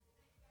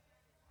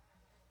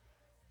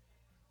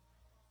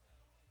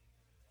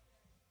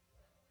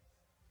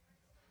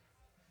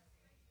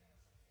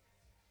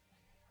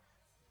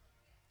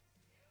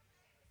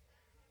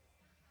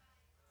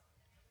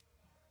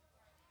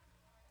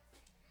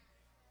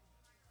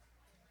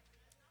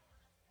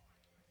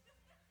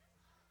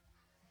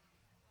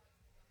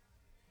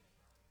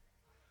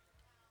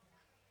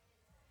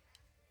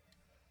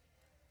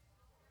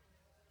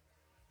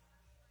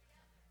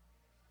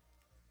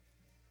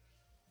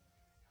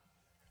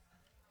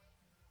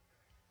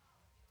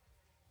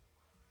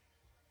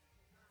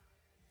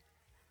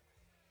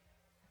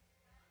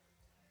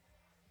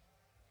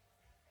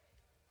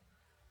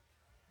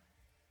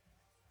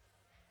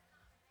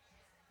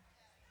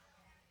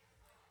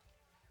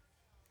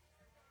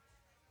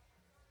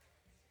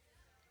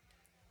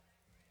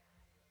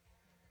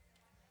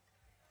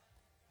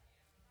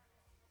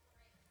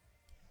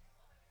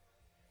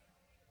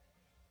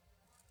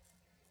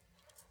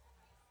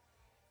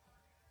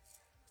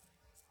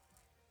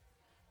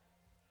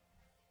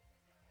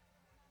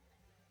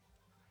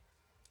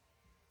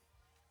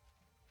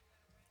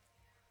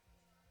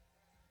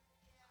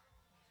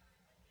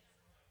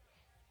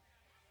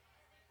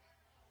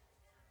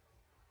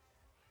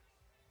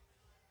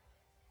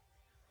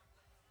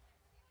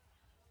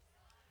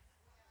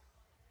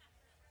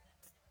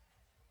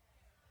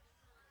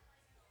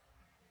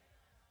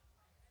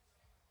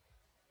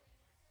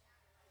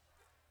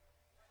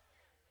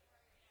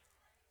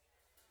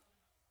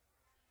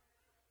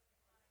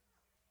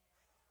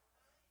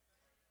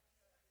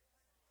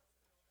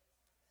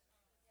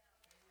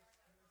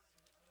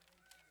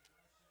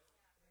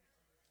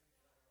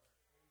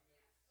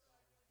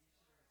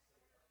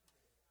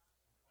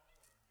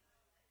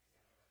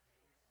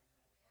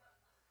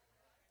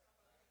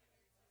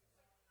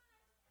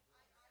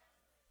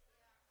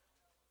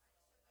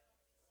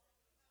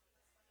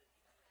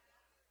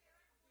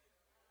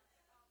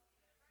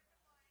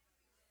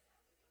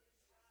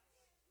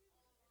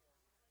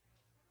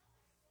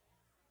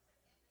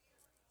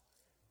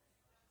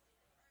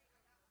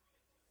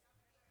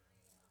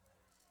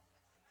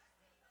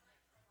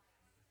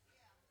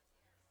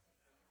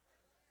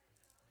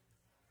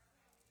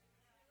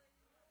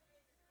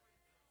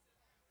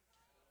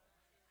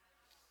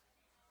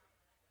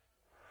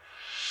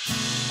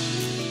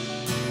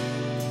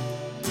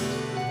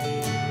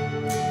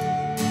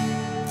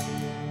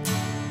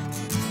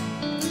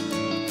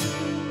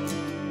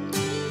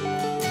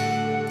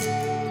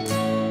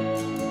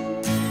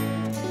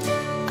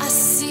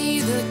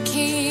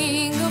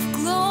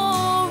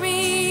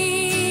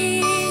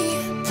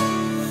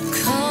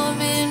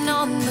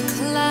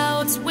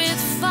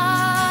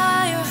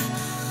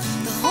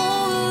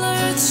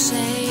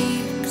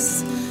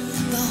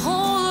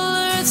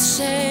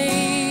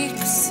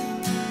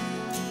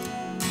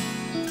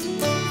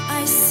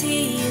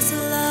His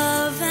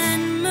love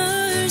and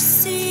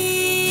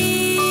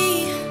mercy,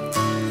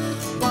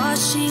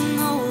 washing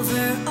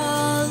over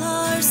all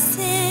our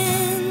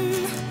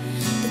sin.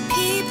 The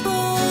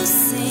people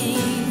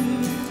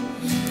sing,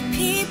 the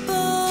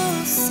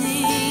people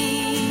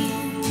sing.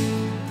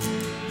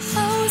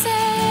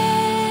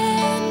 Hosanna,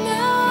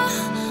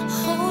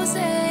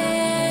 Hosanna,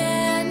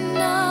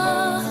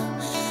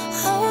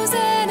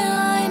 Hosanna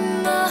in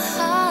the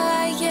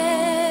highest.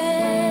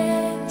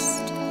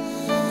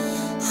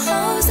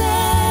 Hosanna,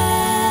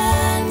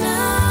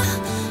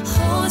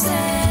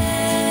 Hosanna,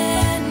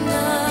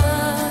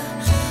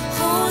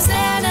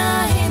 Hosanna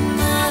in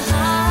the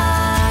highest.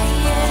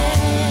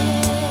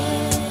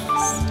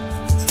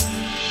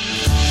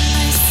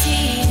 I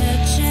see a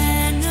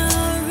generation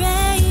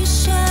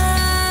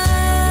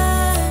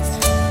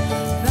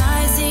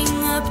rising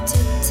up to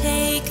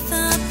take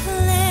the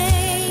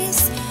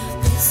place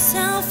with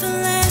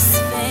selfless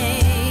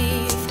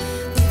faith,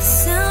 with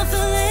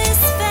selfless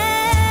faith.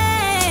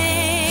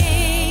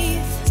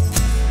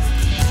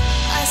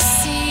 I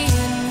see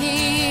a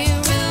new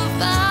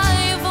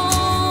revival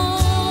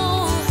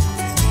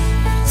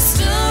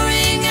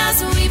stirring as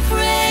we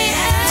pray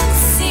and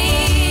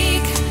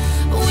seek.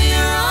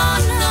 We're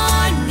on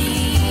our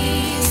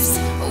knees.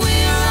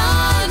 We're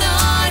on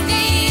our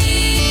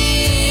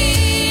knees.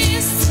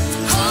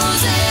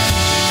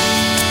 Hosanna,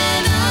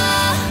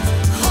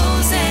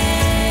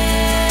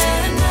 Hosanna,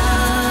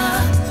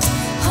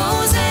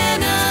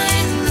 Hosanna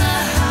in the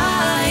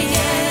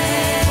highest.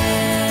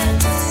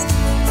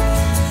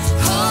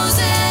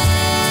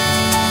 Hosanna,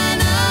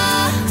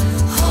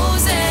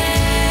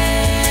 Hosanna,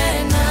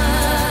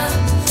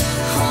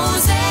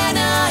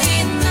 Hosanna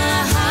in the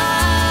highest.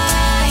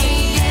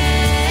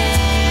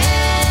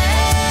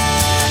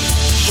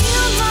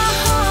 Heal my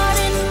heart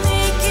and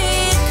make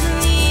it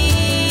clean.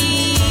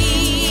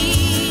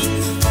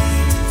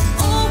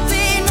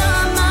 Open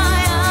up my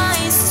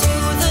eyes to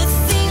the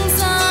things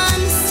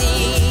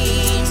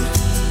unseen.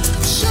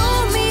 Show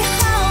me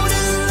how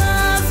to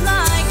love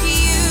like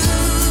you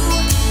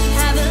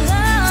have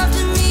loved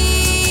me.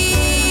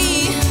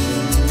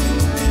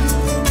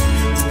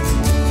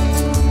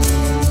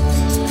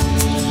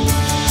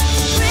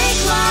 Break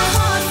my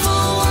heart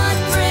for what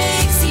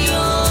breaks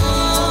yours.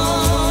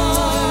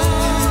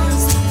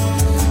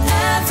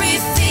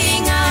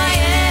 Everything I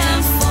am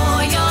for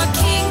your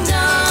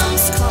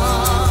kingdom's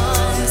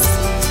cause.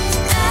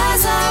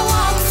 As I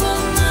walk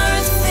from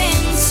earth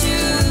into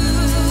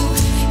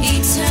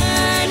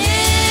eternity.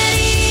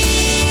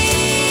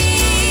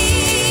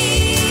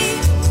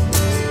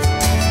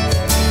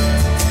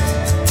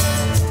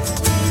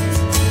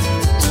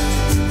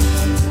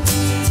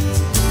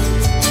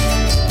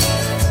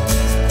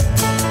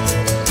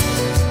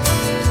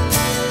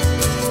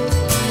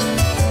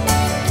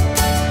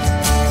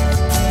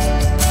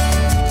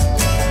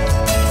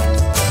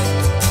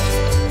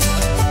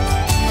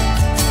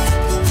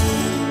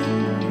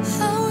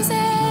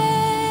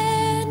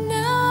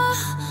 Hosanna,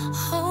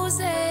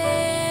 Hosanna,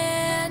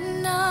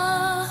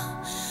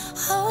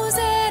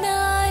 Hosanna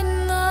in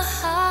the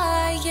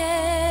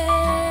highest.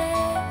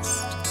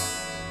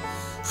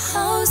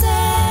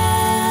 Hosanna,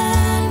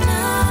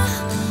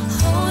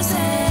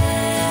 Hosanna,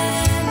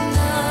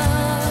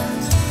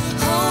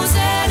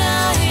 Hosanna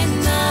in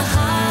the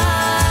highest.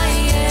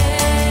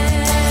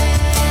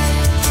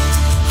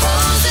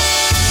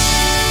 Hosanna,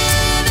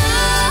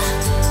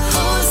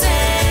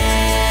 Hosanna,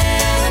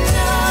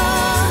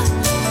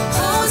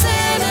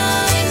 Hosanna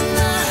in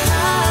the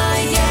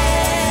highest.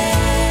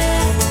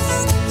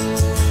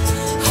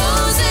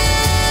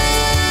 Hosanna,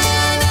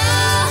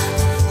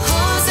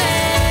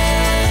 Hosanna,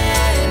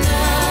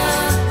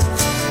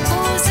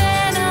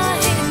 Hosanna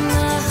in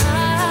the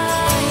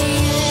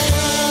highest.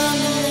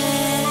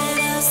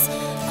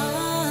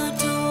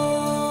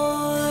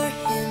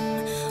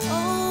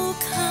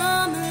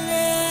 Come,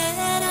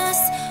 let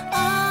us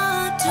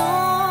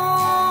adore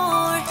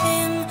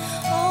Him.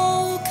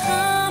 Oh,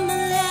 come,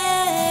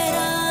 let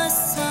us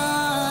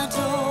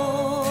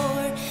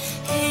adore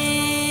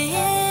Him,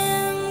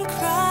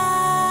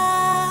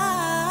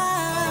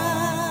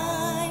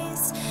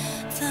 Christ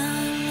the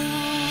Lord.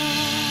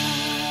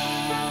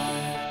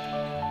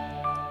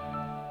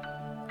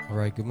 All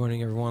right, good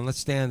morning, everyone. Let's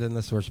stand and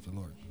let's worship the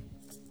Lord.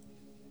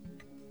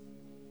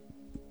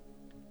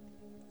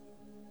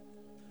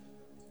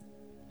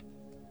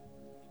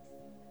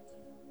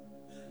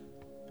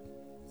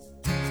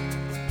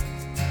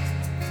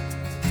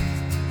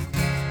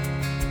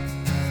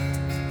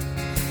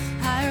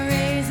 I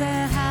raise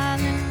a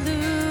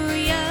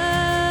hallelujah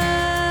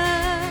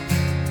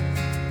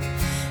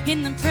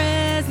in the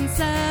presence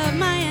of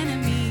my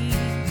enemies.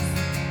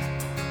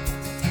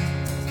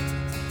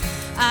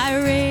 I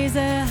raise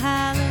a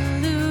hallelujah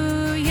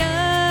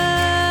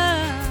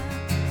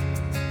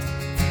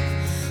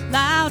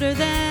louder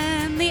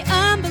than the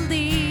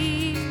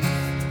unbelief.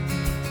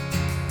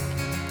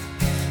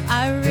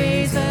 I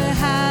raise a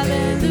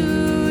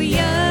hallelujah.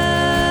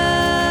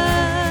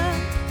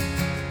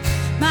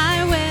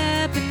 My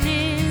weapon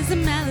is a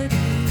melody.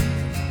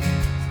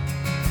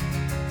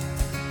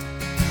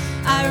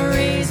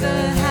 raise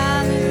a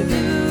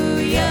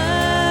hallelujah.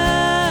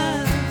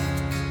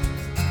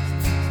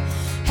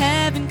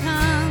 Heaven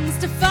comes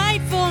to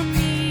fight for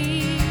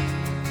me.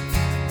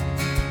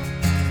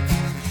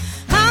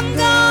 I'm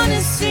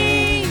gonna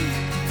sing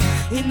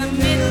in the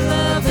middle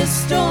of the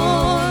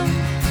storm.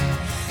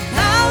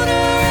 Louder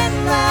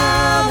and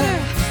louder,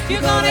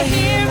 you're gonna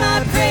hear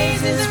my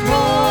praises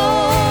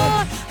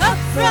roar. Up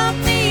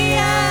from the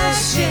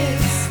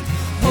ashes,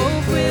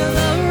 hope will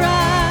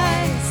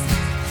arise.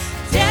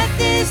 Death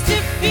is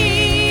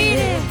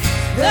defeated,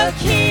 the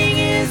King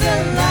is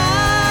alive.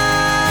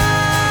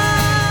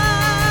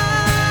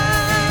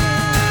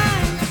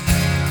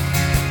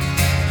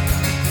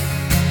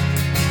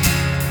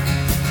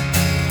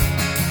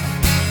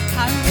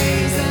 I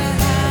raise a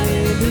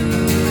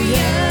hallelujah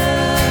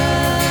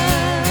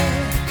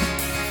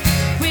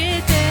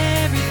with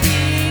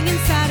everything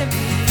inside of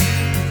me.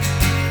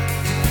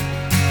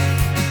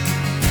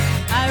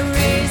 I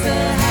raise a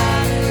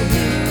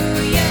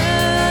hallelujah.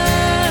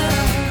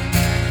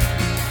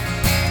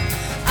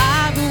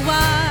 I will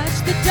watch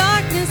the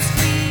darkness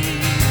flee.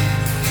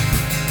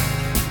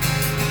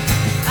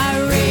 I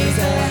raise a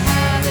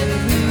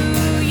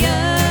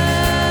hallelujah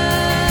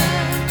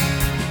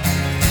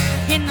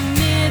in the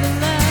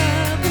middle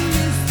of the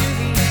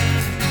mystery.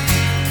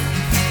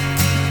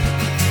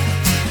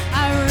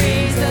 I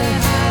raise a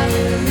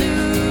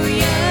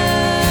hallelujah.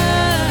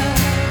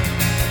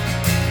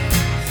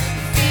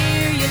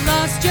 Fear you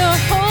lost your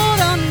hold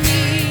on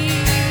me,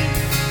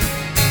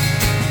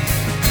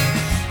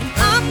 and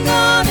I'm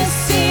gonna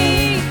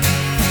sing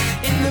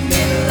in the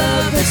middle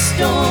of the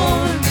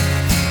storm.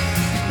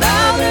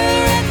 Louder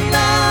and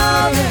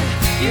louder,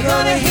 you're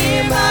gonna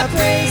hear my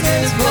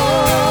praises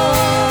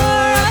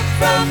roar. Up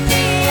from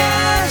the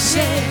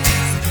ashes,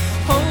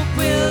 hope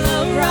will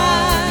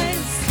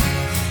arise.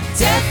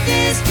 Death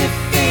is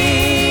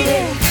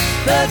defeated,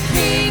 the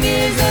King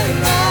is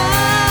alive.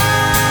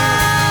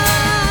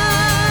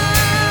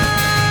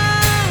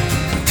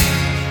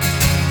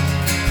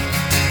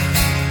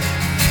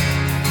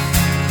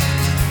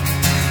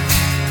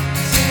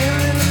 Sing a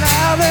little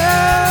louder.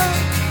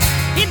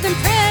 In the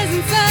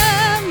presence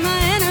of my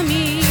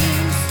enemies.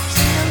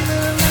 Sing a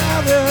little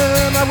louder.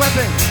 My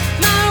weapon.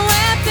 My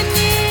weapon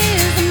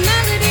is a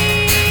melody.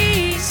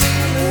 Sing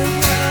a little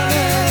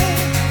louder.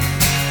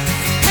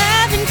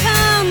 Heaven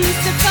comes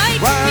to fight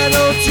for me. Why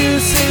don't you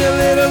sing a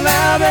little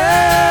louder?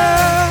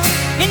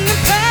 In the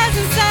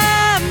presence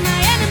of my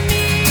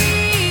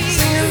enemies.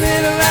 Sing a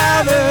little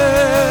louder.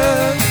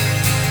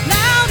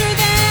 Louder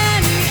than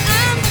the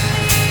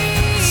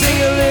unbelief. Sing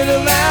a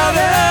little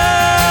louder.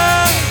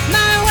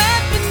 My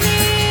weapon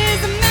is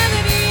a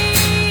melody.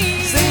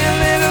 Sing a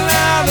little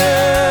louder.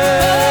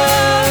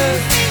 Oh,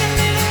 sing a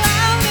little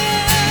louder.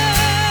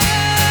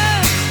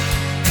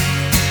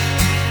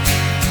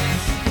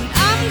 And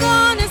I'm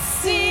gonna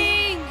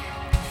sing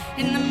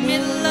in the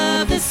middle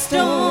of the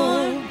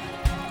storm.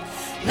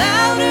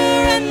 Louder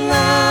and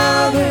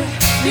louder,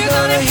 you're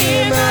gonna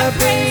hear my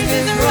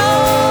praises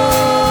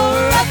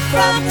roar. Up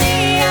from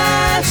the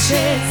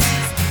ashes,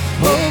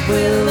 hope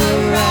will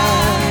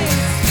arise.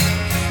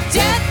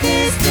 Death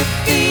is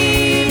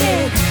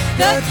defeated,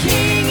 the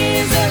King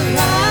is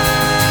alive.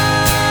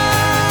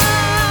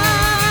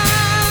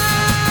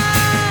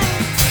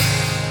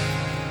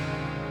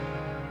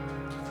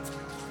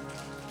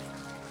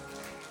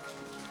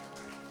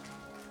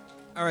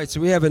 All right, so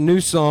we have a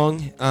new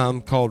song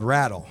called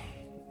Rattle.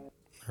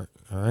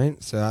 All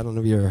right, so I don't know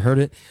if you ever heard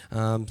it,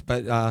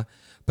 but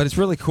it's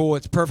really cool.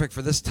 It's perfect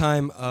for this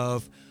time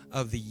of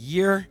the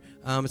year.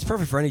 It's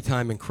perfect for any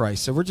time in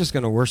Christ. So we're just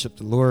going to worship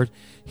the Lord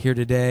here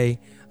today,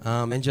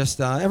 and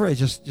just everybody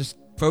just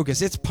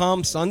focus. It's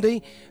Palm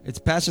Sunday. It's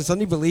Passion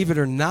Sunday. Believe it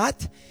or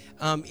not,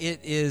 it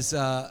is.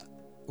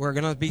 We're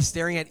going to be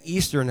staring at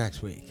Easter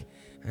next week,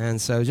 and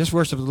so just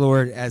worship the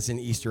Lord as in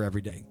Easter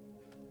every day.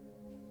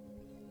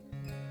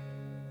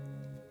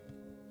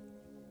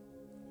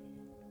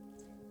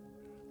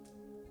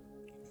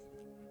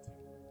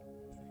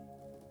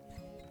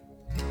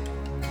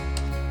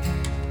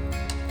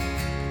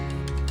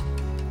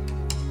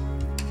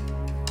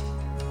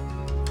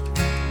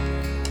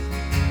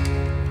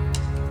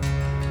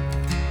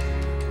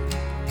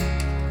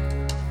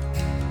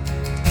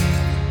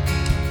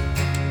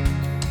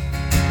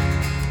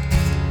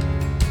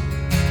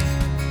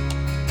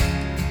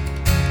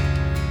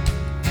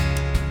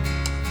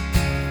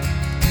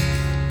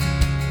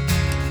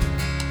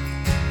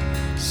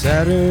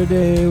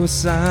 Saturday was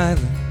silent,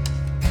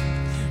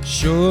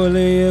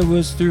 surely it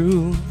was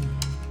through.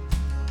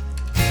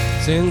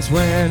 Since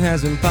when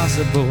has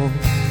impossible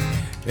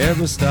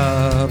ever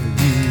stopped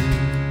you?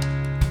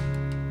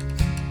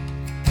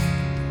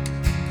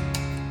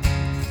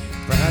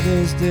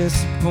 Friday's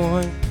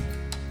disappointment,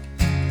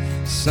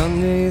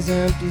 Sunday's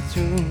empty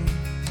tomb.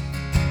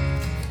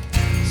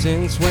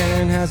 Since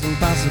when has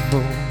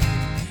impossible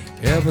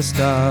ever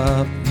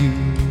stopped you?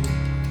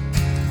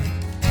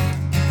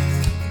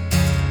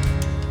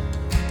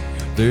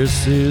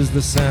 This is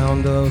the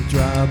sound of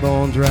dry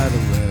bones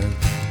rattling.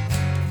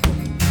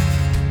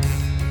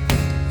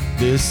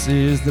 This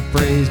is the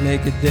praise,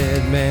 make a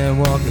dead man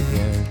walk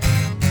again.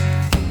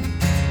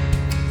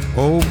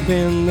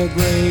 Open the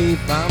grave,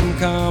 I'm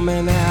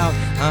coming out.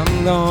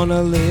 I'm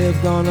gonna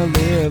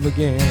live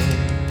again.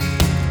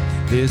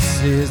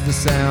 This is the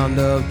sound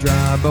of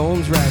dry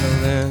bones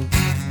rattling.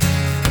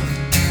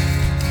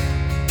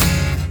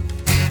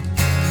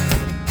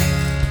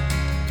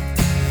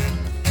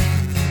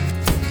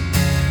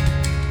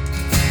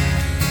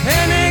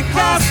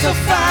 Pentecostal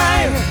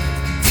fire,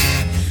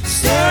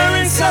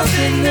 stirring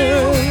something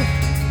new.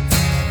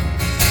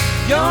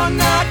 You're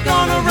not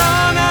gonna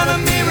run out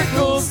of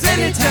miracles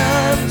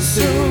anytime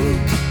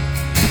soon.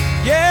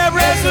 Yeah,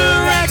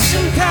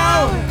 resurrection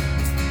power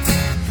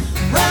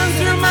runs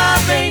through my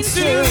veins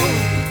too.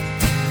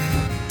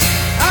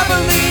 I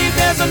believe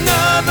there's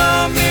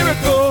another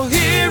miracle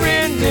here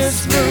in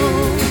this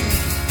room.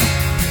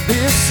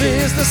 This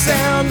is the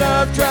sound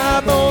of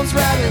dry bones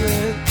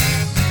rattling.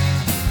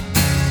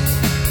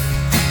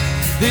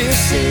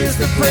 This is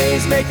the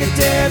praise, make a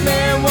dead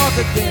man walk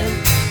again.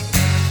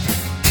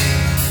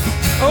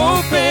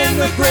 Open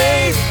the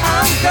grave,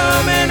 I'm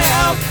coming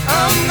out.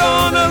 I'm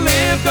gonna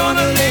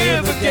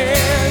live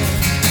again.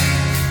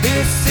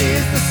 This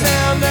is the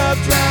sound of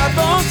dry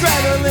bones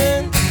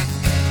rattling.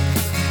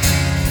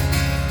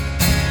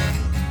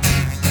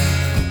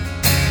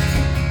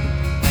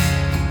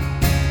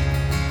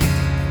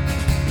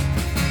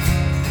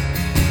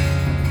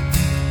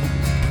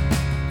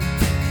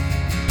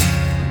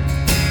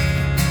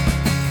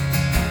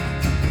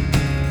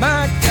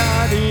 My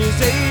God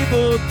is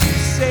able to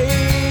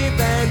save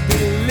and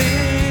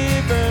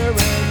deliver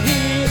and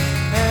heal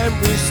and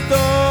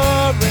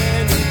restore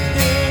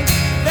anything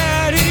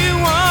that He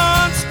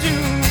wants to.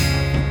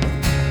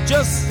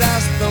 Just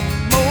ask the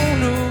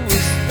moon who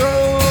was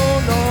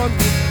thrown on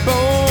the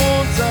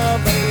bones of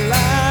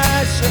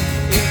Elisha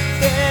if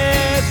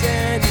there's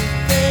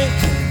anything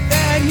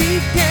that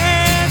He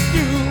can't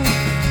do.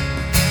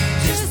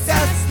 Just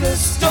ask the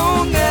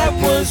stone that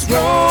was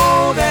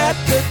rolled at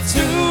the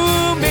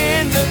tomb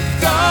in the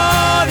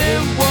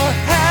garden what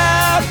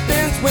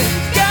happens when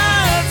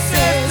God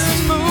says to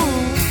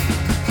move.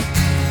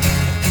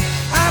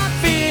 I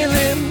feel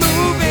Him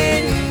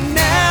moving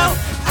now.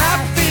 I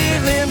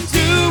feel Him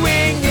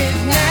doing it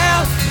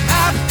now.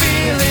 I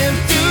feel Him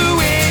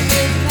doing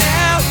it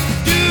now.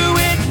 Do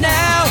it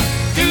now.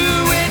 Do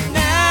it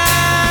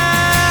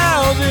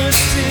now. This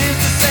is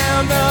the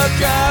sound of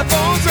dry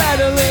bones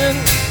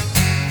rattling.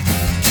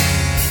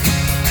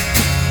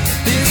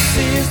 This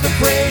is the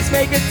praise,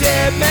 make a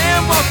dead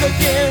man walk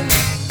again.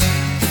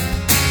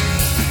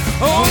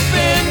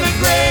 Open the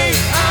grave,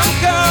 I'm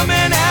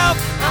coming out.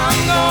 I'm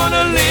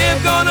gonna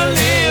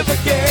live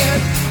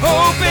again.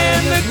 Open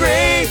the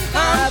grave,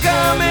 I'm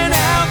coming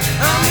out.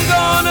 I'm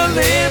gonna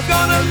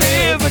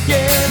live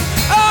again.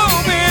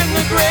 Open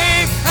the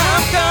grave,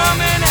 I'm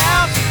coming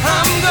out.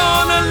 I'm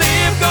gonna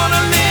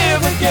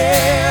live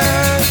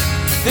again.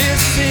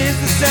 This is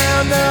the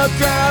sound of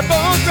dry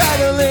bones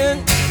rattling.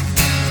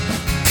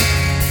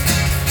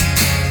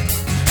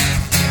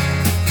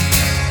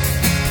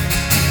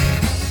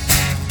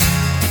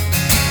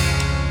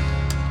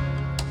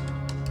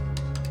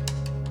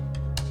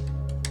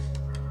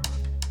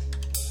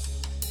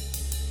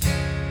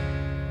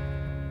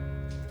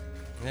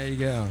 There you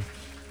go.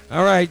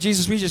 All right,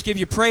 Jesus, we just give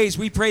you praise.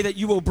 We pray that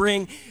you will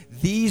bring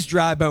these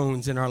dry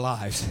bones in our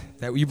lives,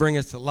 that you bring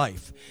us to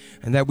life,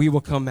 and that we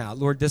will come out.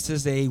 Lord, this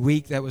is a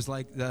week that was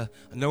like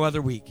no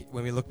other week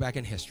when we look back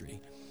in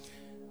history.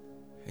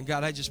 And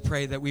God, I just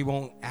pray that we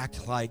won't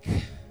act like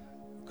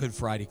Good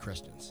Friday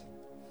Christians,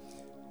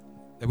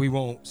 that we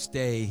won't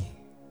stay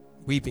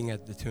weeping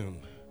at the tomb,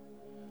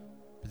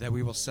 but that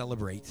we will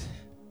celebrate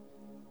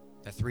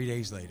that 3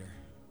 days later.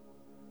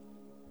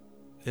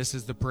 This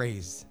is the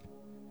praise.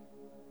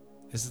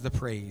 This is the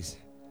praise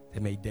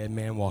that made dead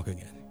man walk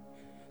again.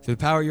 Through the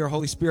power of your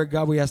Holy Spirit,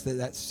 God, we ask that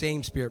that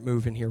same Spirit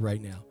move in here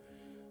right now.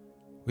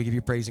 We give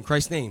you praise in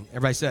Christ's name.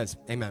 Everybody says,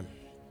 amen.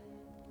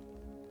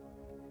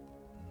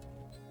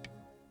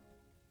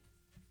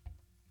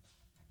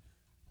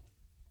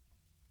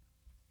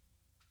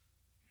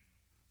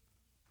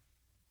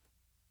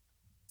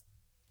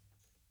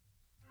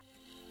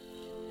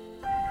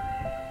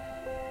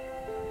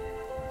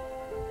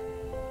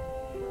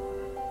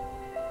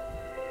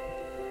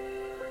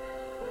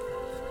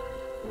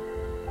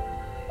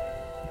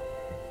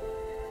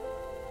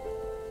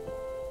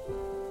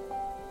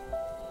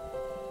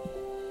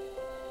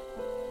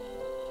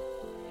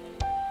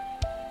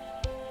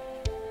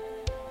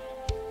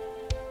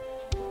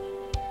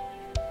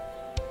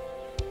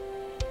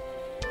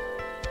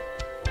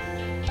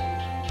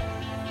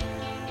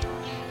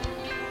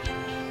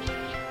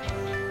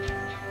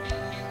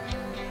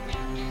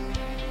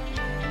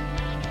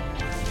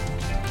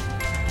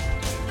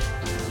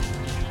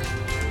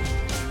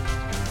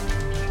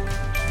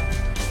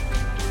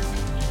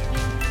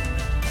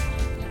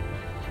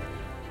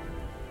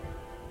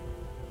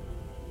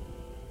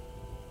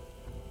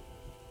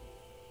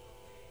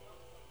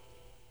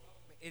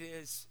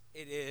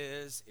 It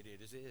is.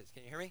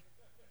 Can you hear me?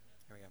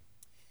 Here we go.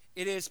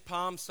 It is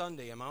Palm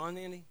Sunday. Am I on,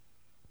 Andy?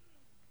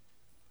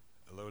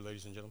 Hello,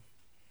 ladies and gentlemen.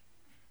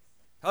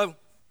 Hello.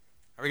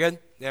 Are we good?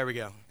 There we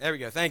go. There we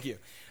go. Thank you.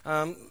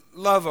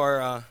 Love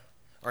our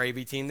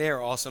AV team. They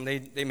are awesome.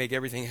 They make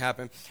everything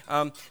happen.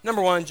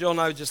 Number one, Jill and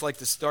I would just like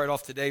to start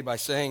off today by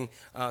saying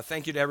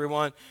thank you to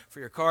everyone for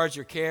your cards,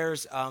 your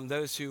cares,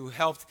 those who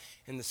helped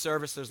in the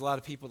service. There's a lot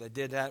of people that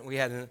did that. We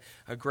had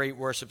a great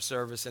worship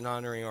service in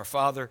honoring our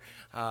father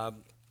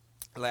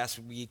last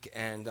week,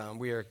 and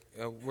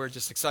we're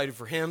just excited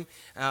for him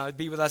to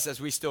be with us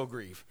as we still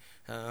grieve.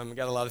 We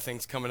got a lot of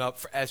things coming up,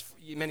 as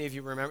many of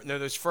you know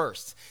those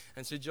firsts.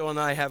 And so Jill and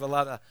I have a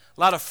lot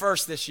of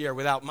firsts this year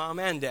without Mom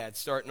and Dad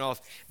starting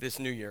off this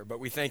new year. But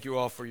we thank you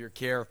all for your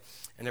care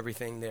and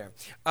everything there.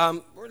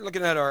 We're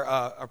looking at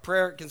our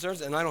prayer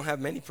concerns, and I don't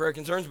have many prayer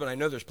concerns, but I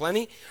know there's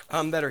plenty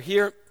that are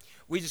here.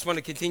 We just want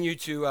to continue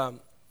to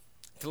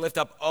lift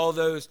up all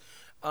those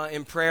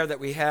in prayer that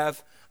we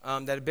have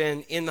that have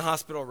been in the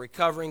hospital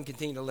recovering,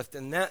 continue to lift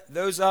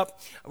those up.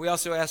 We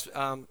also asked,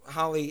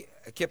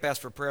 Kip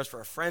asked for prayers for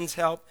our friends'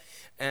 health,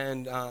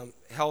 and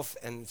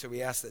so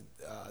we asked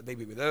that they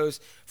be with those.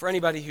 For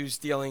anybody who's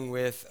dealing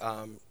with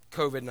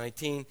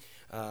COVID-19,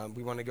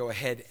 we want to go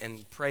ahead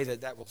and pray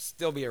that will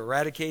still be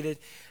eradicated.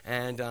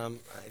 And I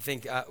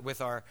think with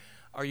our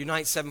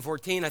Unite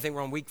 714, I think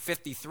we're on week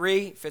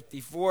 53,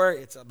 54.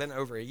 It's been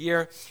over a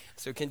year.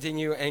 So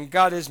continue, and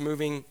God is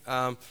moving,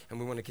 and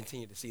we want to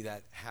continue to see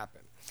that happen.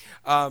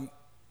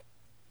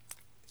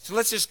 So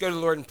let's just go to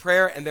the Lord in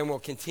prayer, and then we'll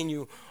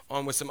continue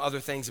on with some other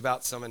things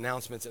about some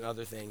announcements and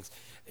other things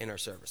in our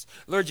service.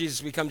 Lord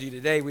Jesus, we come to you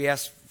today. We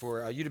ask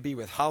for you to be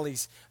with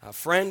Holly's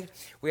friend.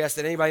 We ask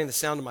that anybody in the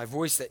sound of my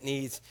voice that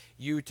needs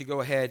you to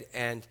go ahead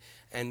and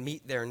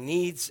meet their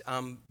needs.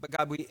 But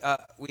God, we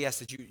ask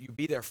that you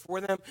be there for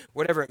them,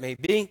 whatever it may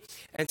be.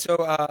 And so,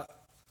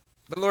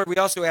 but Lord, we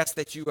also ask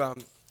that you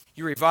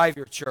revive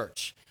your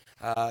church.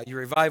 You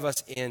revive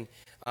us in,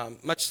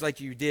 much like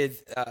you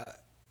did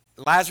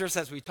Lazarus,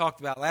 as we talked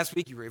about last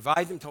week. You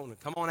revived him, told him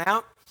to come on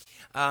out.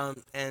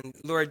 And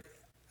Lord,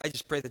 I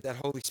just pray that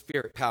Holy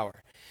Spirit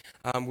power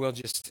will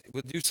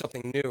do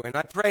something new. And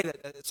I pray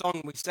that the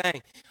song we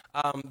sang,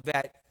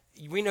 that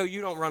we know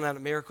you don't run out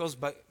of miracles,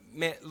 but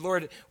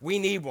Lord, we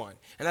need one.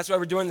 And that's why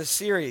we're doing this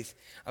series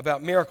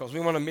about miracles. We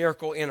want a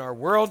miracle in our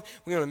world.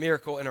 We want a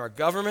miracle in our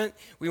government.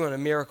 We want a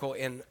miracle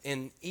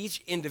in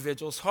each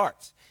individual's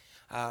hearts.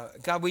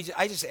 God,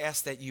 I just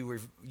ask that you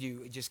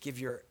just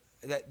give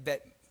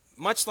that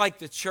much like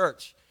the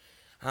church,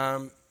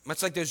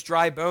 much like those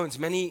dry bones,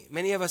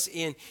 many of us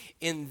in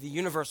the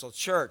universal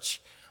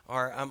church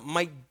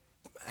might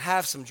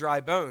have some dry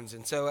bones.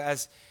 And so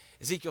as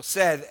Ezekiel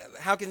said,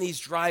 how can these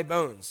dry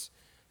bones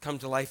come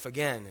to life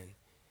again? And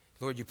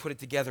Lord, you put it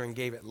together and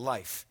gave it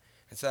life.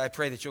 And so I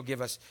pray that you'll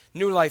give us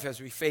new life as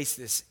we face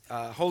this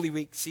Holy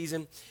Week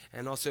season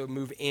and also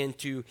move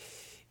into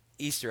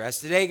Easter. As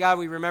today, God,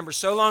 we remember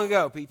so long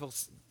ago people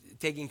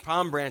taking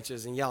palm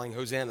branches and yelling,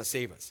 Hosanna,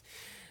 save us.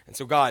 And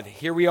so, God,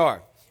 here we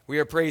are. We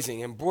are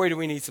praising, and boy, do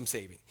we need some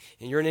saving.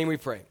 In your name we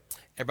pray.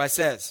 Everybody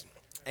says,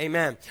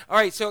 amen. All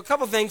right, so a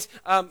couple things.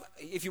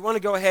 If you want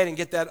to go ahead and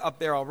get that up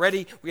there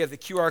already, we have the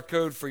QR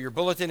code for your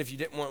bulletin. If you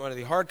didn't want one of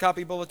the hard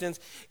copy bulletins,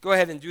 go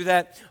ahead and do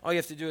that. All you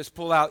have to do is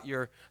pull out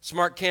your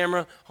smart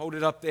camera, hold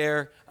it up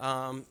there,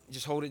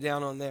 just hold it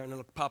down on there, and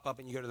it'll pop up,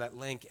 and you go to that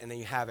link, and then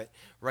you have it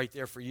right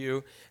there for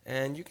you.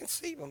 And you can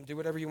save them, do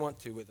whatever you want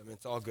to with them.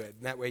 It's all good.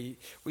 And that way,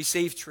 we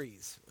save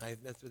trees. Right?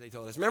 That's what they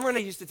told us. Remember when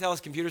they used to tell us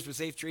computers would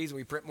save trees, and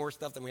we print more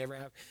stuff than we ever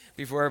have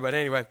before? But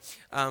anyway,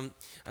 I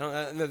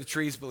know the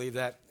trees believe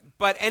that.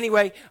 But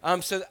anyway,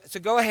 so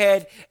go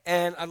ahead,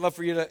 and I'd love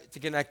for you to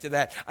connect to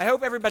that. I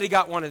hope everybody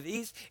got one of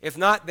these. If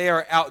not, they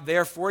are out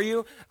there for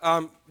you.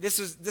 This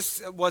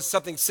was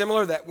something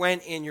similar that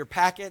went in your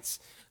packets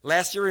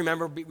last year.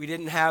 Remember, we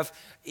didn't have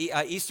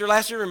Easter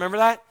last year. Remember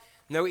that?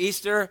 No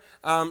Easter,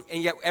 and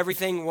yet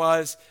everything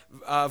was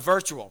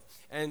virtual.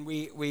 And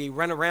we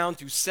went around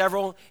to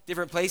several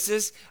different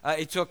places.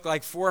 It took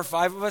like 4 or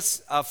 5 of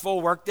us a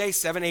full workday,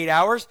 7-8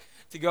 hours,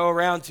 to go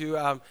around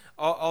to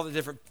all the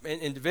different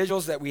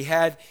individuals that we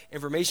had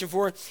information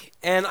for.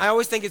 And I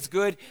always think it's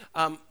good,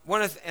 and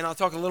I'll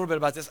talk a little bit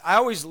about this, I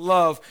always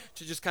love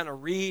to just kind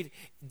of read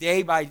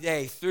day by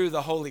day through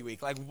the Holy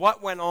Week, like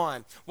what went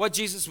on, what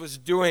Jesus was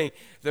doing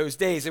those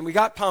days. And we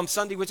got Palm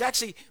Sunday, which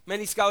actually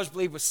many scholars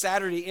believe was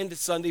Saturday into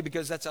Sunday,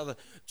 because that's how the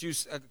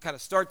Jews kind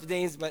of start the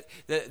days. But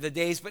the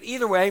days. But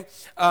either way,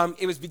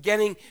 it was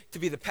beginning to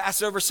be the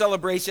Passover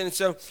celebration. And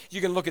so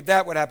you can look at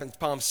that, what happened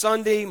Palm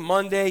Sunday,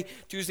 Monday,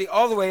 Tuesday,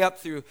 all the way up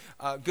through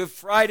Good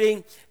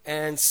Friday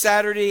and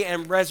Saturday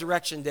and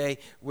Resurrection Day,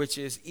 which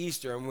is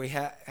Easter. And we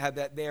have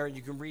that there, and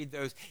you can read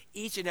those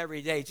each and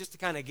every day just to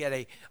kind of get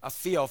a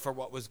feel for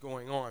what was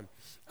going on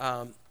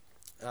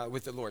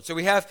with the Lord. So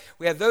we have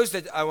those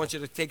that I want you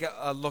to take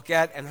a look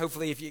at, and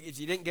hopefully if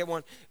you didn't get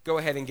one, go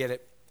ahead and get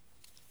it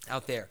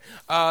out there.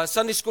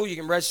 Sunday school, you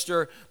can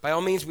register by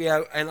all means. We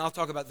have, and I'll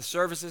talk about the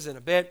services in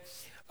a bit.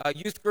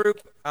 Youth group,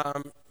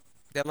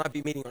 They'll not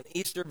be meeting on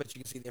Easter, but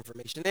you can see the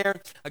information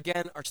there.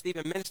 Again, our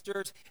Stephen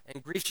Ministers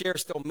and Grief Share are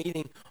still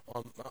meeting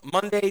on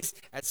Mondays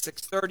at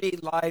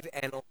 6:30 live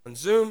and on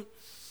Zoom.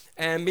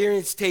 And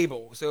Miriam's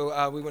Table.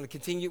 So we want to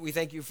continue. We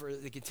thank you for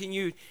the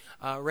continued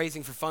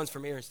raising for funds for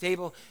Miriam's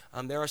Table.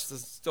 There are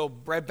still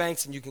bread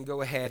banks, and you can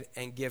go ahead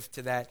and give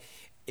to that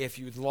if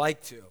you'd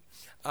like to.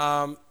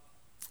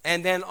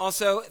 And then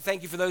also,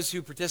 thank you for those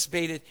who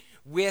participated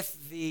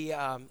with the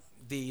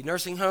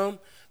nursing home.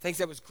 Thanks,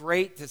 that was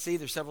great to see.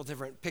 There's several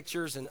different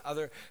pictures and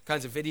other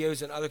kinds of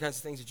videos and other kinds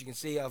of things that you can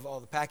see of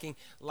all the packing.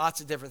 Lots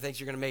of different things.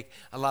 You're going to make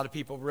a lot of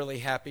people really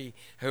happy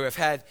who have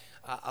had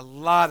a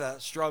lot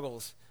of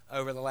struggles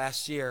over the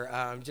last year,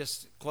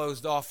 just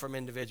closed off from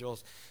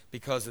individuals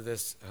because of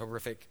this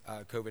horrific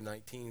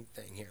COVID-19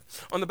 thing here.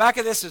 On the back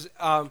of this is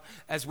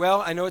as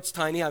well. I know it's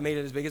tiny. I made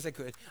it as big as I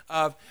could,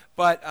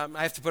 but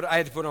I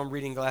had to put on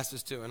reading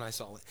glasses too, and I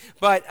saw it.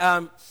 But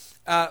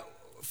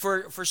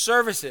for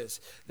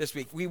services this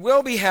week, we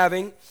will be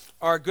having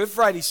our Good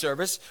Friday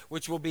service,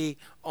 which will be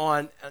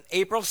on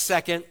April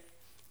 2nd.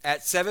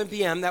 At 7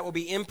 p.m. That will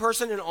be in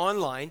person and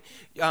online.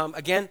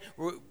 Again,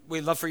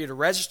 we'd love for you to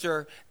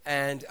register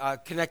and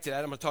connect to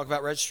that. I'm going to talk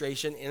about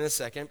registration in a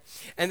second.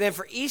 And then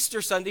for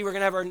Easter Sunday, we're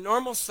going to have our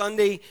normal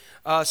Sunday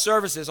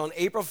services on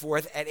April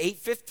 4th at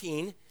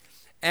 8:15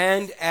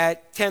 and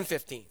at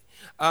 10:15.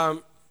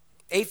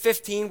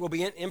 8:15 will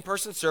be an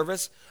in-person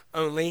service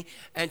only,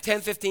 and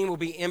 10:15 will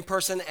be in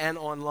person and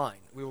online.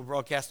 We will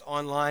broadcast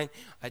online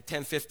at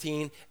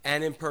 10:15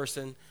 and in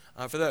person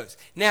for those.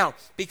 Now,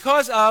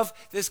 because of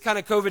this kind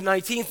of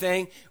COVID-19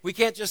 thing, we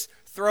can't just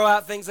throw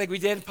out things like we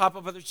did and pop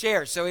up other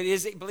chairs. So it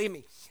is, believe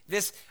me,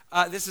 this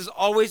is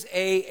always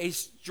a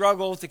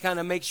struggle to kind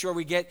of make sure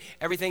we get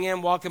everything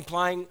in while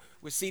complying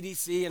with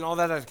CDC and all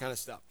that other kind of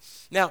stuff.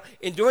 Now,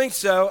 in doing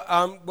so,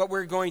 what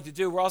we're going to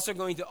do, we're also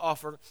going to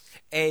offer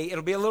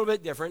it'll be a little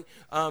bit different,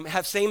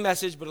 have same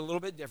message but a little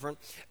bit different.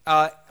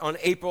 On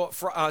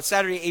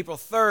Saturday, April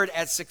 3rd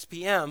at 6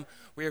 p.m.,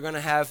 we are going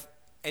to have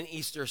an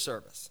Easter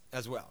service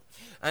as well.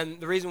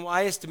 And the reason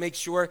why is to make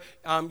sure,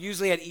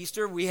 usually at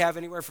Easter, we have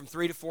anywhere from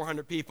 300 to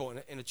 400 people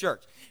in a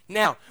church.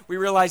 Now, we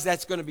realize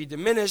that's going to be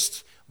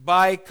diminished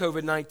by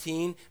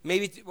COVID-19.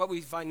 Maybe what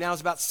we find now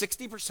is about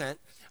 60%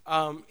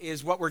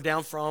 is what we're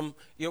down from,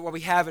 what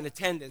we have in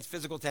attendance,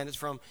 physical attendance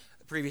from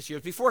previous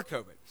years before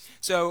COVID.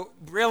 So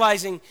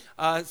realizing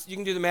you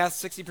can do the math,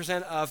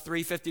 60% of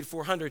 350 to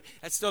 400,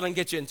 that still doesn't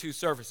get you in two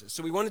services.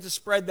 So we wanted to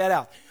spread that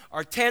out.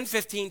 Our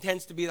 10:15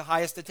 tends to be the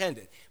highest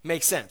attended.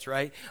 Makes sense,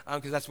 right?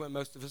 Because that's what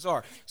most of us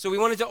are. So we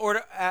wanted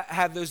to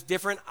have those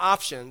different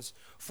options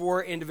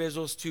for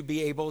individuals to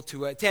be able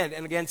to attend.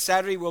 And again,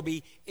 Saturday will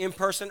be in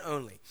person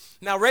only.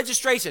 Now,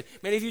 registration.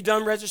 Many of you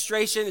done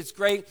registration. It's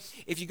great.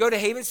 If you go to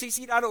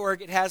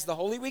havencc.org, it has the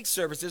Holy Week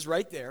services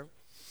right there.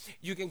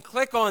 You can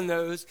click on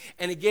those,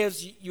 and it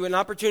gives you an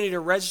opportunity to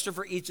register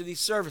for each of these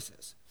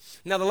services.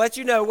 Now, to let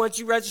you know, once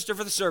you register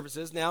for the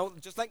services, now,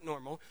 just like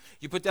normal,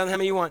 you put down how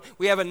many you want.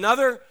 We have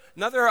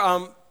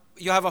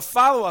you have a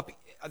follow-up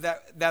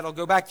that'll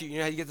go back to you. You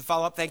know how you get the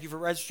follow-up? Thank you for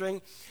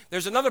registering.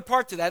 There's another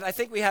part to that. I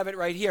think we have it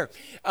right here.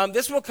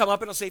 This will come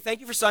up, and it'll say, thank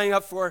you for signing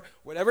up for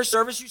whatever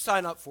service you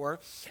sign up for.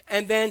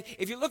 And then,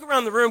 if you look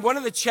around the room, one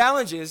of the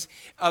challenges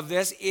of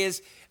this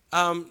is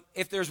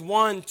if there's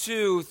 1,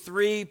 2,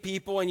 3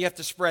 people and you have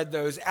to spread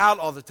those out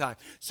all the time.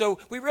 So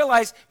we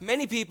realize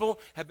many people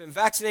have been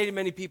vaccinated.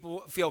 Many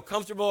people feel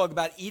comfortable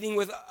about eating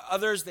with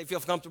others. They feel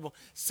comfortable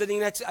sitting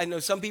next. I know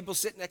some people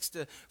sit next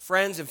to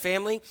friends and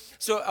family.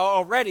 So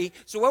already,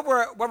 what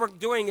we're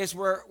doing is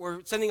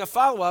we're sending a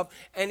follow-up.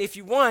 And if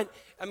you want,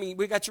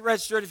 we got you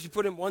registered. If you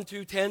put in 1,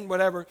 2, 10,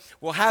 whatever,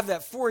 we'll have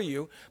that for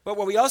you. But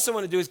what we also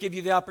want to do is give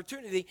you the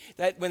opportunity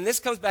that when this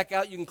comes back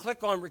out, you can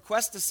click on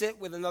request to sit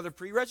with another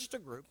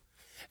pre-registered group.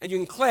 And you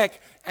can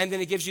click, and then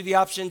it gives you the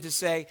option to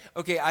say,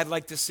 okay, I'd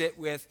like to sit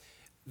with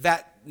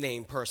that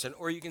named person.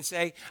 Or you can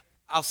say,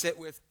 I'll sit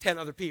with 10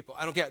 other people.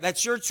 I don't care.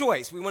 That's your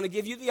choice. We want to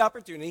give you the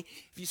opportunity.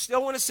 If you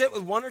still want to sit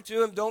with 1 or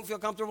 2 and don't feel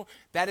comfortable,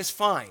 that is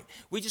fine.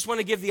 We just want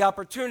to give the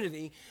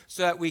opportunity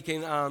so that we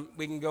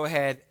can go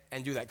ahead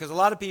and do that. Because a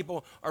lot of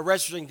people are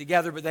registering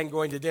together but then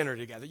going to dinner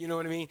together. You know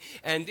what I mean?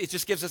 And it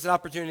just gives us an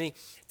opportunity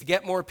to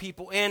get more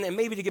people in and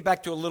maybe to get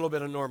back to a little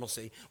bit of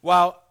normalcy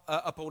while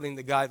upholding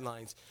the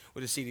guidelines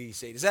with the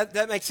CDC. Does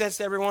that make sense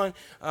to everyone?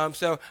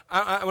 So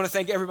I want to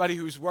thank everybody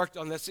who's worked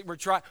on this.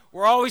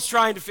 We're always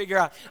trying to figure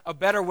out a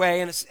better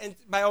way and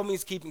by all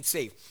means keeping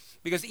safe.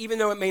 Because even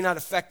though it may not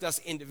affect us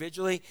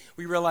individually,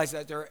 we realize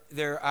that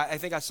I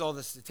think I saw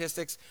the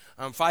statistics,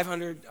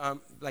 500, I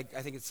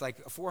think it's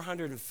like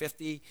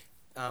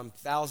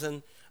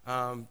 450,000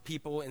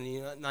 people in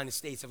the United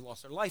States have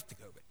lost their life to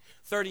COVID.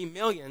 30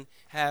 million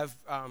have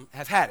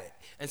had it.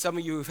 And some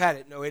of you who've had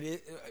it know it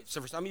is. So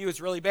for some of you, it's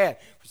really bad.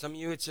 For some of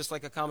you, it's just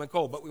like a common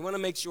cold. But we want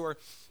to make sure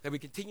that we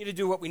continue to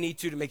do what we need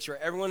to make sure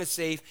everyone is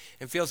safe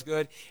and feels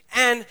good.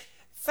 And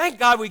thank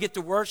God we get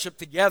to worship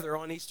together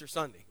on Easter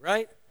Sunday,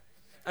 right?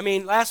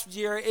 Last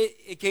year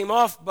it came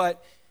off,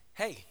 but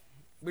hey,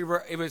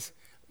 it was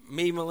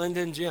me,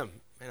 Melinda, and Jim.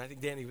 And I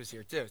think Danny was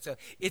here too. So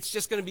it's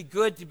just going to be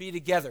good to be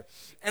together.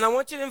 And I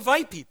want you to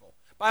invite people,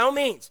 by all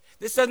means.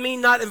 This doesn't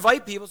mean not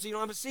invite people so you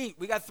don't have a seat.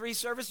 We got 3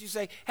 services. You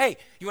say, hey,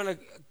 you want to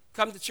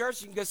come to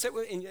church? You can go sit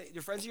with, and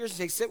your friends of yours and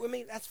say, sit with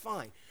me? That's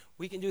fine.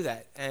 We can do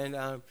that. And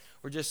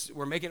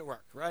we're making it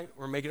work, right?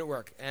 We're making it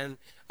work. And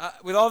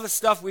with all this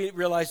stuff, we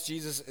realize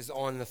Jesus is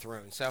on the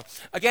throne. So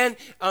again,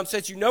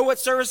 since you know what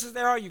services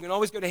there are, you can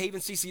always go to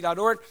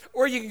havencc.org,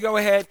 or you can go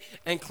ahead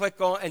and click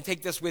on and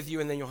take this with you,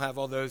 and then you'll have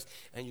all those,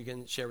 and you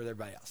can share with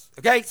everybody else.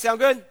 Okay, sound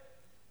good?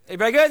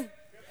 Everybody good?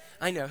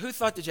 I know. Who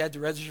thought that you had to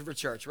register for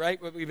church, right?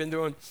 What we've been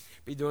doing,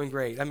 be doing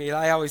great. I mean,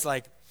 I always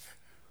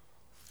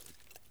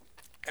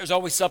there's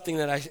always something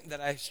that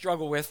I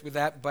struggle with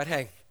that, but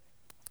hey,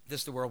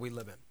 this is the world we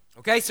live in.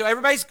 Okay, so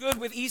everybody's good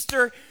with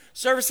Easter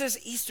services.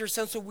 Easter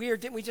sounds so weird.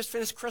 Didn't we just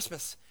finish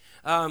Christmas?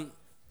 And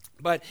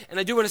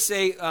I do want to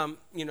say,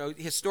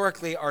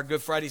 historically, our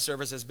Good Friday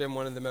service has been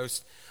one of the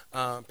most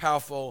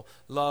powerful,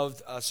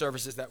 loved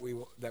services that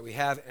we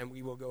have, and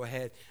we will go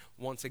ahead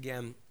once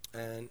again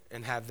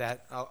and have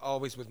that,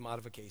 always with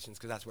modifications,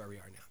 because that's where we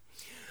are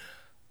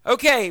now.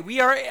 Okay, we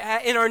are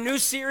in our new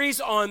series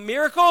on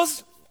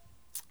miracles,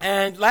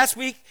 and last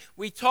week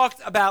we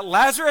talked about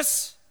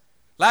Lazarus.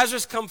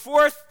 Lazarus come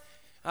forth,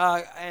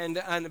 and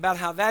about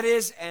how that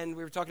is, and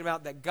we were talking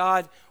about that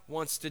God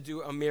wants to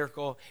do a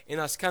miracle in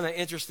us. Kind of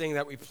interesting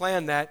that we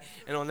planned that,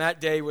 and on that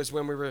day was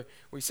when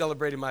we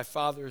celebrated my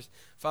father's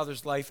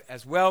life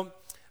as well.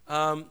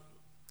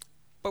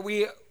 But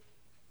we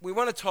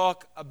want to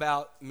talk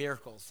about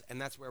miracles,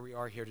 and that's where we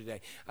are here today.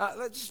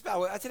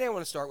 Today I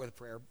want to start with a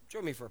prayer.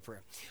 Join me for a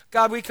prayer.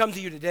 God, we come to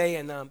you today,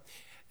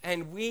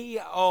 and we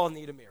all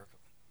need a miracle.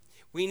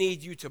 We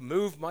need you to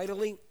move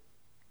mightily.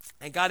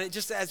 And God,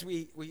 just as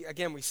we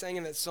sang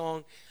in that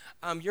song,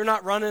 you're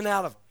not running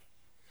out of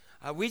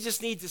them. We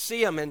just need to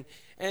see them.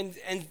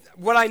 And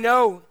what I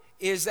know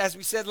is, as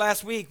we said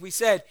last week, we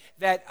said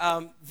that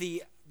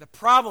the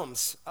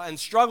problems and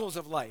struggles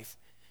of life,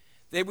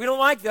 we don't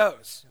like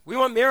those. We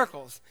want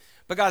miracles.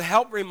 But God,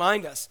 help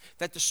remind us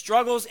that the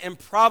struggles and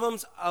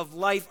problems of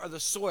life are the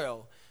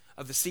soil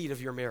of the seed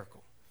of your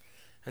miracle.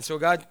 And so,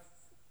 God,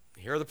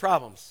 here are the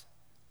problems.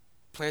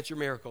 Plant your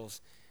miracles,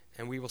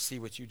 and we will see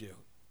what you do.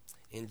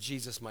 In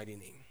Jesus' mighty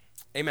name.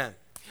 Amen.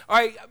 All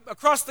right,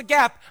 across the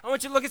gap, I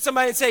want you to look at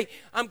somebody and say,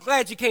 I'm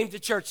glad you came to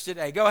church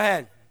today. Go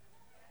ahead.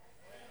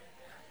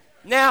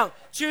 Now,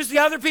 choose the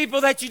other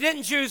people that you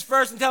didn't choose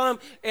first and tell them,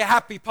 hey,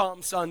 Happy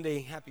Palm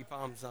Sunday. Happy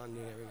Palm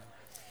Sunday. There we go.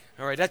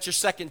 All right, that's your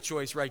second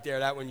choice right there.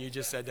 That one you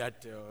just said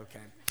that too. Okay.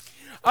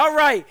 All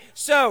right,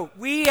 so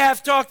we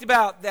have talked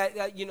about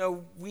that,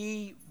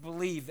 we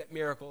believe that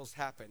miracles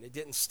happen. It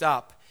didn't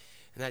stop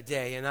in that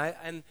day.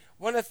 And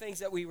one of the things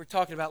that we were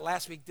talking about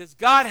last week, does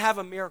God have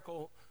a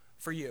miracle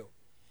for you?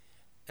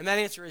 And that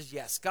answer is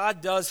yes.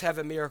 God does have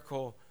a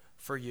miracle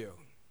for you.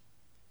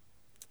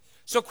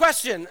 So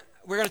question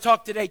we're going to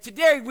talk today.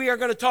 Today we are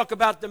going to talk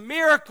about the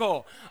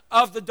miracle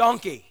of the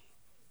donkey.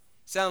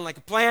 Sound like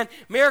a plan?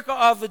 Miracle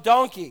of the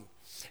donkey.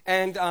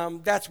 And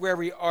that's where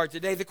we are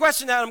today. The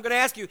question that I'm going to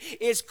ask you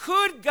is,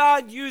 could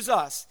God use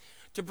us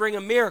to bring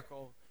a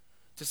miracle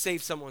to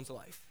save someone's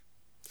life?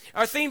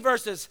 Our theme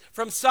verse is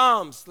from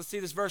Psalms. Let's see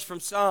this verse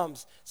from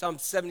Psalms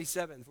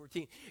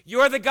 77:14. You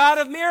are the God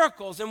of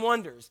miracles and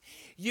wonders.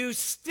 You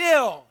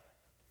still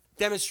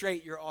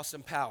demonstrate your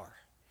awesome power.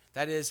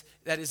 That is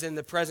in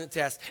the present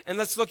tense. And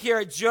let's look here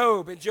at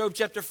Job. In Job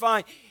chapter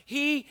 5,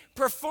 he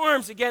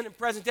performs, again in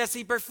present tense,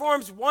 he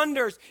performs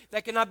wonders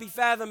that cannot be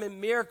fathomed and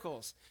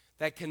miracles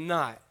that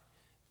cannot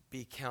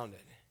be counted.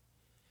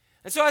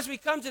 And so as we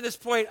come to this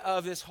point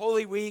of this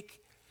Holy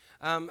Week,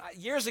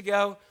 years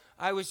ago,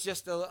 I was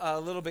just a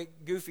little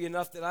bit goofy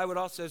enough that I would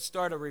also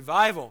start a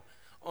revival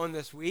on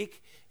this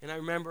week. And I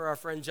remember our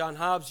friend John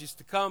Hobbs used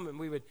to come, and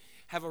we would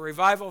have a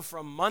revival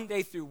from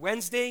Monday through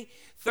Wednesday.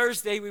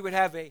 Thursday, we would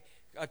have a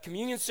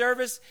communion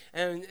service,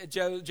 and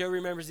Joe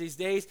remembers these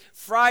days.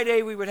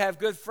 Friday, we would have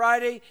Good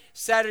Friday.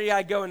 Saturday,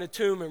 I'd go in the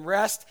tomb and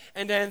rest.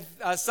 And then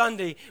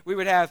Sunday, we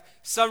would have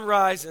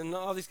sunrise and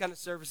all these kind of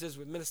services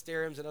with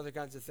ministeriums and other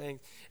kinds of things.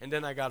 And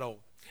then I got old.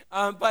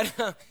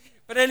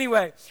 But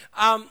anyway,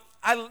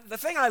 the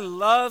thing I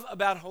love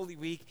about Holy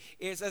Week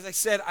is, as I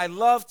said, I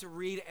love to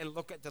read and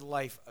look at the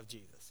life of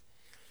Jesus.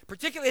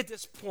 Particularly at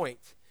this point.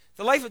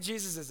 The life of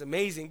Jesus is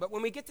amazing, but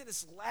when we get to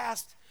this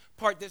last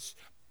part, this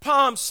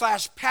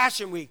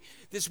Palm/Passion Week,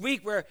 this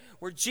week where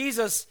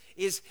Jesus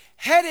is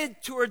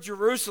headed toward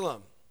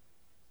Jerusalem,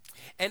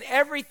 and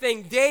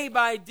everything day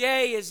by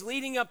day is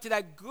leading up to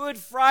that Good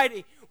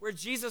Friday where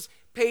Jesus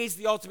pays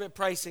the ultimate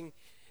price and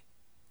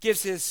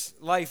gives his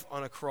life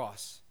on a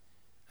cross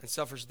and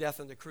suffers death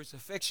under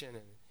crucifixion.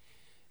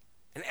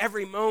 And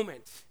every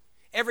moment,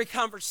 every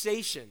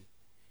conversation,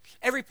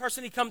 every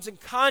person he comes in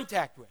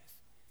contact with,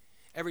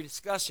 every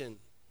discussion,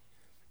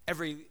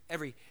 every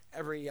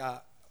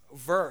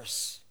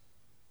verse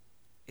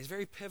is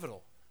very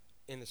pivotal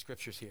in the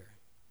scriptures here.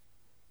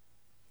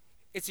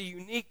 It's a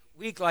unique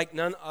week like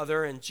none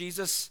other, and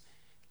Jesus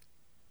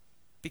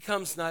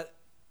becomes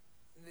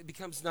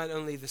becomes not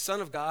only the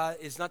Son of God,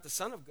 is not the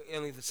Son of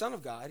only the Son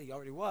of God, he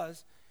already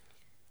was,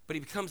 but he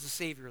becomes the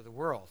Savior of the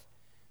world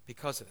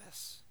because of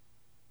this.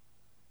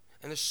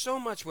 And there's so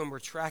much when we're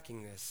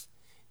tracking this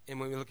and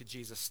when we look at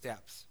Jesus'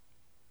 steps.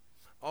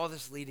 All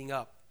this leading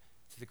up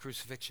to the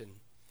crucifixion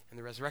and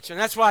the resurrection.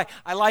 And that's why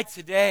I like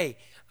today.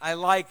 I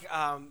like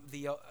I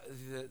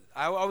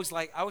always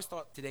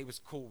thought today was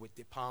cool with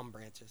the palm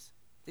branches.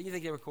 Didn't you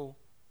think they were cool?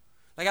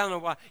 Like, I don't know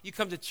why. You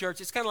come to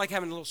church, it's kind of like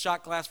having a little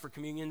shot glass for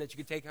communion that you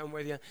could take home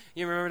with you.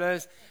 You remember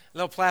those?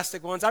 Little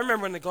plastic ones. I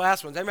remember the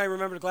glass ones. Anybody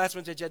remember the glass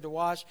ones that you had to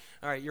wash?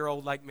 All right, you're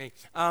old like me.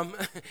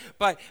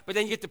 But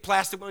then you get the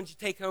plastic ones you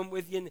take home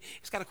with you. And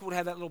it's kind of cool to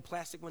have that little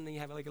plastic one. Then you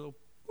have like a little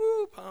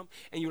palm.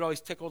 And you would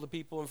always tickle the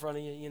people in front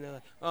of you, you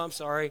know. Oh, I'm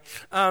sorry.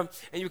 And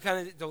you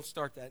kind of, don't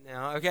start that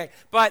now, okay?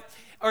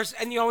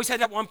 And you always had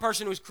that one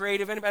person who was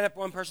creative. Anybody that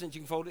one person that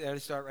you can fold it? There,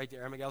 start right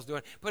there. Miguel's doing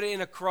it. Put it in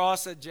a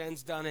cross.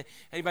 Jen's done it.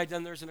 Anybody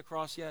done theirs in a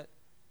cross yet?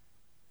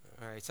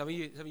 All right, some of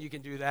you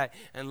can do that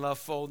and love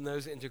folding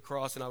those into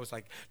cross. And I was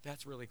like,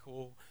 that's really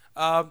cool.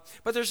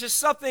 But there's just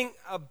something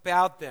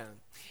about them.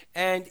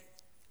 And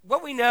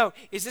what we know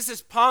is this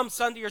is Palm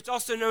Sunday, or it's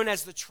also known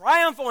as the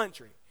triumphal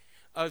entry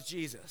of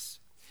Jesus.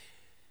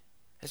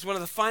 It's one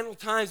of the final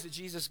times that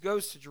Jesus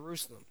goes to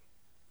Jerusalem,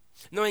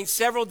 knowing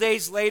several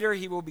days later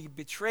he will be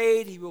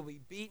betrayed, he will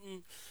be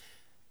beaten,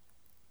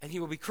 and he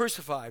will be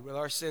crucified with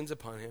our sins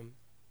upon him.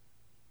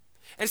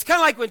 And it's kind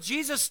of like when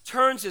Jesus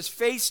turns his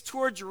face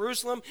toward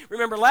Jerusalem.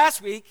 Remember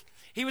last week,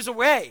 he was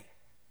away.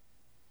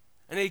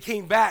 And then he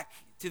came back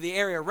to the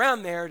area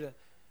around there to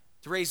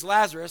raise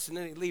Lazarus, and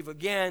then he'd leave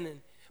again.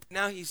 And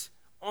now he's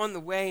on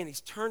the way, and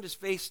he's turned his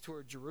face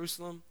toward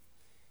Jerusalem.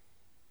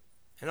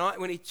 And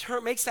when he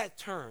makes that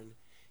turn,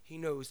 he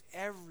knows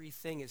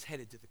everything is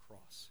headed to the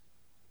cross.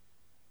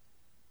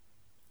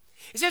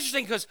 It's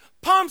interesting because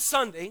Palm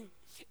Sunday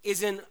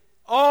is in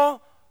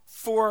all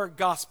four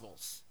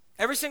Gospels.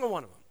 Every single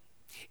one of them.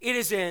 It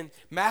is in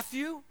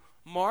Matthew,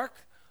 Mark,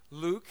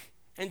 Luke,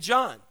 and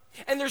John.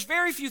 And there's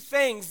very few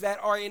things that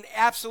are in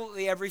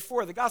absolutely every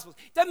four of the Gospels.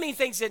 Doesn't mean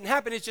things didn't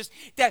happen. It's just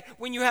that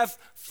when you have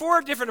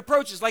four different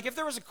approaches, like if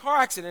there was a car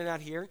accident out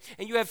here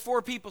and you had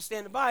four people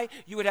standing by,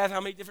 you would have how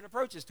many different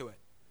approaches to it?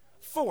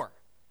 4.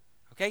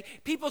 Okay?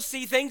 People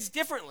see things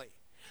differently.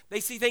 They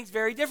see things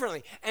very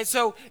differently. And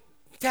so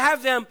to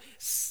have them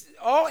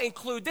all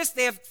include this,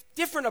 they have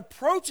different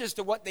approaches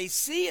to what they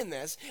see in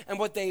this and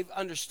what they've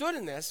understood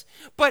in this.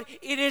 But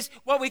it is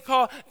what we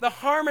call the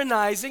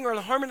harmonizing or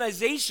the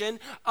harmonization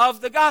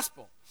of the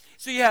gospel.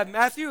 So you have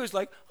Matthew who's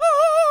like,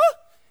 oh.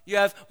 You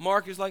have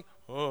Mark who's like,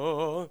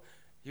 oh.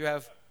 You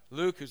have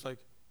Luke who's like,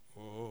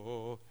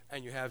 oh.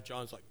 And you have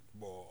John's like,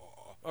 oh.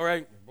 All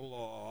right,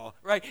 blah,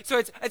 right? So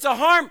it's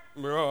a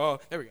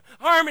there we go.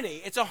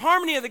 Harmony. It's a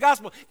harmony of the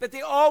gospel that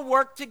they all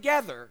work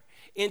together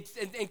and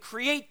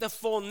create the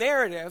full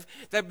narrative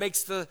that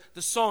makes the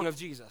song of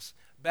Jesus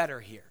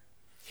better here.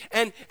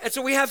 And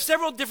so we have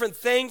several different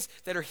things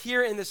that are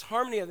here in this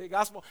harmony of the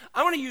gospel.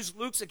 I want to use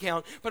Luke's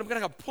account, but I'm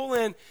going to pull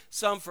in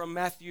some from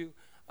Matthew,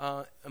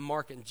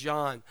 Mark, and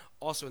John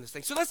also in this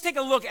thing. So let's take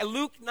a look at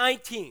Luke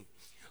 19.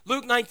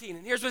 Luke 19,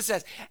 and here's what it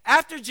says.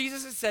 After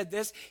Jesus had said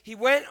this, he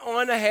went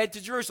on ahead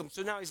to Jerusalem.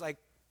 So now he's like,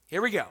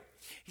 here we go.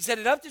 He set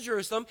it up to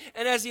Jerusalem,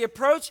 and as he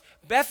approached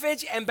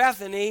Bethphage and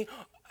Bethany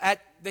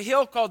at the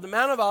hill called the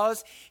Mount of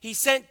Olives, he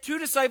sent 2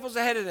 disciples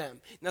ahead of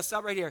them. Now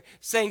stop right here,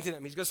 saying to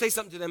them. He's going to say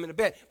something to them in a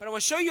bit. But I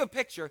want to show you a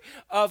picture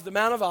of the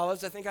Mount of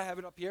Olives. I think I have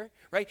it up here,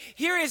 right?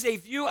 Here is a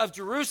view of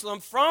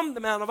Jerusalem from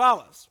the Mount of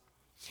Olives.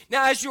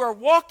 Now, as you are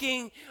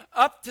walking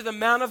up to the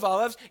Mount of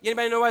Olives,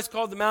 anybody know why it's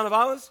called the Mount of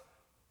Olives?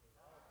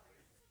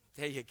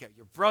 There you go.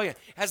 You're brilliant.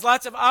 It has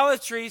lots of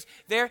olive trees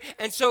there.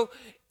 And so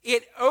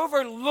it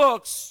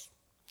overlooks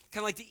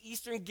kind of like the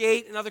Eastern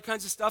Gate and other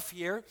kinds of stuff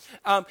here.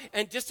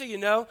 And just so you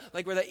know,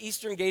 like where the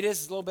Eastern Gate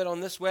is a little bit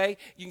on this way.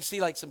 You can see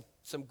like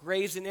some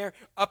graves in there.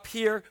 Up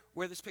here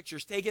where this picture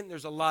is taken,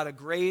 there's a lot of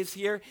graves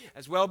here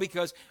as well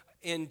because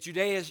in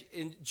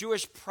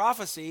Jewish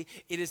prophecy,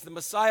 it is the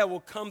Messiah will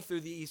come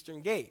through the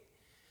Eastern Gate.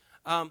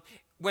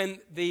 When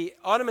the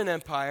Ottoman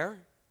Empire,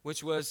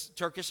 which was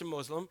Turkish and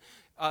Muslim,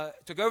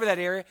 took over that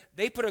area,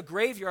 they put a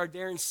graveyard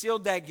there and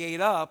sealed that gate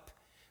up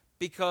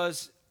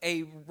because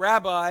a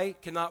rabbi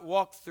cannot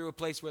walk through a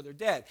place where they're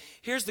dead.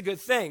 Here's the good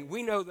thing.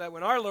 We know that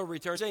when our Lord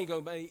returns, there ain't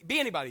going to be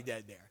anybody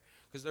dead there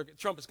because the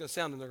trumpet's going to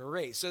sound and they're going to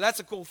raise. So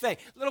that's a cool thing.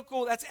 A little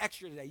cool, that's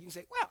extra today. You can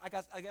say, wow, I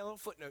got a little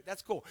footnote.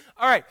 That's cool.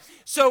 All right,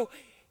 so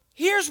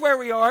here's where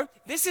we are.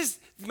 This is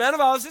the Mount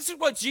of Olives. This is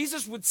what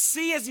Jesus would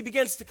see as he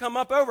begins to come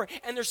up over.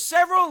 And there's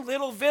several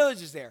little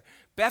villages there.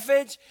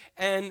 Bethphage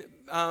and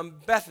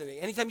Bethany.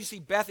 Anytime you see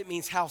Beth, it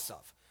means house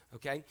of.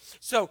 Okay?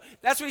 So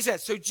that's what he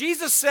says. So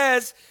Jesus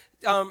says,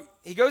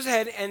 he goes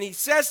ahead and he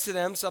says to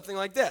them something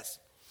like this.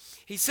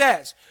 He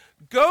says,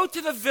 go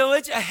to the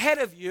village ahead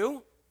of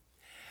you,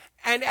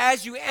 and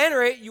as you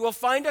enter it, you will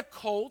find a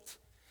colt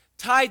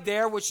tied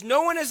there, which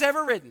no one has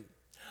ever ridden.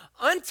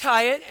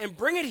 Untie it and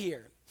bring it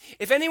here.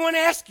 If anyone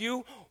asks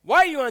you, why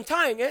are you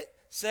untying it?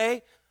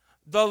 Say,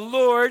 the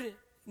Lord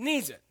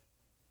needs it.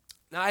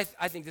 Now,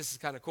 I think this is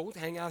kind of cool.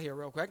 Hang out here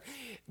real quick.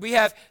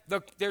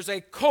 There's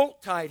a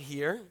colt tied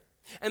here.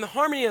 And the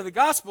harmony of the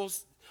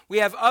Gospels, we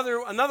have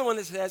another one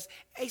that says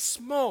a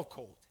small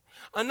colt.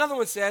 Another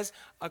one says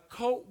a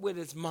colt with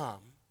its mom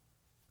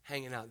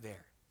hanging out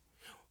there.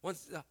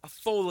 One's a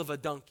foal of a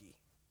donkey,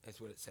 that's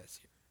what it says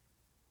here.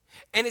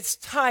 And it's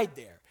tied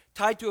there,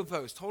 tied to a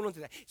post. Hold on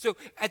to that. So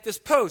at this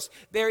post,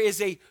 there is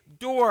a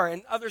door,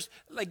 and others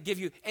like give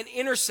you an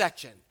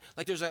intersection.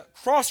 Like there's a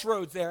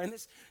crossroads there, and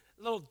this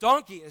little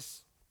donkey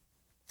is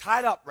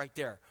tied up right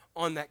there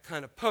on that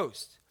kind of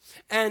post.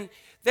 And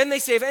then they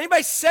say, if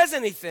anybody says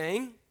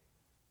anything,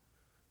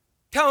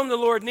 tell them the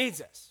Lord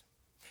needs us.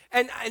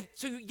 And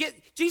so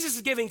Jesus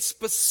is giving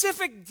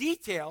specific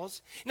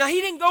details. Now, he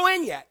didn't go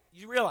in yet.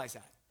 You realize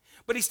that.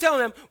 But he's telling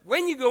them,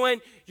 when you go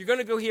in, you're going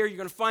to go here, you're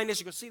going to find this,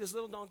 you're going to see this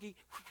little donkey.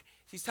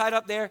 He's tied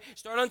up there.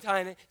 Start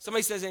untying it.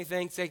 Somebody says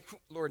anything, say,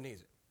 Lord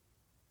needs it.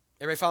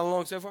 Everybody follow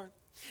along so far?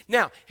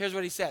 Now, here's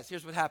what he says.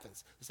 Here's what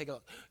happens. Let's take a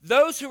look.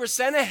 Those who were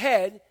sent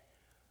ahead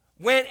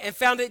went and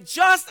found it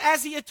just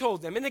as he had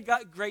told them. Isn't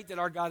it great that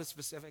our God is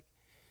specific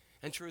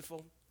and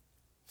truthful?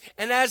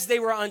 And as they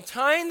were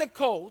untying the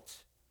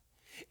colt,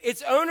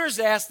 its owners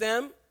asked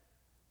them,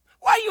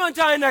 why are you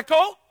untying that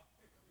colt?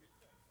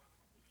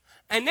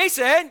 And they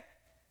said,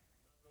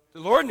 the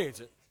Lord needs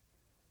it.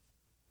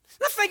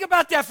 Now think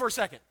about that for a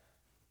second.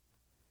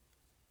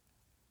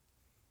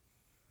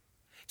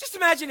 Just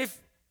imagine if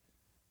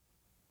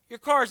your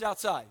car's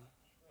outside.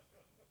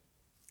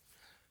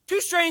 Two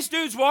strange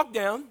dudes walk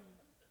down,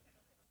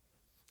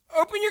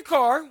 open your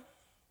car,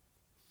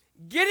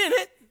 get in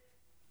it,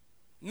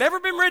 never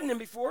been ridden in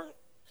before,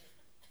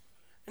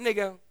 and they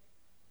go,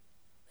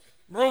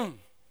 vroom.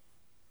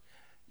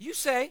 You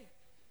say,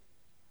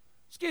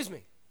 excuse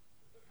me,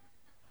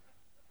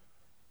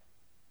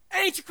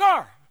 that ain't your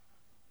car.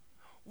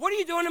 What are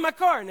you doing in my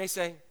car? And they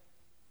say,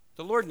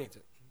 the Lord needs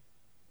it.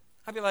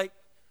 I'd be like,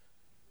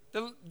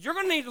 you're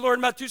going to need the Lord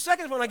in about 2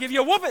 seconds when I give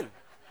you a whooping.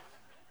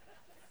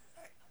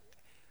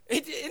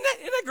 Isn't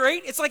that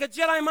great? It's like a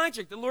Jedi mind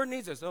trick. The Lord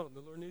needs us. Oh,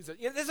 the Lord needs us.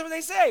 That's what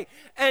they say.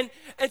 And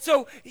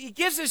so he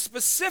gives us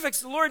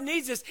specifics. The Lord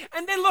needs us.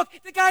 And then look,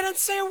 the guy doesn't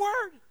say a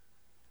word.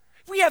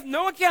 We have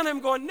no account of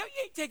him going, no,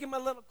 you ain't taking my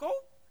little colt.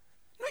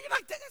 No, you're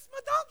not. That's my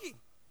donkey.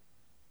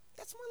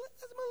 That's my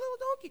little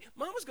donkey.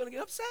 Mama's going to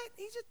get upset.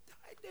 He's just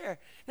tied there.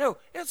 No,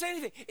 it doesn't say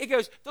anything. It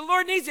goes, the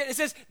Lord needs it. It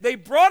says they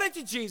brought it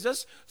to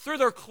Jesus through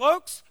their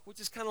cloaks, which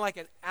is kind of like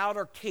an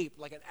outer cape,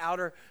 like an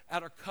outer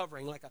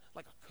covering, like a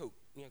coat.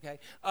 Okay,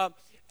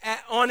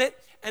 on it.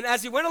 And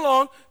as he went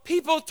along,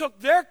 people took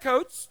their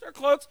cloaks,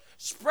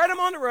 spread them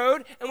on the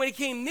road. And when he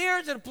came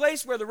near to the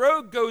place where the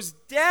road goes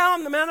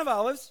down the Mount of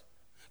Olives,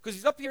 because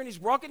he's up here and he's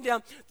walking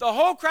down, the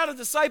whole crowd of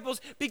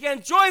disciples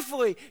began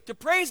joyfully to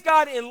praise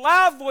God in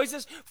loud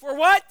voices for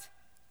what?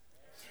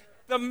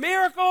 The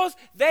miracles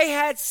they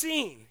had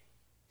seen.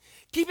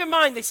 Keep in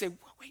mind, they say,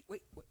 wait,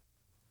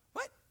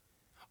 what?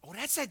 Oh,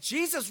 that's that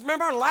Jesus.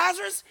 Remember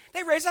Lazarus?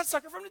 They raised that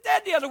sucker from the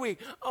dead the other week.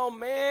 Oh,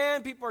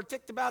 man, people are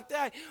ticked about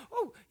that.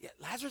 Oh, yeah,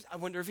 Lazarus, I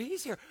wonder if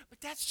he's here. But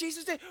that's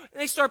Jesus. And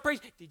they start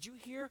praising. Did you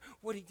hear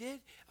what he did?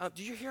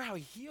 Did you hear how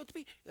he healed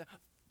me?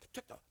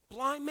 Took the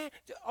blind man,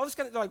 all this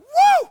kind of, they're like,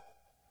 woo!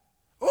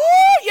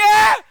 Oh,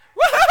 yeah!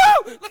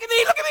 Woo-hoo! Look at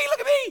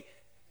me!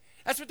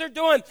 That's what they're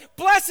doing.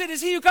 Blessed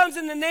is he who comes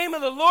in the name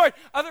of the Lord.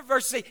 Other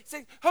verses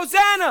say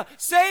Hosanna,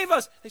 save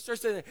us. They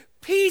start saying,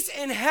 peace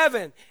in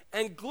heaven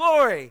and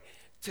glory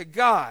to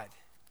God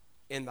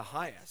in the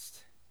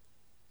highest.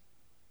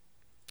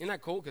 Isn't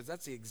that cool? Because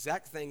that's the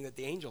exact thing that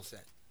the angel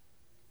said.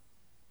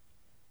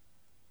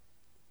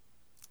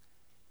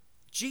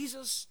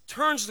 Jesus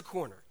turns the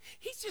corner.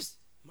 He's just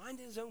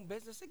minding his own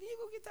business. Say, can you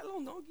go get that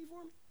little donkey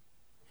for me?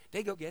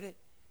 They go get it.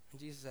 And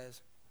Jesus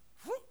says,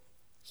 whoop,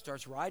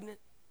 starts riding it.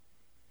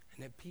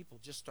 And then people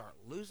just start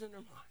losing their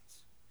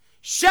minds.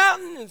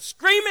 Shouting and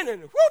screaming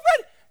and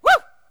whooping,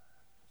 whoop,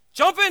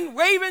 jumping,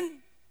 waving.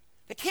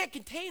 They can't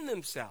contain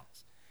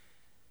themselves.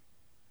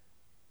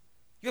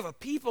 You have a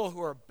people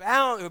who are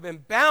bound, who have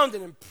been bound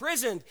and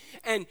imprisoned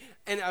and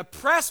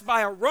oppressed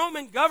by a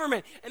Roman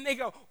government. And they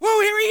go,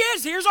 whoa, here he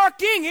is. Here's our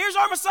king. Here's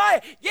our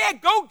Messiah. Yeah,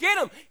 go get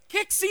him.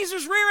 Kick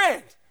Caesar's rear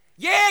end.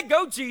 Yeah,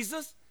 go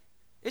Jesus.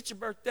 It's your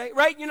birthday,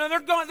 right? You know,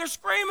 they're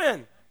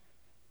screaming.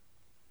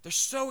 They're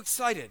so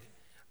excited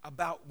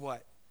about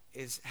what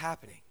is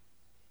happening.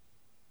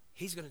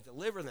 He's going to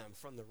deliver them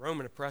from the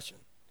Roman oppression.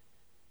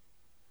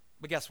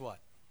 But guess what?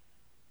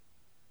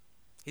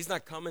 He's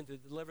not coming to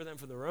deliver them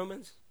from the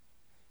Romans,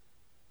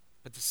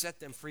 but to set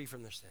them free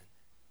from their sin.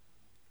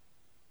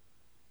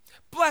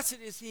 Blessed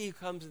is he who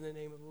comes in the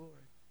name of the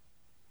Lord.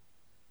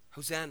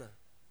 Hosanna.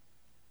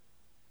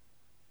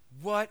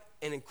 What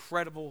an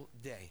incredible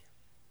day.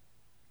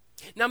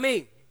 Now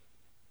me,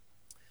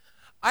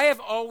 I have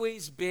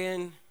always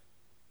been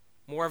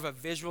more of a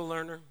visual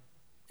learner.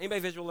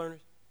 Anybody visual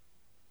learners?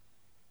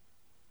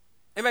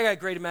 Anybody got a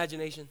great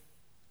imagination?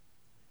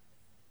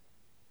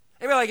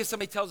 Anybody like if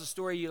somebody tells a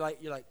story, you're like,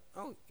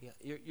 oh yeah,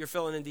 you're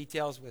filling in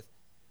details with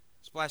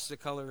splashes of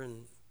color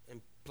and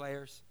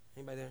players?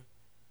 Anybody there?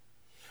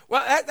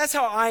 Well, that's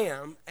how I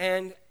am.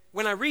 And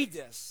when I read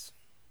this,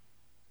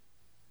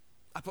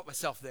 I put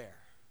myself there.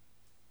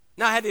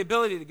 Now, I had the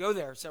ability to go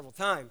there several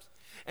times.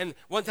 And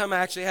one time I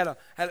actually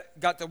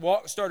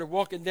started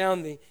walking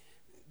down the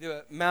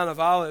Mount of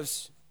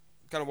Olives,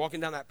 kind of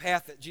walking down that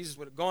path that Jesus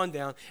would have gone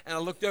down. And I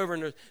looked over,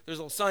 and there's a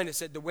little sign that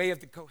said, the way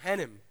of the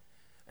Kohanim.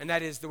 And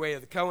that is the way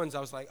of the Cohens. I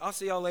was like, I'll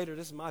see y'all later.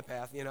 This is my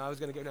path. I was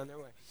going to go down their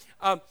way.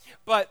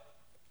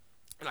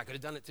 And I could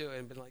have done it too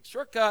and been like,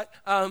 shortcut.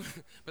 But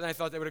then I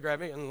thought they would have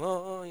grabbed me and,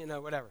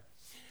 whatever.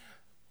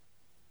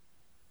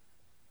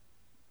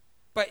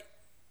 But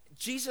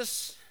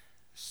Jesus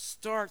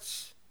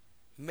starts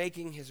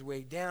making his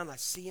way down. I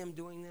see him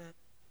doing that.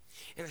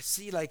 And I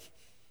see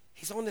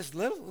he's on this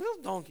little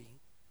donkey.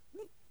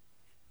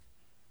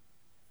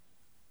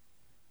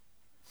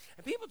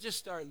 And people just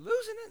start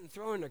losing it and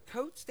throwing their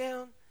coats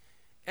down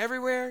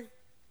everywhere.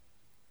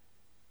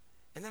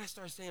 And then I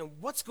start saying,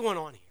 what's going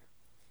on here?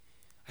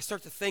 I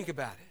start to think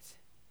about it.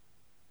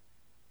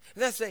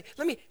 And then I say,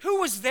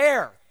 who was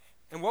there?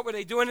 And what were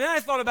they doing? And then I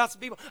thought about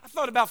some people. I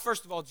thought about,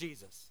 first of all,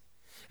 Jesus.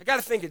 I got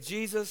to think of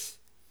Jesus.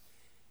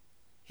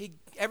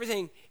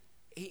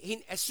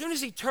 As soon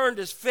as he turned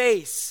his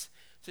face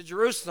to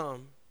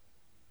Jerusalem,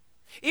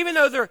 even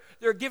though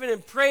they're giving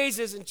him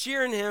praises and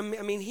cheering him,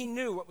 he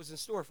knew what was in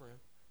store for him.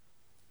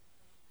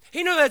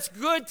 He knew that's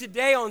good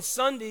today on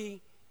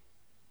Sunday,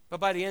 but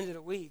by the end of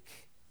the week,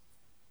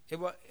 it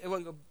wasn't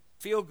going to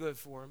feel good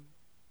for him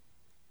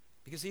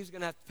because he was going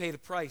to have to pay the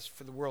price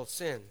for the world's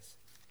sins.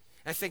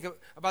 And I think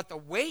about the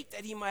weight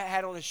that he might have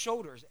had on his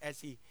shoulders as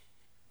he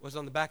was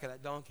on the back of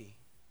that donkey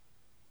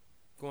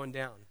going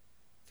down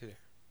to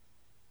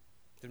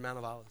the Mount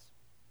of Olives.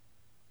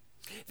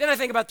 Then I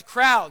think about the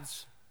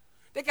crowds.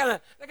 They're kind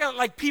of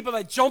like people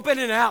that jump in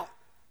and out.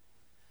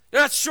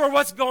 They're not sure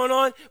what's going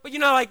on, but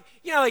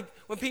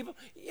when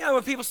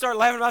people start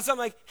laughing about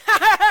something like,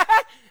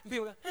 and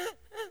people go,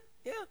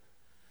 yeah,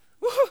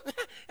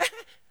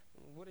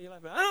 what are you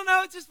laughing at? I don't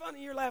know, it's just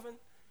funny, you're laughing.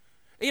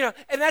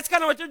 And that's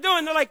kind of what they're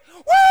doing. They're like,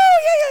 woo,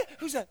 yeah.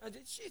 Who's that?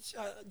 It's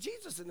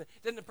Jesus. And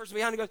then the person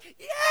behind him goes,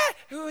 yeah,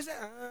 who is that?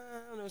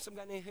 I don't know, some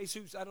guy named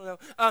Jesus, I don't know.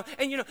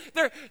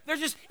 They're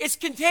just, it's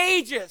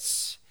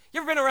contagious. You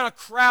ever been around a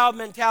crowd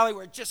mentality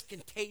where it's just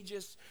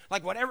contagious?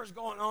 Like whatever's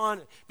going on,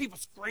 and people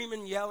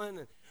screaming, yelling,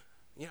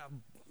 and,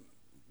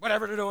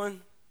 whatever they're doing.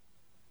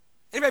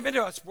 Anybody been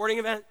to a sporting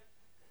event?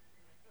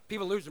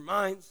 People lose their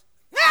minds.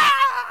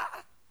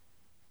 Ah!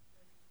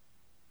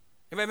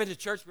 Anybody been to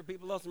church where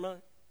people lost their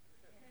mind?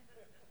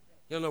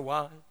 You don't know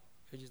why.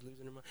 They're just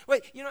losing their mind.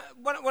 Wait,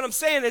 what I'm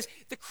saying is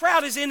the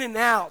crowd is in and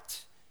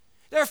out.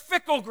 They're a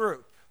fickle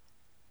group.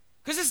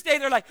 Because this day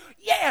they're like,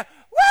 yeah,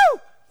 woo!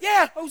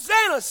 Yeah,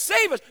 Hosanna,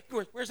 save us.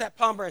 Where's that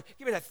palm branch?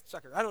 Give me that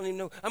sucker. I don't even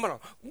know. I'm going to,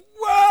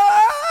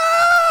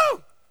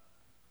 whoa!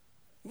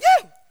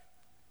 Yeah!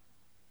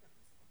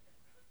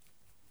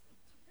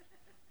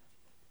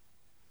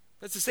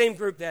 That's the same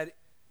group that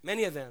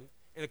many of them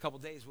in a couple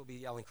days will be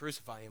yelling,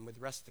 crucify him with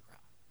the rest of the crowd.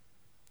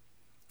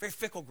 Very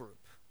fickle group.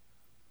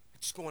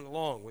 Just going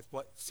along with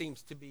what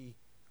seems to be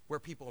where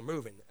people are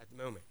moving at the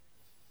moment.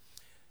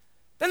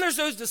 Then there's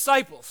those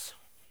disciples.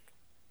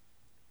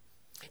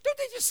 Don't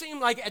they just seem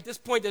like at this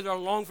point that they're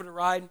along for the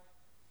ride?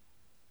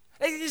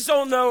 They just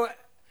don't know.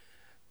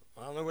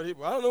 I don't know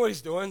what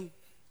he's doing.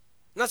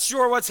 Not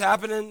sure what's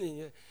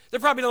happening. They're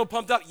probably a little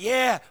pumped up.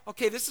 Yeah,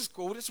 okay, this is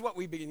cool. This is what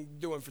we've been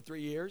doing for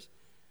 3 years.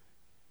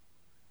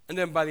 And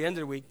then by the end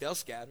of the week, they'll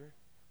scatter.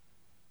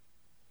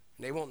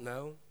 And they won't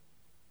know.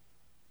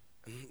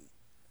 And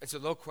it's a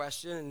little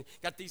question. And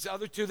got these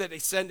other two that they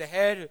send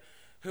ahead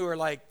who are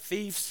like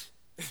thieves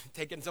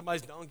taking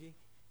somebody's donkey.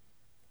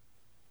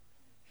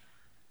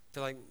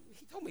 They're like,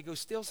 he told me to go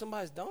steal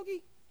somebody's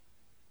donkey?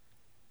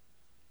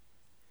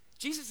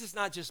 Jesus is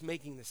not just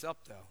making this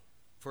up, though,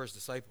 for his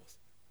disciples.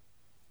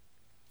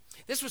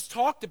 This was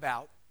talked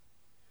about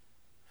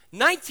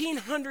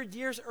 1,900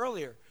 years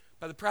earlier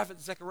by the prophet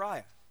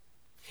Zechariah.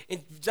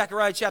 In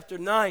Zechariah chapter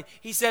 9,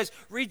 he says,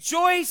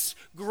 rejoice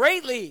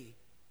greatly,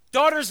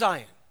 daughter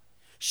Zion.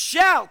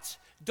 Shout,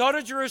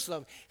 daughter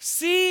Jerusalem.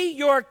 See,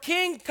 your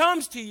king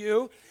comes to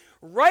you,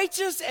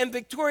 righteous and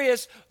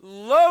victorious,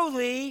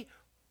 lowly,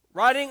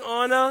 riding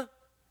on a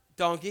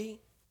donkey,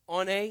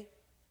 on a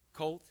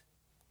colt,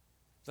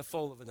 the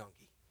foal of a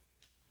donkey.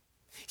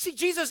 See,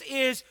 Jesus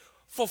is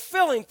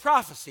fulfilling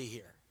prophecy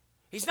here.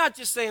 He's not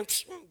just saying,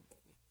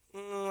 I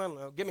don't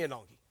know, give me a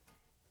donkey.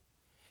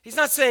 He's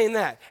not saying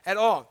that at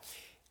all.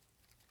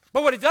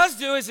 But what it does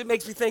do is it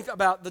makes me think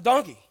about the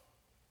donkey.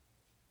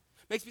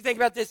 It makes me think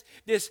about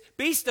this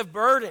beast of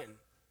burden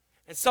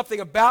and something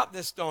about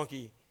this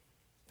donkey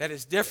that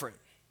is different.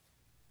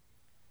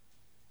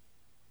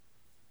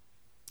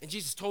 And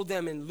Jesus told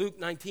them in Luke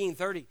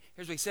 19:30,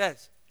 here's what he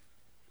says.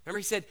 Remember,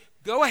 he said,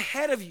 go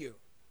ahead of you,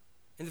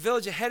 in the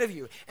village ahead of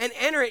you, and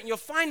enter it, and you'll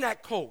find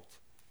that colt.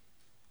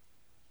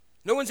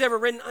 No one's ever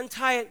ridden,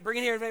 untie it, bring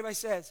it here. If anybody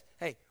says,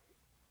 hey,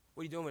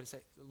 what are you doing with it?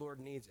 Say, the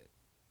Lord needs it.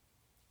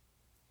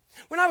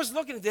 When I was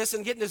looking at this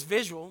and getting this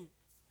visual,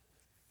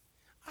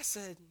 I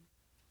said,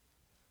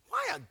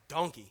 why a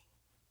donkey?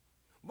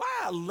 Why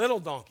a little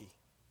donkey?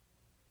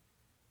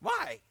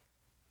 Why?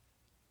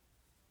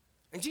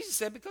 And Jesus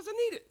said, because I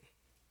need it.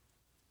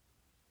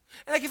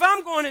 And like if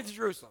I'm going into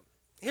Jerusalem,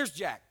 here's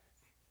Jack.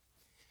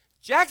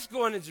 Jack's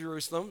going to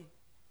Jerusalem.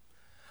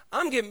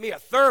 I'm getting me a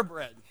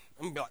thoroughbred.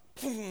 I'm going to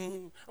be like,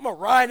 boom. I'm going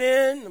to ride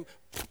in.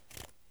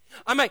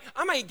 I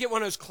might get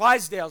one of those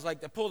Clydesdales,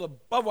 like they pull the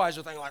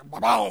Budweiser thing, like,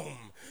 ba-boom,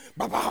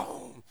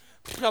 ba-boom.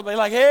 I'll be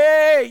like,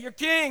 hey, your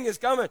king is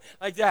coming.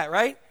 Like that,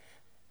 right?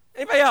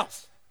 Anybody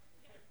else?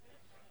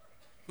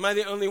 Am I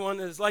the only one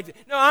that is like it?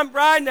 No, I'm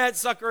riding that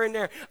sucker in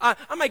there. I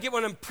might get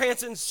one of them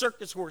prancing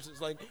circus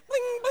horses, like,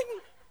 bling, bling,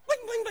 bling,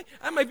 bling, bling.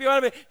 I might be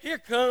one of them. Here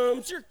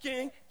comes your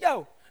king.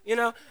 Yo, you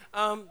know.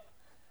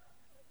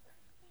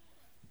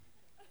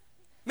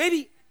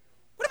 Maybe,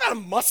 what about a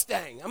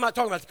Mustang? I'm not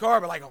talking about the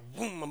car, but like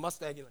a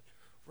Mustang, you know,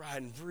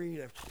 riding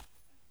free.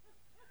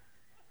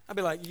 I'd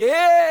be like,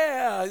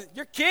 yeah,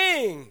 you're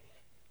king.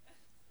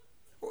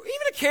 Or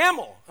even a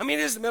camel. I mean,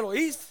 it is the Middle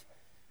East.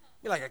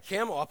 Be like a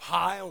camel up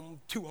high on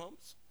two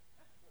humps.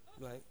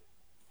 Like,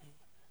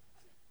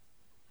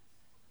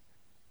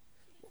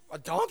 a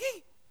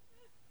donkey?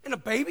 And a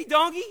baby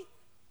donkey?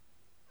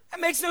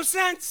 That makes no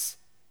sense.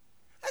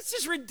 That's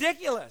just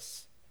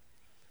ridiculous.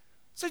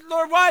 I said,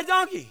 Lord, why a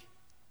donkey?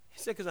 He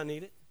said, because I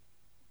need it.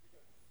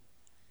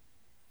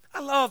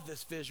 I love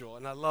this visual,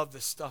 and I love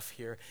this stuff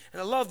here.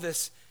 And I love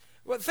this.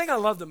 Well, the thing I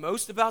love the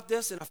most about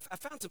this, and I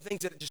found some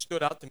things that just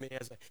stood out to me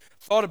as I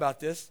thought about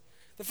this.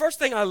 The first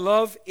thing I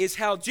love is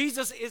how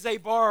Jesus is a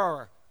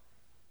borrower.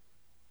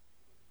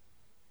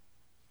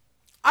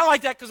 I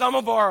like that because I'm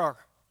a borrower.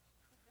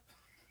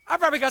 I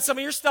probably got some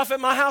of your stuff at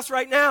my house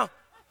right now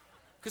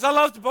because I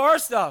love to borrow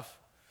stuff.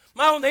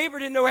 My old neighbor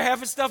didn't know where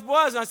half his stuff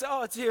was, and I said,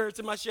 oh, it's here. It's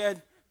in my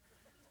shed.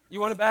 You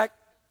want it back?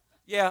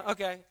 Yeah,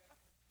 okay.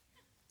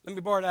 Let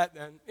me borrow that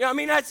then. Yeah, I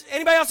mean, that's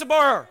anybody else a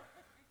borrower?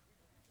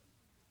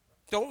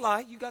 Don't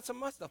lie. You got some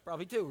of my stuff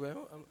probably too,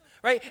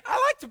 right?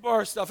 I like to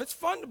borrow stuff. It's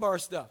fun to borrow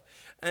stuff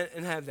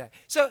and have that.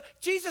 So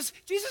Jesus,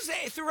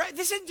 throughout,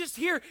 this isn't just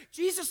here.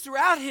 Jesus,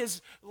 throughout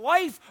his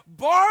life,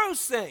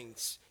 borrows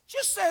things.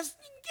 Just says,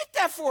 get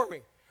that for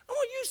me. I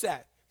want to use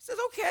that. He says,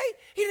 okay.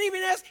 He didn't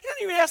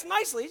even ask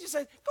nicely. He just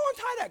said, go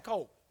untie that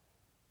colt.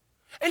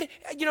 And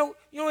you know,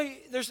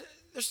 there's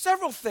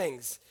several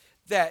things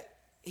that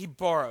he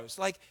borrows.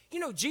 Like,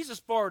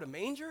 Jesus borrowed a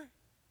manger.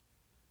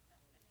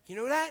 You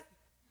know that?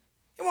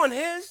 It wasn't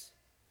his.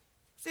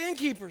 It's the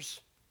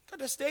innkeeper's. Got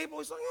the stable.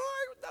 He's like, all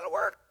right, that'll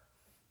work.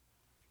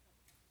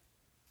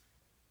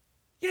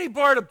 He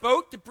borrowed a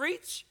boat to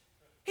preach.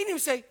 He didn't even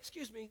say,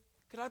 excuse me,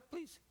 could I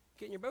please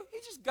get in your boat? He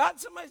just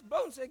got somebody's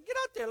boat and said, get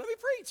out there, let me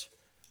preach.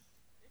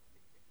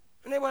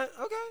 And they went,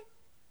 okay.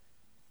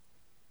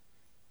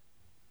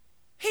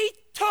 He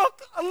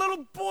took a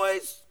little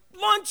boy's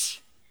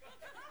lunch.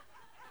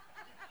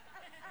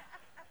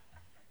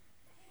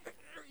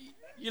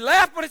 You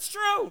laugh, but it's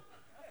true.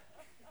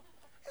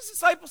 His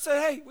disciples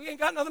said, hey, we ain't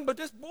got nothing, but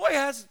this boy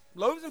has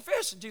loaves and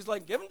fish. And Jesus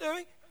like, give them to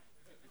me.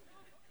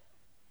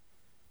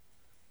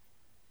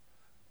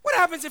 What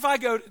happens if I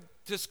go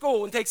to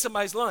school and take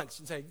somebody's lunch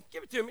and say,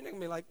 give it to me? They're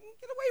going to be like,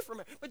 get away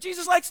from it. But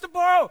Jesus likes to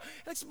borrow.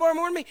 He likes to borrow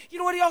more than me. You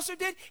know what he also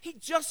did?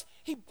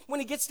 When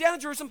he gets down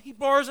to Jerusalem, he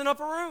borrows an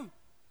upper room.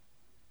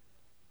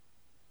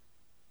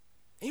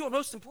 And you know what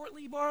most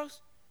importantly he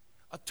borrows?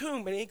 A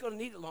tomb, but he ain't going to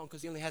need it long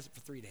because he only has it for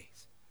 3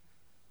 days.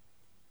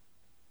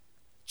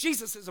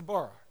 Jesus is a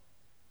borrower.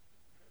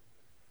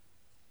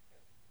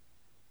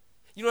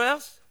 You know what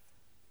else?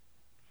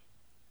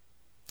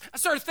 I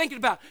started thinking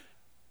about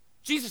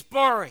Jesus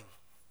borrows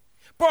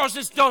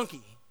this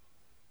donkey.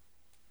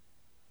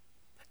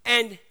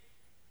 And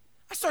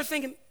I started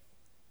thinking,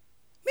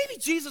 maybe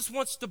Jesus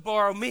wants to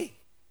borrow me.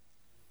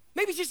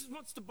 Maybe Jesus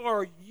wants to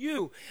borrow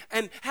you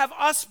and have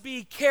us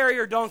be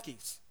carrier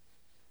donkeys,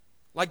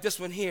 like this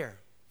one here.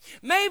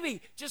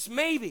 Maybe, just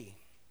maybe,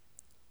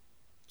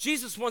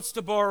 Jesus wants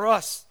to borrow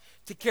us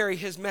to carry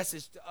his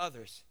message to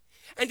others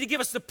and to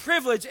give us the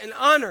privilege and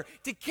honor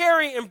to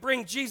carry and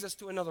bring Jesus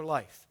to another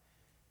life.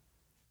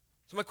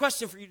 So my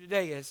question for you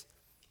today is,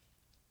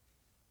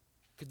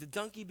 could the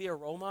donkey be a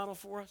role model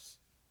for us?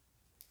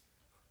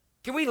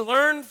 Can we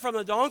learn from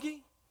the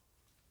donkey?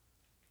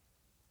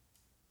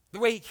 The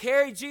way he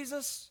carried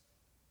Jesus,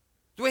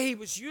 the way he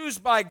was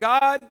used by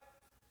God,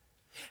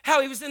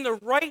 how he was in the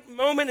right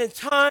moment in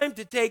time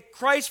to take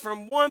Christ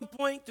from one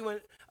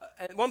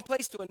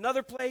place to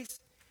another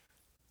place.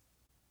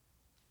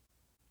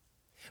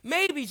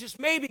 Maybe, just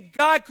maybe,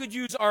 God could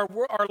use our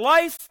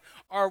life,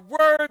 our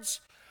words,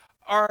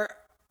 our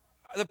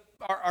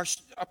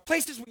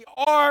places we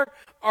are,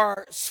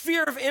 our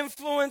sphere of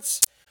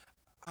influence,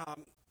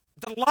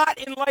 the lot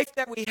in life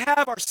that we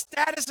have, our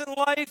status in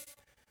life,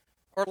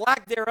 or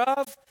lack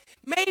thereof.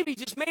 Maybe,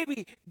 just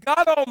maybe,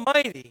 God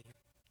Almighty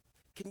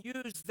can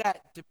use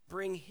that to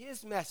bring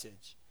his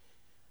message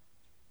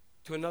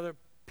to another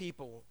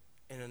people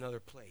in another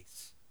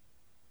place.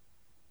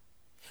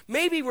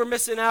 Maybe we're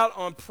missing out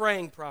on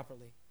praying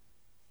properly.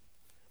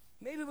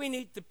 Maybe we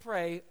need to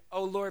pray,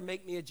 oh Lord,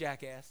 make me a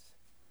jackass.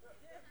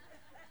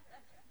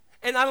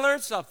 And I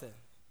learned something.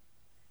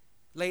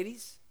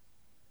 Ladies,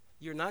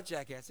 you're not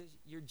jackasses,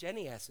 you're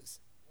Jenny asses.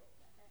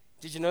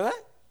 Did you know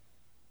that?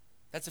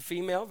 That's a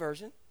female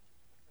version.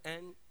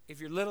 And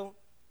if you're little,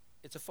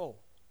 it's a foal.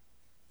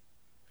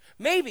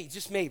 Maybe,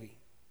 just maybe,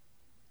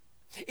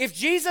 if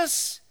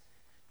Jesus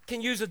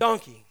can use a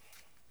donkey,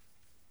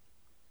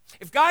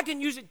 if God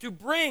can use it to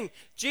bring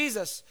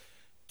Jesus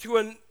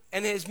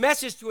and his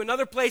message to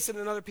another place and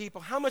another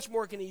people, how much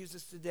more can he use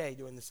us today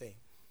doing the same?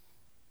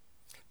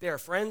 There are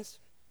friends,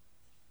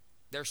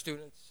 there are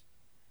students,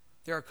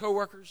 there are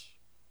coworkers,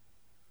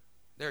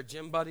 there are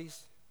gym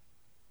buddies,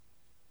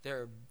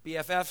 there are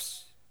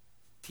BFFs,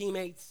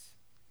 teammates,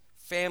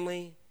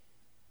 family,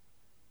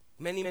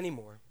 many, many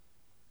more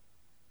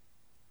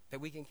that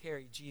we can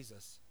carry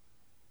Jesus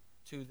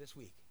to this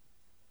week.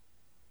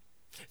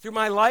 Through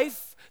my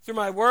life, through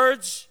my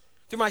words,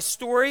 through my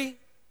story,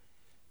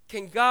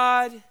 can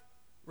God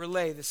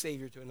relay the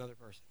Savior to another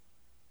person?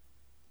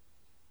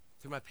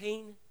 Through my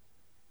pain,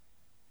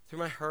 through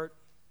my hurt,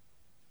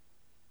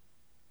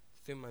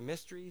 through my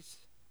mysteries,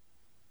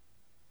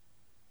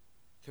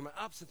 through my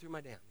ups and through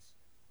my downs.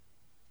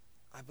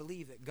 I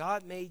believe that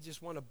God may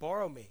just want to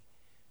borrow me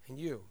and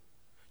you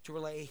to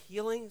relay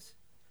healings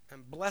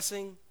and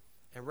blessing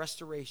and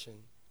restoration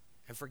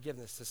and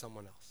forgiveness to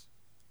someone else.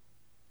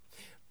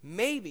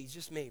 Maybe,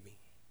 just maybe,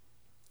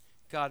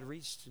 God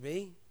reached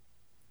me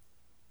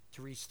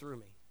to reach through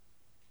me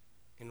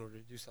in order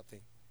to do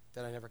something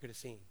that I never could have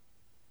seen.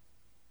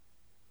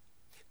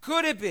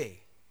 Could it be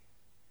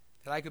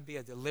that I could be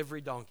a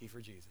delivery donkey for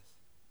Jesus?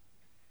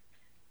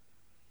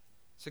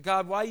 So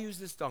God, why use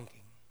this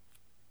donkey?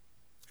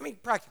 I mean,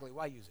 practically,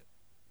 why use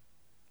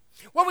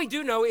it? What we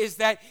do know is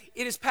that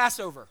it is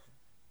Passover.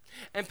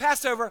 And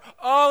Passover,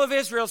 all of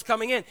Israel's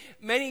coming in.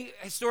 Many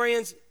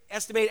historians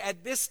estimate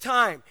at this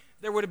time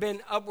there would have been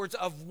upwards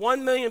of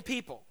 1 million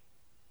people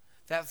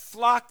that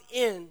flocked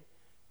in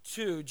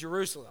to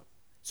Jerusalem.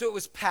 So it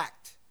was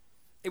packed.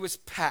 It was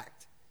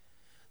packed.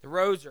 The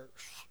roads are,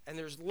 and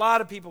there's a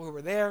lot of people who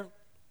were there.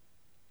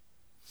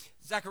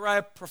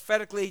 Zechariah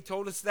prophetically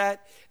told us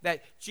that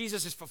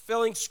Jesus is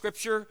fulfilling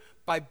Scripture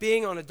by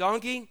being on a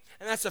donkey.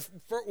 And that's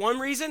for one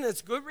reason,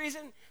 that's a good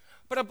reason.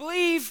 But I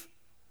believe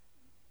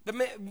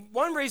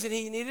one reason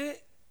he needed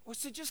it was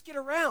to just get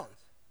around.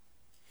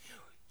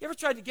 You ever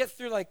tried to get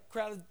through like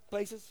crowded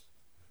places?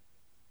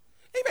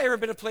 Anybody ever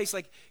been in a place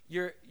like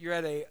you're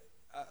at a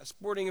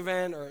sporting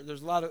event, or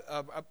there's a lot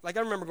of like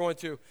I remember going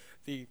to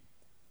the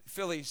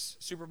Phillies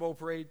Super Bowl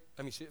parade.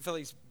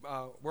 Phillies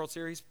World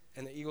Series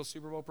and the Eagles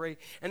Super Bowl parade,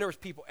 and there was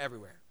people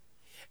everywhere.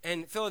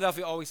 And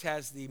Philadelphia always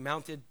has the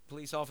mounted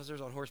police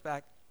officers on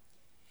horseback.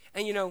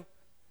 And you know,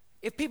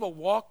 if people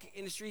walk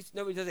in the streets,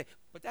 nobody does it.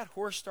 But that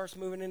horse starts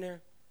moving in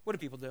there, what do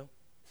people do?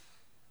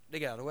 They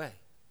get out of the way.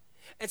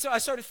 And so I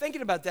started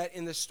thinking about that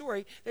in this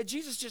story, that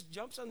Jesus just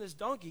jumps on this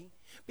donkey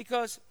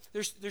because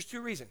there's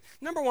two reasons.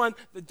 Number one,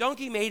 the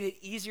donkey made it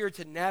easier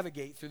to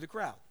navigate through the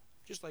crowd.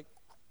 Just like,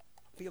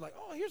 people like,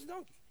 oh, here's the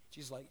donkey.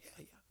 Jesus like,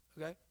 yeah,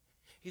 okay.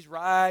 He's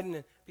riding,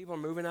 and people are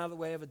moving out of the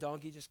way of a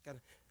donkey, just kind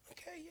of,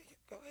 okay, yeah,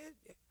 go ahead.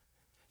 Yeah.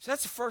 So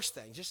that's the first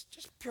thing,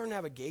 just pure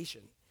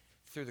navigation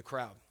through the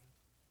crowd.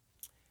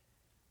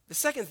 The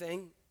second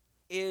thing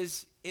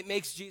is it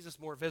makes Jesus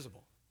more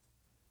visible.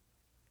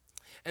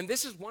 And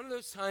this is one of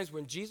those times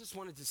when Jesus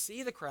wanted to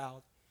see the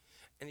crowd,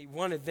 and he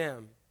wanted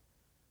them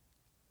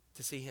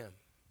to see him.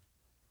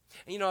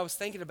 And you know, I was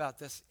thinking about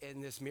this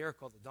in this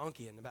miracle of the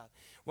donkey and about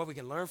what we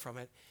can learn from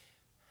it.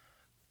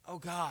 Oh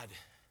God,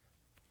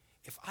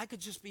 if I could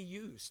just be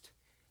used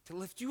to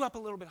lift you up a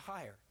little bit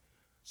higher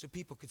so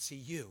people could see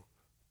you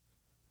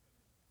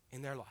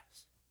in their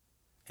lives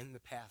and the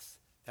path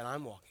that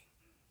I'm walking.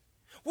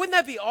 Wouldn't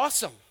that be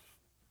awesome?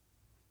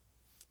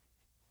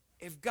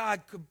 If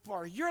God could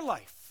borrow your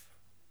life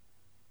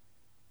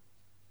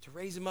to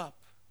raise him up.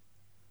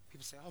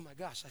 People say, oh my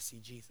gosh, I see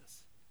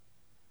Jesus.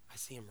 I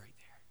see him right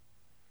there.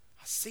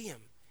 I see him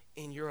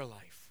in your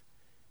life.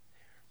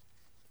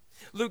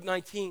 Luke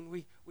 19,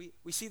 we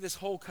see this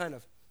whole kind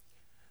of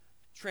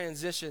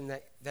transition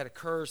that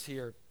occurs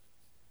here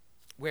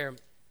where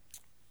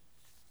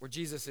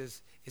Jesus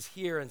is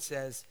here and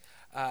says,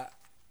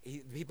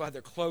 people have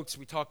their cloaks.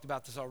 We talked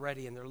about this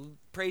already, and they're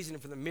praising him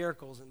for the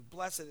miracles, and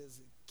blessed is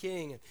the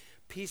King, and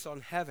peace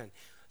on heaven.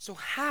 So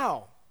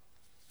how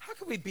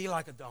can we be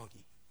like a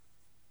donkey?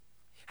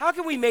 How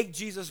can we make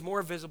Jesus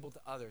more visible to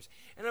others?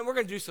 And then we're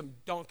going to do some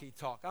donkey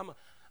talk.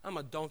 I'm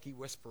a donkey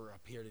whisperer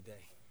up here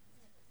today.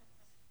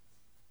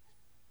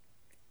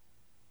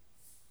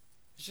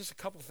 There's just a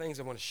couple things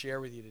I want to share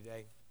with you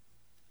today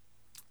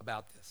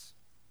about this.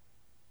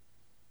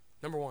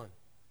 Number one,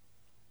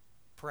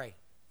 pray.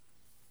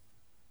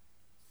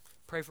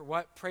 Pray for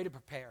what? Pray to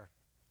prepare.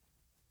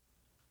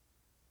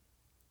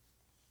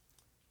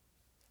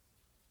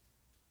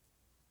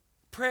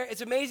 Prayer,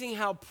 it's amazing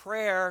how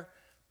prayer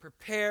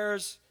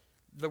prepares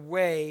the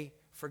way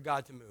for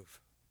God to move.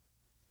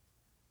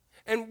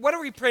 And what are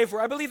we praying for?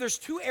 I believe there's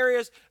two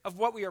areas of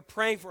what we are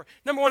praying for.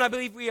 Number one, I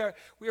believe we are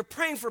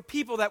praying for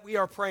people that we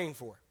are praying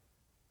for.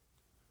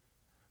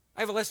 I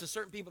have a list of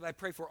certain people that I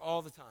pray for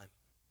all the time,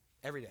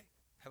 every day.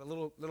 have a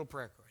little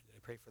prayer card that I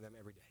pray for them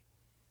every day.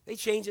 They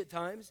change at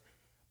times,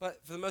 but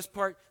for the most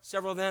part,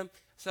 several at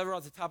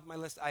the top of my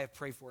list, I have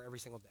prayed for every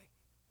single day.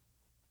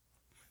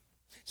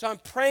 So I'm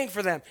praying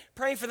for them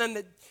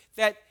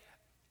that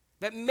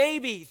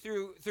maybe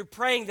through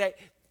praying that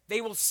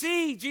they will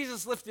see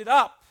Jesus lifted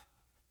up,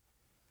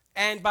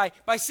 and by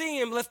seeing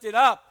him lifted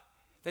up,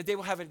 that they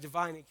will have a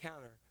divine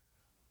encounter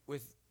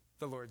with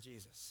the Lord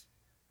Jesus.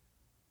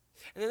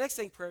 And the next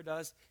thing prayer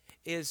does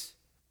is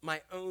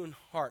my own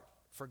heart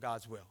for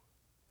God's will.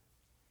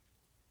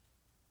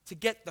 To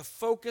get the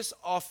focus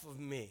off of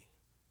me.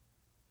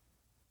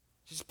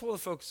 Just pull the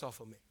focus off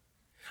of me.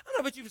 I don't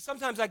know about you, but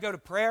sometimes I go to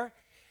prayer,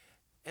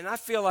 and I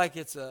feel like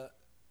it's a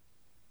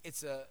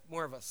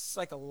more of a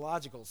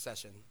psychological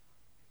session.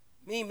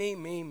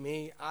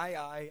 Me.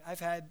 I've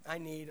had, I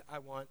need, I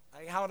want.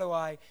 How do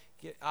I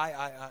get,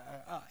 I.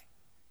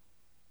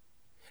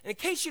 And in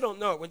case you don't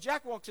know it, when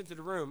Jack walks into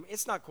the room,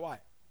 it's not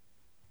quiet.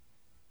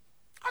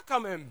 I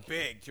come in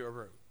big to a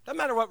room. Doesn't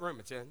matter what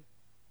room it's in.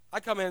 I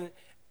come in,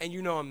 and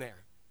you know I'm there.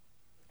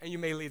 And you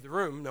may leave the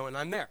room knowing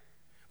I'm there.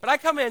 But I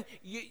come in,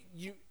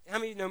 you how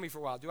many know me for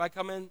a while? Do I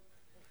come in?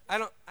 I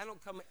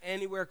don't come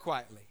anywhere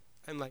quietly.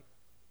 I'm like,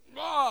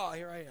 oh,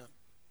 here I am.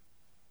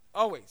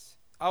 Always.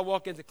 I'll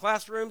walk into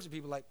classrooms and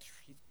people are like,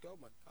 oh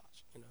my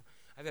gosh, you know.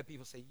 I've had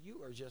people say,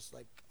 you are just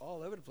like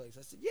all over the place.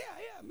 I said, yeah,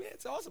 man,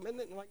 it's awesome, isn't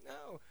it? And I'm like,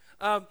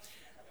 no.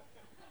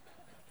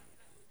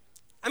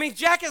 I mean,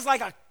 Jack is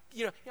like a,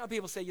 you know how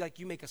people say, like,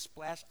 you make a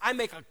splash? I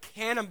make a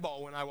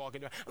cannonball when I walk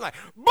into it. I'm like,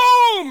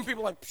 boom!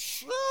 People are like,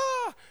 pshaw!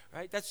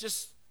 Right? That's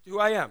just who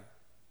I am.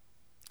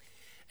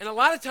 And a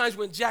lot of times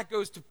when Jack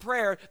goes to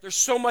prayer, there's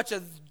so much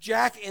of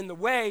Jack in the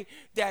way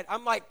that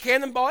I'm like,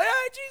 cannonball, hey,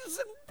 Jesus,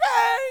 and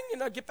bang! You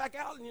know, get back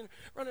out and, you know,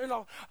 run in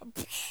all,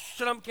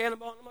 and I'm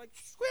cannonball, and I'm like,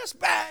 squish,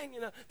 bang!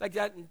 You know, like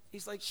that. And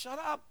he's like, shut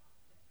up.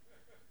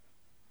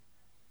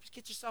 Just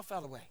get yourself out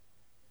of the way.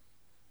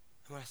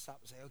 I'm going to stop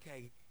and say,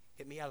 okay,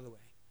 get me out of the way.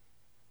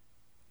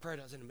 Prayer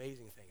does an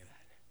amazing thing of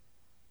that.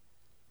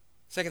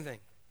 Second thing,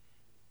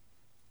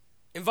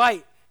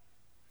 invite.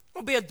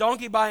 Don't be a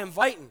donkey by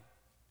inviting.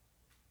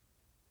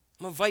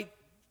 I'm going to invite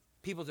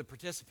people to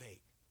participate.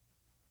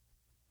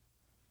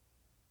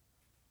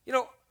 You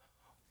know,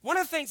 one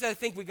of the things that I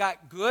think we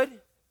got good,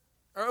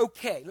 or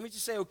okay, let me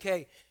just say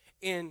okay,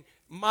 in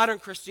modern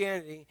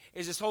Christianity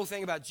is this whole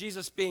thing about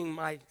Jesus being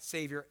my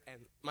Savior and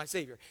my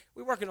Savior.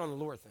 We're working on the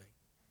Lord thing.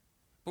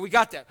 But we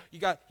got that. You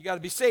got to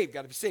be saved.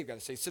 Got to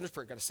say sinner's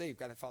prayer. Got to save.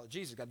 Got to follow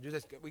Jesus. Got to do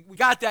this. We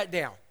got that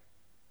down.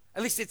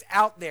 At least it's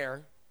out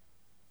there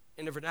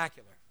in the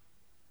vernacular.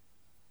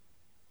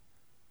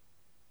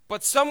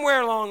 But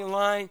somewhere along the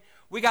line,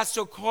 we got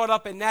so caught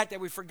up in that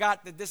we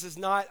forgot that this is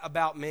not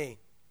about me.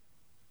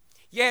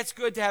 Yeah, it's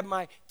good to have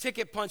my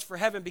ticket punched for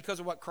heaven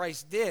because of what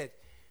Christ did.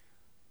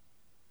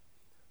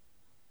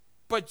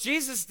 But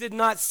Jesus did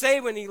not say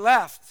when he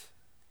left,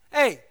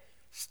 hey,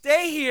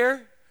 stay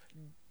here.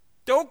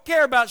 Don't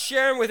care about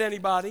sharing with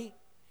anybody.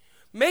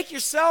 Make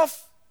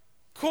yourself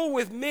cool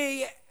with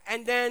me,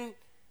 and then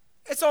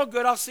it's all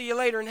good. I'll see you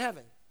later in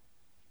heaven.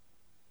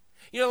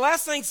 You know, the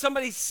last thing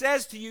somebody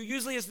says to you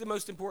usually is the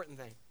most important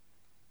thing.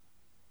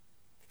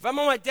 If I'm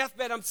on my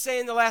deathbed, I'm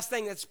saying the last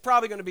thing that's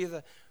probably going to be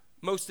the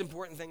most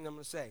important thing I'm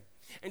going to say.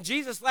 And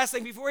Jesus, last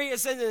thing before he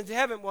ascended into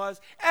heaven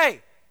was,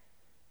 hey,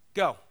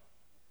 go.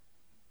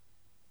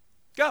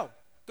 Go.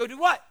 Go do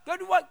what? Go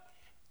do what?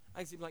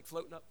 I see him like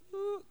floating up.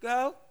 Ooh,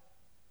 go.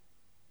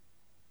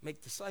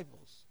 Make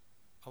disciples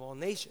of all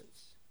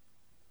nations,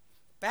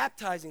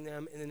 baptizing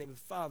them in the name of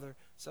the Father,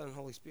 Son, and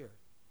Holy Spirit.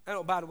 And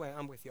oh, by the way,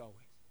 I'm with you always.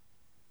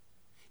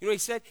 You know what he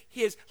said?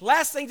 His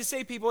last thing to say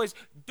to people is,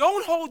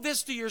 don't hold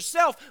this to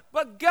yourself,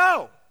 but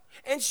go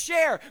and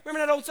share.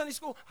 Remember that old Sunday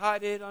school?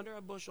 Hide it under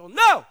a bushel.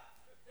 No!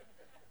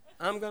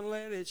 I'm going to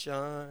let it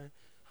shine.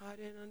 Hide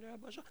it under a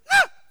bushel.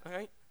 No! All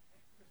right?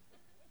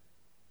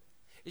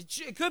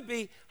 It could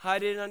be,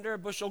 hide it under a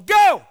bushel.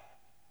 Go!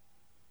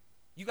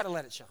 You got to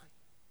let it shine.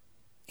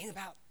 Ain't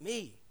about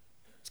me.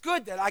 It's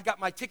good that I got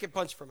my ticket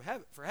punched for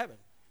heaven.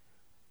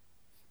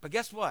 But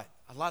guess what?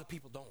 A lot of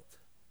people don't.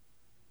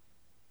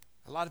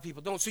 A lot of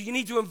people don't. So you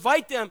need to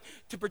invite them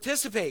to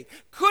participate.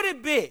 Could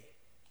it be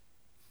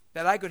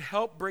that I could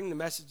help bring the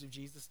message of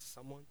Jesus to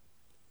someone?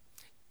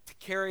 To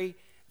carry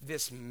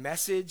this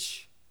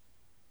message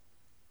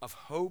of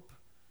hope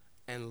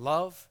and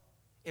love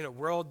in a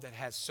world that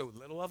has so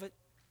little of it?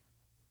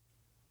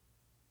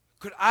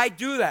 Could I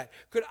do that?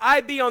 Could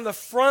I be on the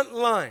front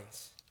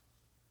lines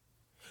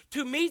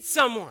to meet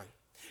someone,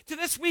 to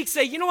this week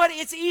say, you know what,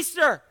 it's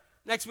Easter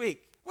next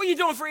week. What are you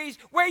doing for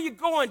Easter? Where are you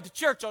going to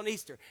church on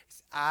Easter?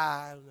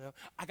 I don't know.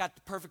 I got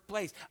the perfect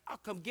place. I'll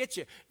come get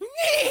you.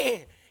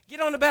 Get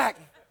on the back.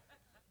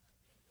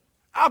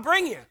 I'll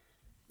bring you.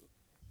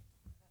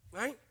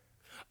 Right?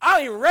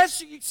 I'll even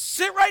rest you.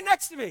 Sit right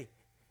next to me.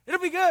 It'll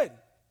be good.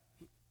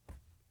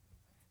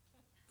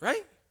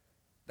 Right?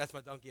 That's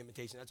my donkey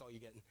imitation. That's all you're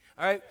getting.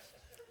 All right?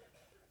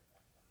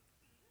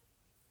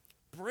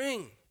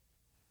 Bring.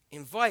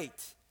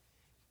 Invite.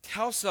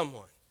 Tell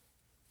someone.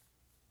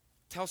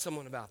 Tell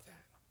someone about that.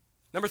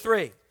 Number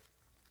 3.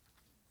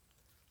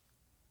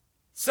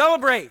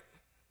 Celebrate.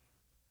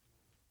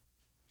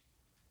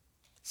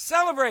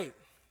 Celebrate.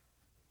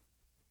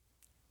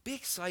 Be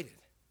excited.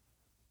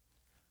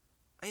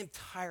 I am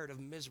tired of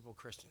miserable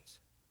Christians.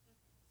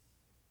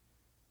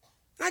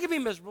 And I can be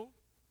miserable.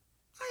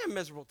 I have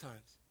miserable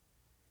times.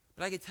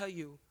 But I can tell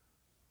you,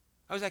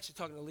 I was actually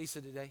talking to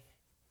Lisa today,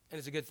 and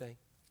it's a good thing.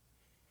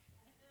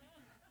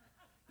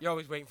 You're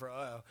always waiting for,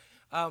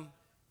 I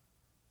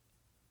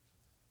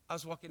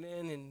was walking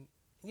in,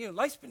 and,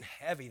 life's been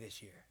heavy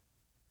this year.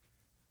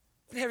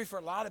 It's been heavy for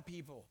a lot of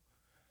people.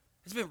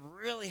 It's been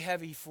really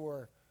heavy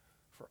for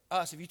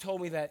us. If you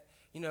told me that,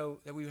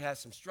 that we would have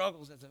some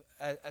struggles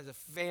as a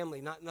family,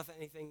 nothing,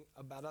 anything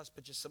about us,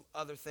 but just some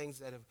other things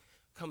that have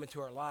come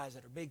into our lives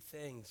that are big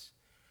things.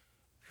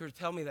 If you were to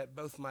tell me that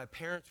both my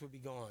parents would be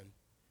gone,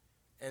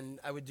 and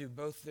I would do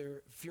both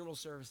their funeral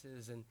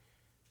services in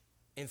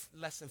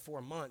less than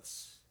 4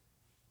 months,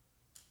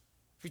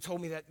 if you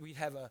told me that we'd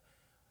have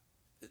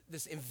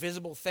this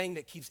invisible thing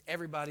that keeps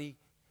everybody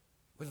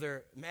with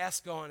their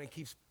mask on and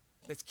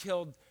that's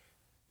killed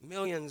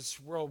millions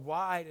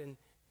worldwide and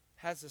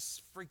has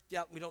us freaked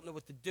out, we don't know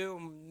what to do,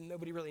 and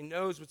nobody really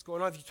knows what's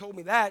going on. If you told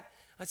me that,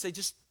 I'd say,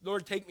 just,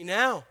 Lord, take me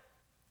now.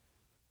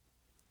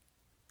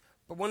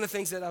 But one of the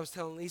things that I was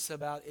telling Lisa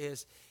about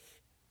is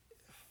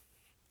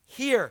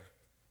here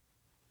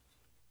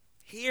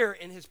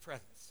in his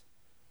presence,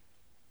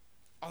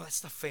 all that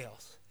stuff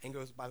fails and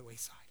goes by the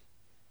wayside.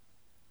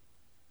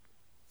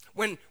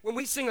 When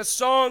we sing a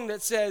song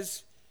that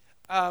says,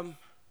 I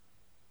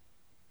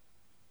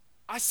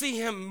see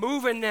him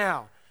moving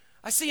now.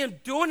 I see him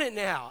doing it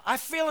now. I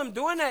feel him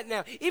doing that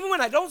now. Even when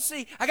I don't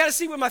see, I got to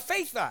see with my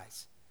faith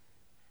eyes.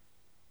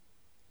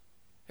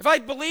 If I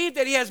believe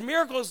that he has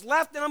miracles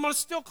left, then I'm going to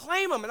still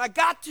claim them, and I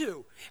got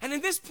to. And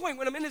at this point,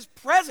 when I'm in his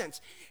presence,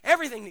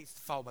 everything needs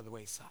to fall by the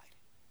wayside.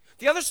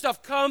 The other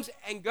stuff comes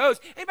and goes.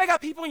 Anybody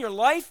got people in your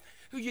life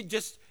who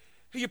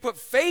you put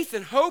faith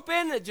and hope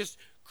in that just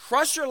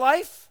crush your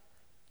life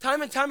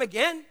time and time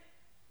again?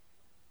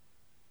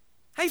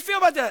 How you feel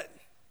about that?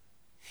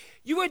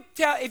 You would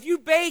tell, if you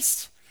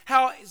based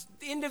how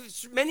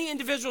many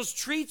individuals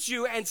treat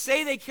you and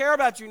say they care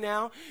about you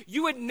now,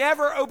 you would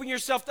never open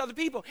yourself to other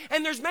people.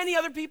 And there's many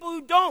other people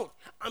who don't.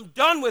 I'm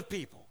done with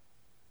people.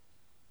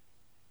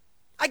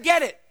 I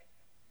get it.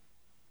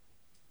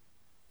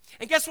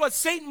 And guess what?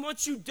 Satan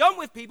wants you done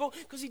with people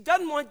because he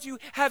doesn't want you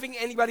having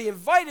anybody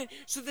invited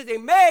so that they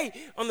may,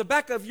 on the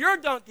back of your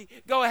donkey,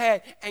 go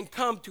ahead and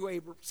come to a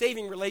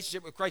saving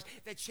relationship with Christ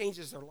that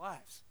changes their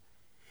lives.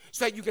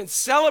 So that you can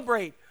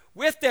celebrate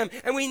with them.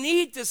 And we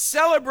need to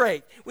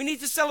celebrate. We need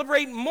to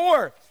celebrate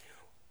more.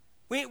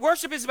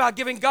 Worship is about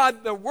giving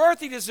God the worth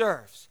he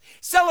deserves.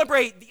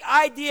 Celebrate the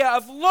idea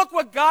of, look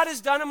what God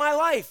has done in my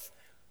life.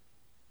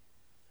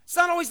 It's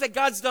not always that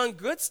God's done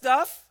good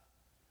stuff.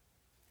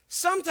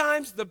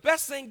 Sometimes the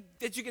best thing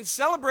that you can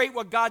celebrate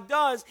what God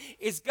does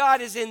is God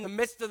is in the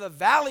midst of the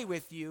valley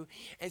with you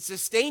and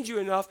sustains you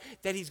enough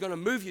that he's going to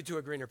move you to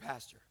a greener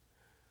pasture.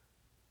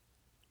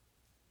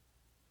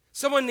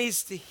 Someone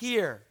needs to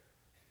hear.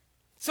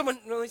 Someone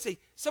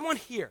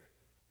here.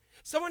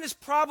 Someone is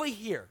probably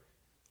here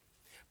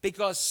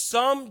because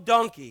some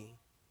donkey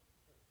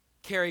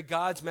carried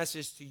God's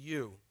message to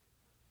you.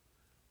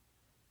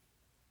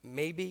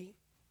 Maybe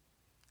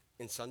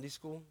in Sunday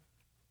school.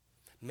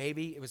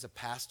 Maybe it was a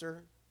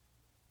pastor.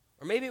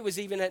 Or maybe it was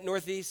even at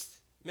Northeast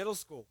Middle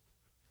School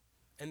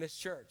in this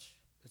church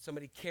that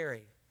somebody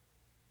carried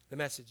the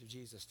message of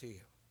Jesus to you.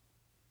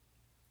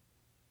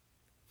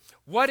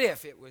 What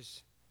if it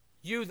was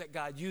you that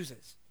God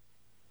uses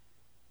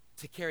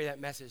to carry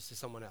that message to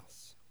someone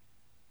else?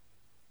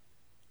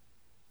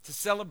 To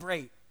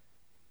celebrate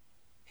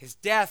his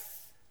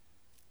death,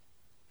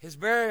 his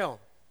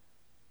burial,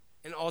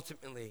 and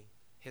ultimately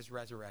his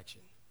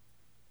resurrection.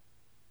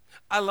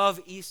 I love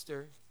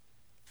Easter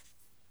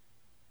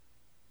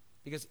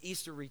because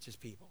Easter reaches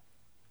people.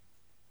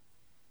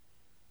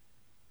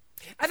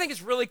 I think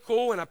it's really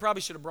cool, and I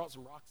probably should have brought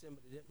some rocks in,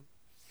 but I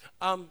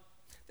didn't.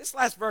 This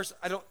last verse,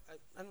 I don't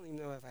even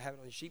know if I have it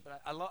on the sheet, but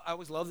I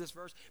always love this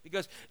verse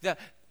because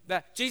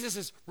Jesus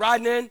is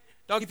riding in.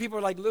 Donkey people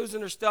are like losing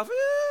their stuff,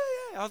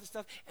 all this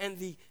stuff, and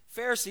the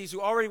Pharisees who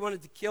already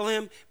wanted to kill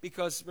him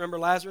because remember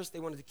Lazarus,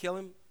 they wanted to kill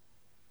him.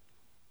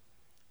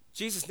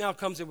 Jesus now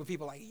comes in with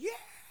people like, yeah.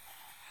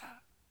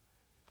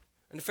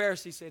 And the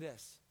Pharisees say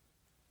this: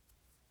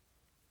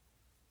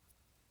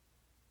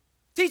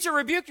 Teacher,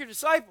 rebuke your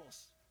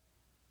disciples.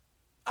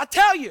 I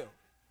tell you,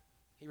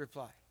 he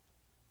replied,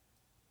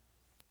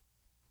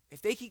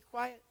 if they keep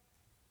quiet,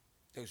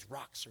 those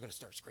rocks are going to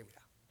start screaming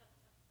out.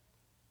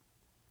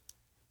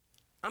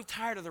 I'm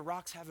tired of the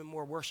rocks having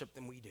more worship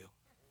than we do.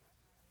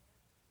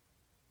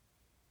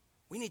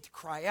 We need to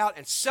cry out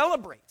and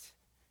celebrate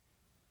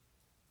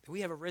that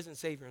we have a risen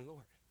Savior and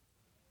Lord.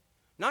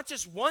 Not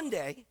just one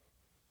day,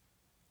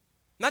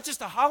 not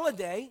just a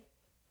holiday,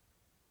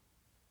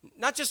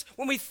 not just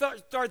when we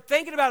start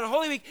thinking about it on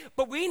Holy Week,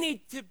 but we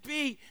need to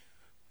be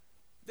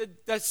the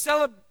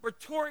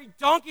celebratory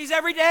donkeys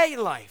every day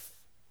in life.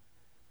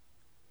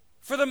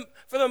 For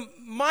the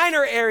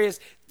minor areas,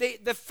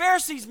 the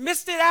Pharisees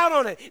missed it out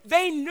on it.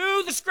 They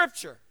knew the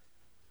scripture,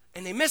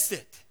 and they missed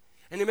it.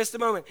 And they missed the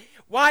moment.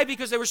 Why?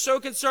 Because they were so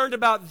concerned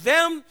about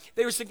them.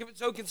 They were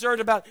so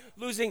concerned about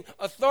losing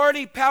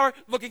authority, power,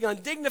 looking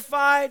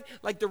undignified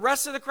like the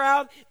rest of the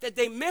crowd, that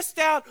they missed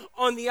out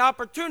on the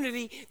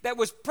opportunity that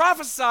was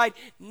prophesied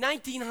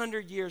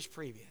 1,900 years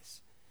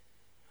previous.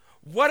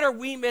 What are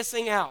we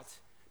missing out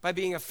by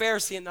being a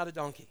Pharisee and not a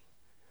donkey?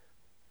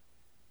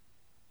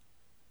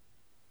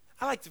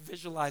 I like to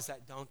visualize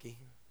that donkey.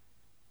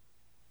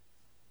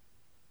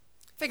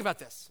 Think about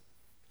this.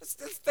 Let's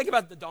think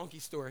about the donkey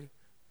story.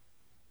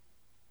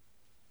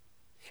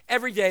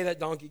 Every day that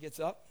donkey gets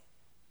up.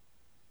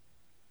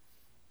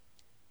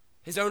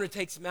 His owner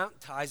takes him out and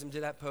ties him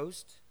to that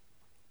post.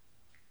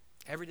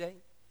 Every day.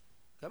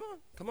 Come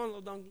on,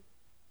 little donkey.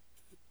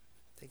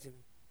 Takes him.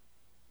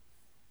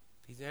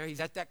 He's there. He's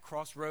at that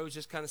crossroads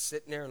just kind of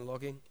sitting there and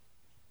looking.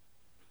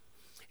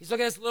 He's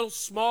looking at this little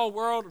small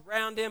world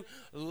around him,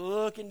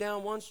 looking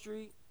down one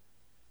street,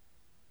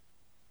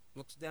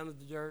 looks down at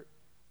the dirt,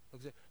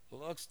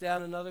 looks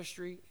down another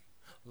street,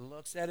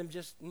 looks at him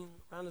just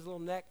around his little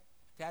neck,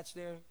 attached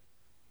there.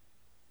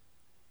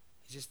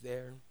 He's just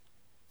there.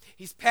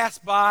 He's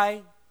passed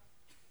by,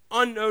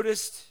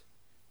 unnoticed,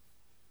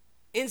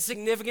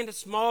 insignificant, a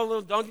small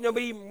little donkey.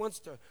 Nobody even wants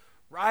to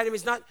ride him.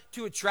 He's not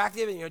too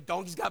attractive, and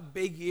donkeys got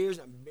big ears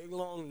and a big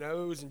long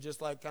nose, and just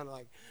kind of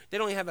like they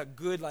don't even have a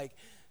good like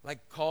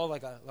call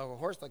like a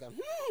horse, like a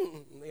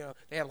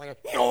they have like a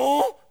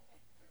no.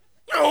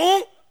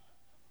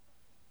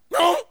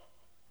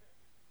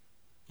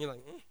 You're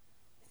like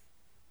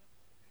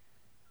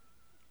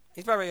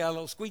he's probably got a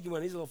little squeaky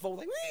one. He's a little fold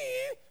like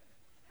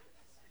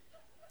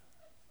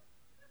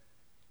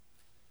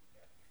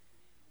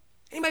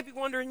and you might be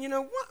wondering,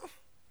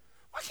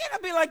 why can't I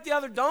be like the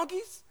other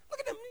donkeys?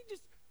 Look at them.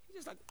 He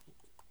just like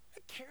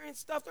carrying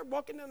stuff. They're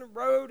walking down the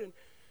road and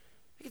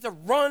they get to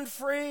run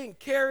free and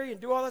carry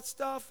and do all that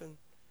stuff. And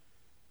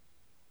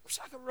I wish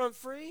I could run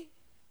free.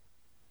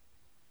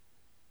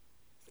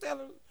 I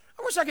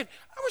wish I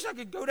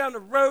could go down the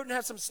road and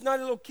have some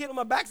snotty little kid on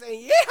my back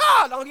saying,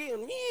 "Yeehaw, donkey!"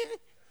 And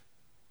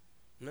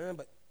no,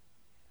 but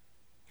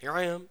here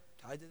I am,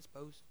 tied to this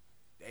post,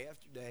 day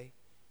after day.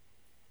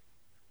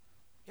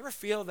 You ever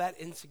feel that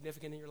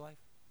insignificant in your life?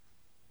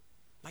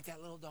 Like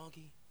that little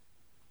donkey?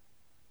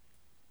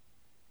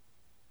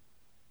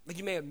 Like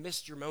you may have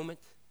missed your moment.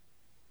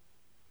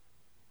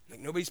 Like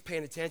nobody's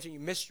paying attention. You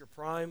missed your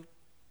prime.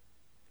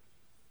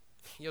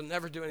 You'll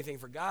never do anything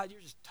for God.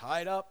 You're just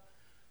tied up,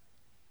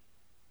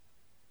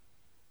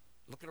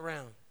 looking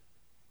around.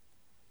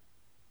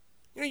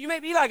 You may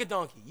be like a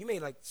donkey. You may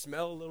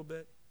smell a little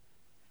bit.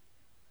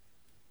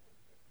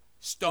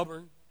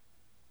 Stubborn.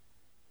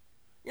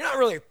 You're not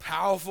really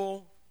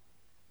powerful.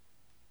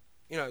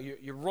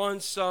 You run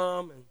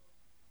some, and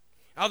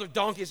other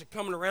donkeys are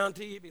coming around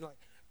to you. You'd be like,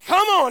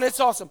 "Come on, it's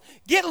awesome.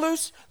 Get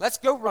loose. Let's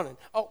go running."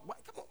 Oh, come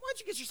on. Why don't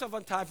you get yourself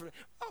untied from it?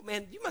 Oh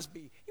man, you must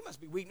be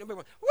weak. Nobody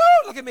wants, woo,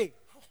 look at me.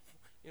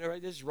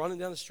 Right? Just running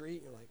down the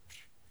street, and you're like,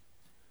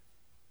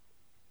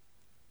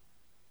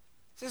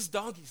 this is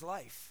donkey's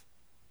life.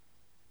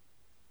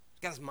 He's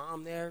got his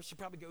mom there. She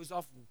probably goes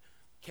off and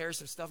carries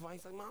some stuff on.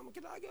 He's like, "Mom,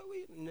 can I go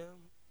eat?" No.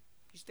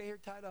 You stay here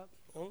tied up.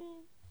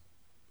 Oh.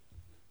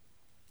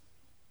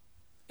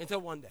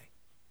 Until one day.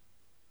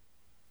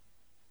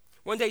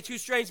 One day, two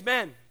strange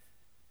men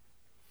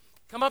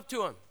come up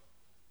to him.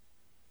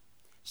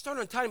 Start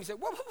untying him. He said,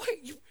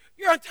 wait,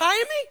 you're untying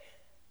me?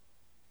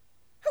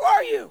 Who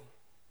are you?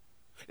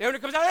 The owner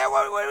comes out, "Hey,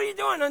 what are you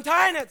doing?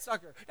 Untying that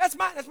sucker. That's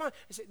mine. I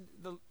said,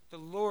 the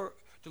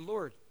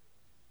Lord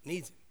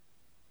needs him.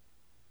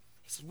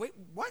 He said, "Wait,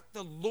 what?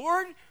 The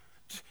Lord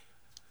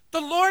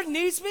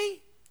needs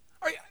me?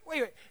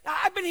 Wait.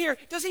 I've been here.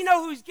 Does he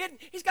know who he's getting?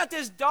 He's got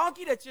this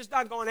donkey that's just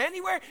not going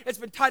anywhere. It's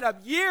been tied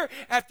up year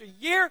after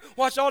year.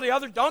 Watch all the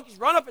other donkeys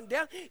run up and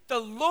down. The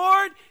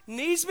Lord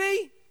needs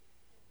me?"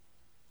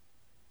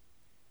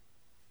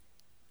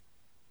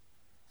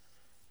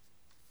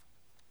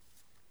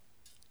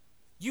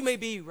 You may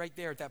be right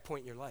there at that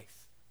point in your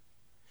life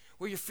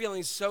where you're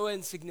feeling so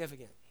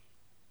insignificant.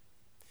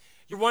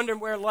 You're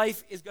wondering where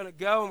life is going to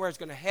go and where it's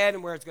going to head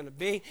and where it's going to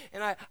be.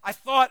 And I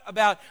thought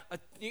about,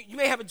 you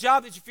may have a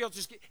job that you feel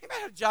you may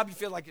have a job you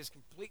feel like is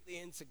completely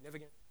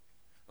insignificant.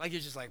 Like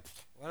you're just like,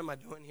 what am I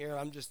doing here?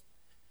 I'll just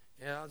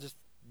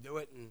do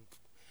it. And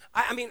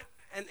I mean,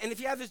 and if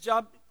you have this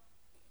job,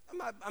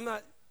 I'm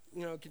not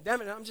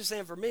condemning it. I'm just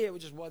saying for me, it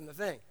just wasn't the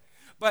thing.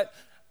 But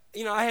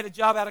I had a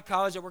job out of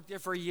college. I worked there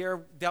for a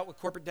year, dealt with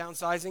corporate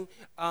downsizing,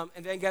 and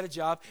then got a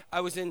job.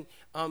 I was in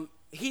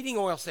heating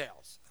oil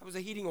sales. I was a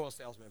heating oil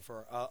salesman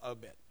for a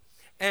bit.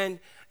 And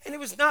it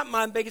was not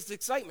my biggest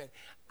excitement.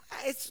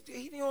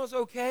 Heating oil is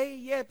okay,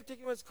 yeah,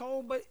 particularly when it's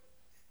cold, but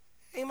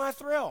ain't my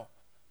thrill,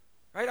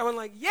 right? I went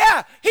like,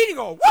 yeah, heating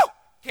oil, woo!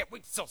 Can't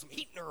wait to sell some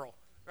heating oil,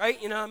 right?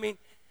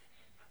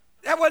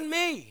 That wasn't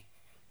me.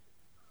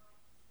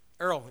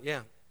 Earl,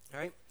 yeah,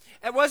 right?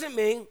 That wasn't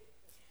me.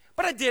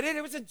 But I did it.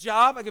 It was a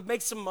job. I could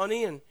make some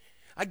money, and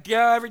I'd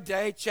go every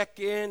day, check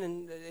in,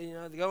 and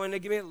they go in, they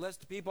give me a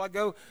list of people. I'd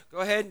go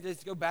ahead and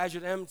just go badger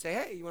them and say,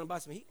 hey, you want to buy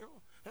some heat?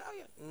 Hell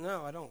yeah.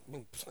 No, I don't.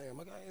 I'm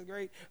like, okay,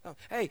 great.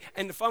 Hey,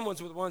 and the fun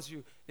ones were the ones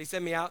who they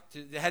sent me out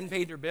they hadn't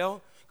paid their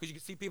bill because you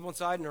could see people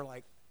inside and they're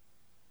like,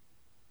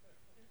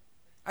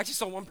 I actually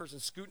saw one person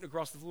scooting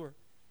across the floor.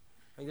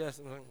 I guess.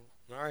 I'm like,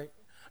 all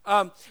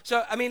right.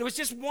 So, I mean, it was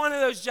just one of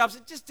those jobs.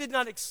 It just did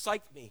not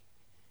excite me.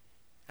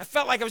 I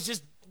felt like I was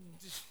just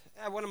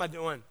what am I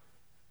doing?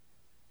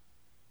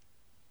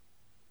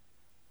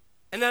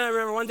 And then I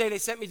remember one day they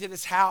sent me to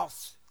this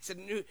house. He said,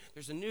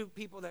 there's a new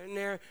people that are in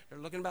there. They're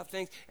looking about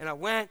things. And I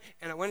went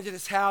into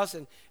this house,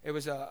 and it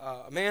was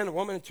a man, a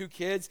woman, and 2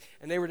 kids.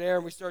 And they were there,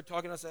 and we started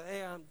talking. I said,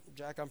 hey, I'm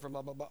Jack. I'm from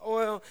blah, blah, blah,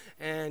 oil.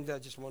 And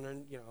just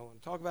wondering, I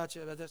want to talk about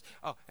you about this.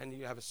 Oh, and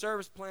you have a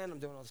service plan. I'm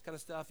doing all this kind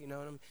of stuff, and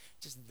I'm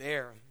just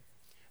there.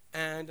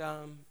 And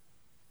I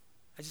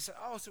just said,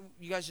 oh, so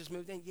you guys just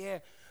moved in? Yeah.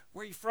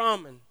 Where are you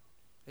from? And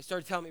they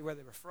started telling me where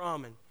they were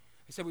from. And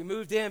they said, we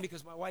moved in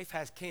because my wife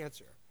has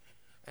cancer.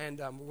 And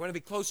we want to be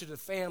closer to the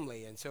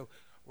family. And so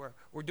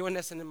we're doing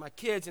this. And then my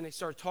kids, and they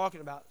started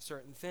talking about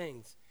certain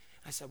things.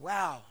 I said,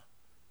 wow.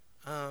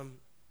 And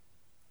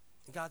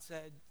God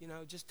said,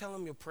 just tell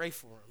them you'll pray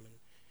for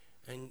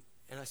them.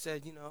 And I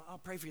said, I'll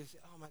pray for you.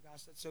 Said, oh, my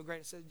gosh, that's so great.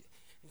 I said,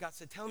 and God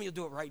said, tell them you'll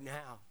do it right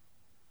now.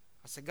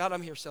 I said, God,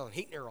 I'm here selling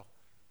heat and air.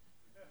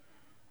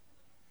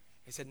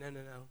 He said, no.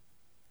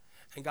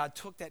 And God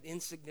took that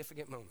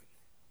insignificant moment.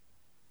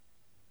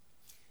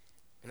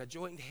 And I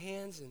joined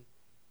hands, and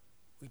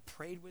we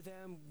prayed with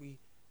them. We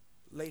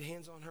laid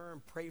hands on her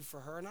and prayed for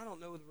her. And I don't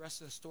know the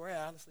rest of the story.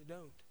 I honestly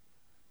don't.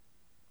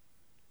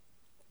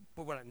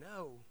 But what I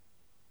know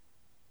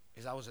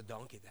is I was a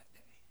donkey that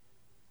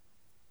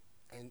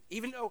day. And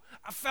even though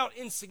I felt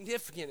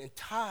insignificant and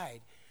tied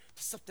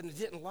to something I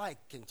didn't like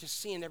and just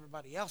seeing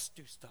everybody else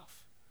do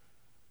stuff,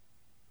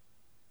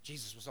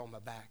 Jesus was on my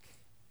back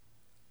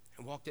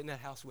and walked in that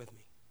house with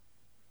me.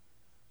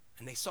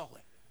 And they saw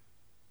it.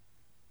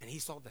 And he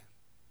saw them.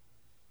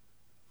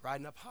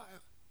 Riding up high.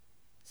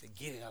 Said,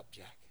 get it up,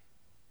 Jack.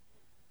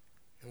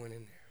 And went in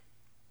there.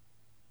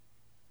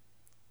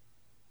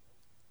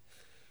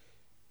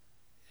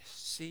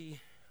 See,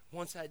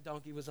 once that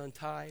donkey was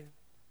untied,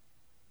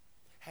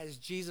 has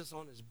Jesus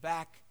on his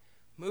back,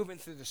 moving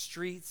through the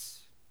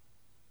streets,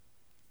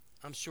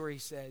 I'm sure he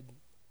said,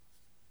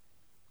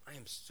 I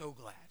am so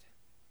glad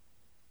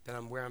that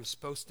I'm where I'm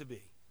supposed to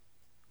be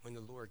when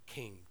the Lord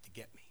came to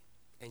get me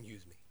and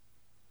use me.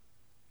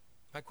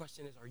 My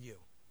question is, are you?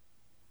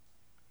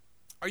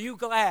 Are you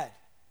glad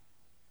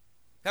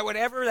that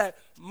whatever that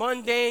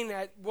mundane,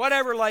 that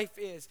whatever life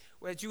is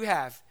that you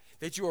have,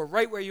 that you are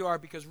right where you are,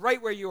 because right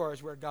where you are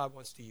is where God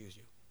wants to use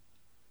you,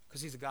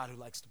 because he's a God who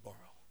likes to borrow.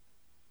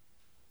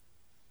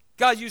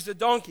 God used a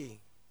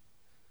donkey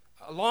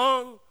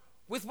along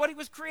with what he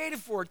was created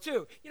for,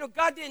 too.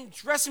 God didn't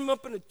dress him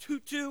up in a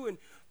tutu and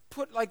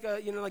put like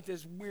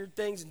this weird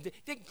things, and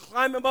didn't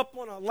climb him up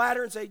on a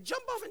ladder and say,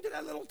 jump off into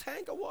that little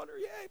tank of water.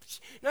 Yay.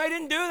 No, he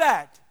didn't do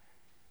that.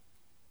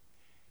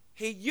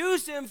 He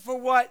used him for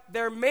what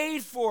they're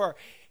made for.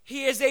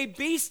 He is a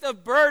beast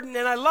of burden,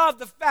 and I love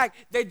the fact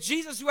that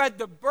Jesus, who had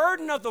the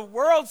burden of the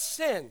world's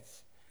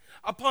sins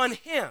upon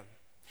him,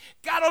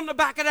 got on the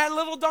back of that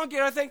little donkey,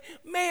 and I think,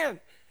 man,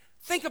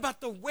 think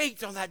about the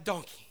weight on that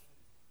donkey.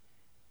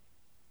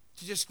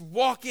 To just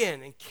walk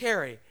in and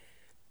carry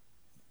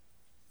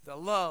the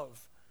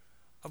love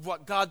of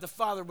what God the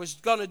Father was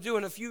going to do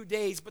in a few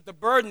days, but the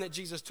burden that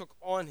Jesus took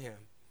on him.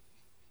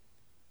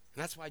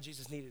 And that's why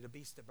Jesus needed a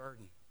beast of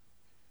burden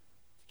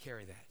to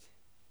carry that.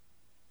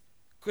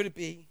 Could it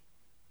be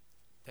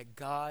that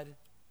God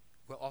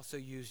will also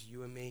use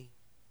you and me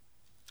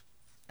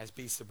as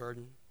beasts of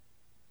burden?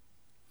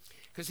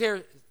 Because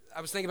here,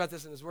 I was thinking about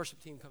this, and as worship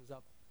team comes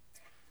up,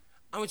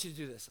 I want you to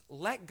do this.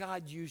 Let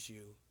God use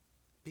you,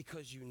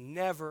 because you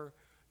never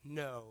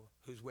know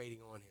who's waiting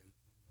on him.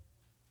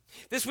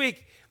 This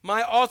week,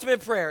 my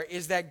ultimate prayer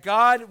is that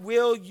God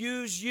will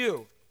use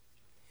you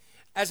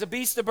as a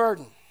beast of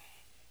burden.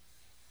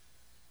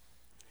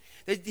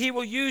 That he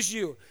will use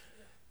you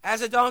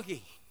as a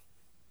donkey.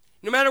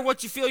 No matter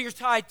what you feel you're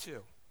tied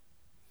to.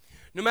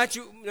 No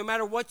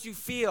matter what you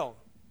feel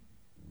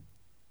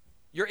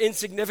your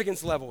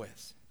insignificance level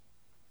is.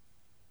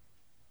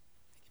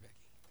 Thank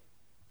you, Becky.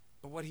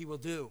 But what he will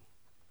do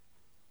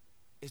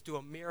is do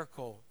a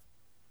miracle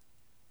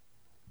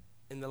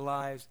in the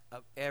lives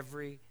of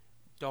every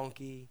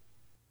donkey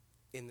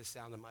in the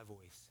sound of my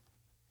voice.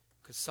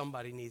 Because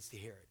somebody needs to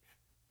hear it.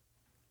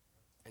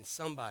 And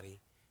somebody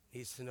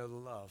needs to know the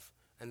love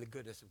and the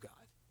goodness of God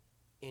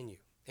in you.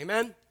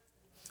 Amen?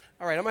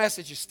 All right, I'm going to ask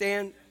that you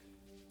stand.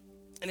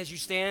 And as you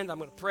stand, I'm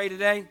going to pray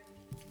today.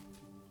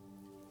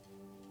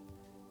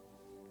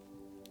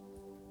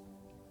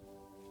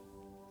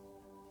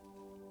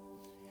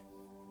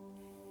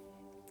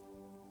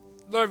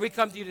 Lord, we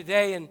come to you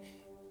today, and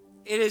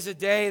it is a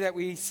day that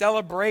we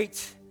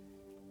celebrate.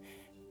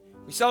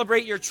 We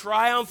celebrate your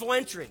triumphal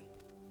entry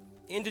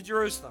into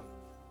Jerusalem.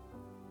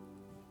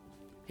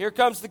 Here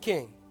comes the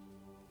King,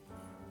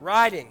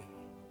 riding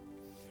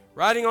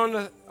riding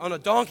on a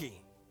donkey,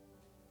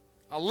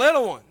 a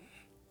little one,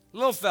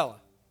 little fella.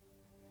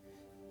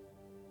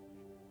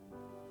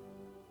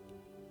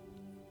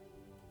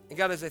 And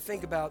God, as I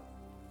think about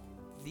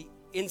the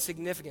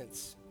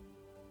insignificance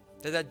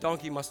that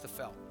donkey must have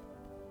felt,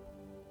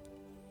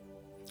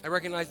 I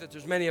recognize that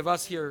there's many of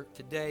us here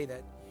today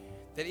that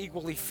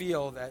equally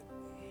feel that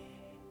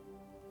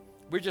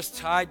we're just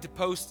tied to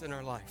posts in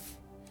our life.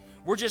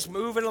 We're just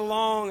moving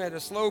along at a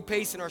slow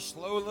pace in our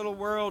slow little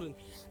world, and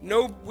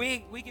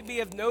we can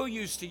be of no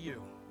use to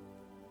you.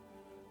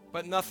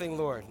 But nothing,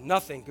 Lord,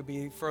 nothing could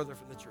be further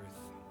from the truth.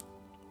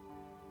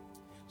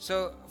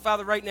 So,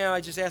 Father, right now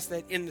I just ask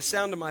that in the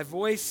sound of my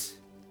voice,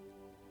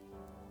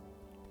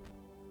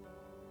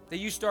 that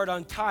you start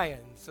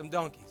untying some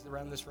donkeys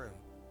around this room.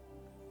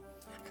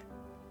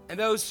 And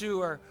those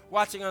who are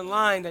watching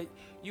online, that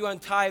you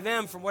untie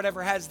them from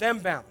whatever has them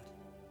bound.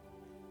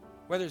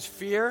 Whether it's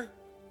fear,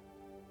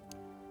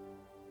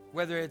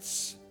 whether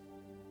it's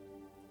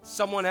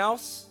someone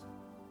else.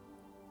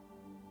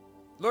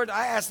 Lord,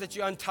 I ask that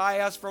you untie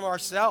us from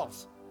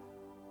ourselves.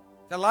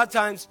 That a lot of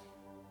times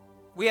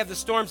we have the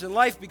storms in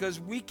life because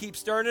we keep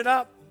stirring it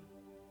up.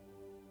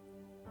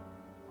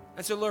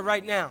 And so, Lord,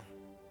 right now,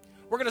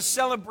 we're going to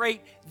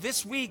celebrate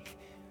this week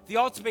the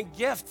ultimate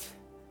gift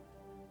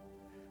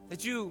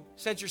that you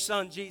sent your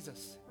son,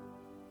 Jesus,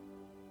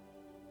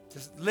 to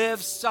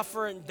live,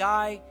 suffer, and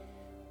die.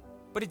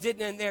 But it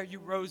didn't end there. You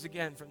rose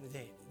again from the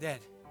dead.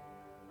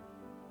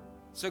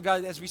 So,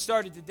 God, as we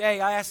started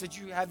today, I ask that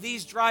you have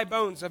these dry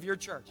bones of your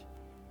church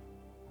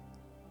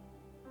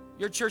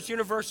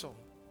universal,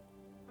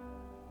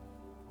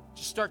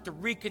 just start to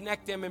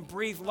reconnect them and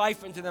breathe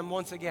life into them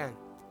once again.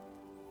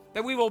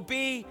 That we will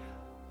be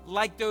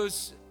like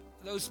those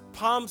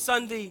Palm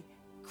Sunday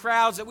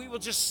crowds, that we will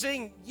just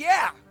sing,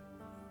 yeah.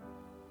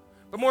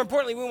 But more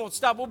importantly, we won't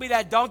stop. We'll be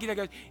that donkey that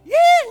goes, yeah,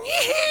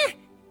 yeah,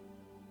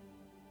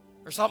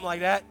 or something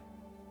like that.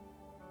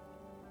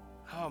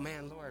 Oh,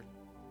 man, Lord,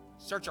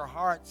 search our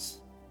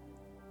hearts.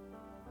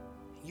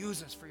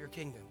 Use us for your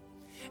kingdom.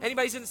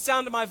 Anybody's in the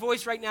sound of my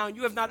voice right now and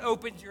you have not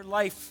opened your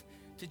life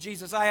to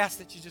Jesus, I ask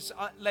that you just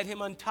let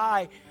him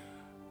untie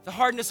the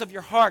hardness of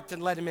your heart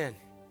and let him in.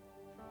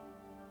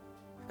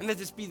 And let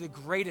this be the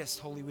greatest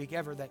Holy Week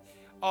ever, that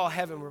all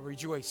heaven will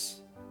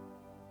rejoice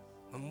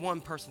when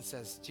one person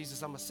says,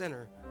 Jesus, I'm a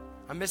sinner.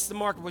 I missed the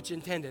mark of what you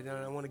intended, and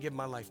I want to give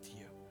my life to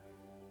you.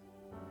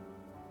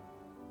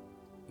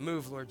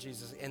 Move, Lord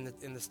Jesus,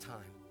 in this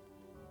time.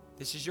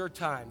 This is your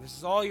time. This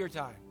is all your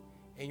time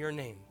in your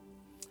name.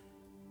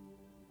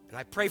 And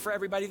I pray for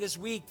everybody this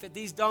week that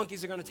these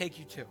donkeys are going to take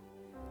you to.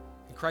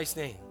 In Christ's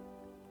name,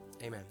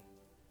 amen.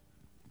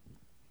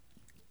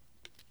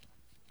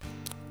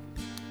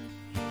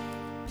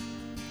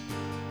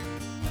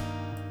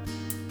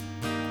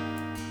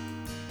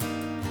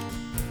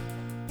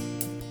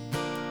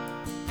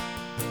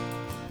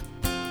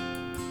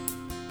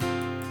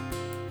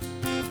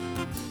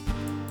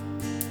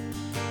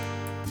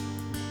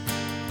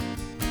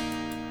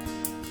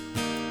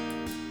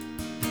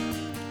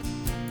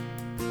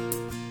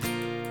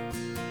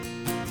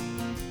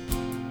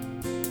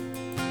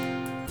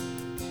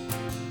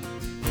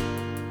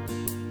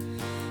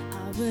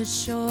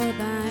 Was sure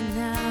by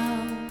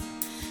now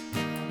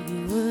that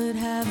you would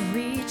have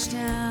reached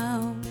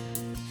down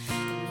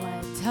and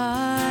wiped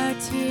our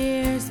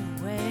tears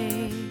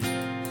away,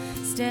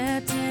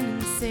 stepped in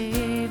and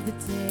saved the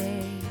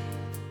day.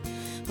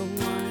 But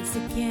once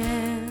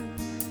again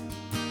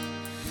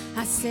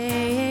I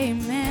say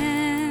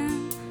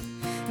amen,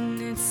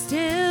 and it's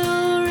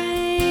still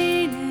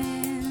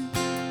raining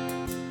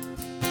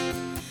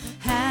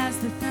as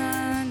the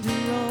thunder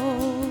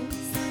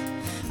rolls.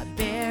 I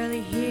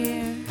barely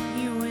hear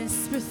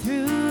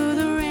through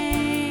the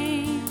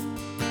rain.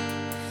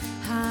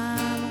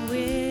 I'm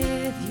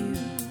with you,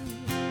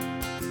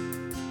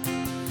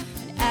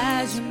 and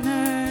as your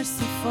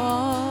mercy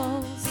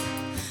falls,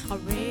 I'll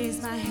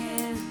raise my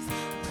hands,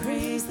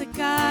 praise the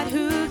God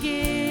who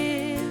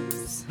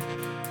gives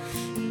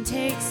and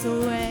takes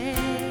away.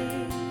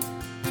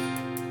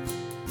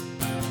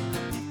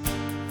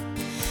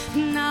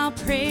 And I'll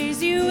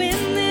praise you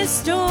in this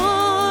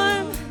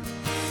storm.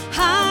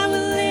 I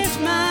will lift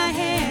my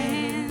hands.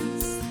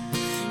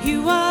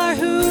 You are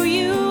who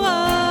you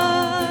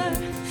are,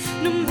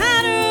 no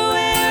matter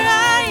where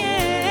I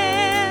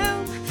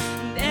am,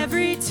 and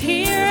every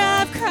tear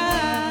I've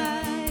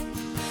cried,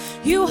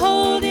 you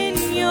hold in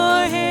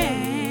your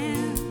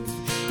hand.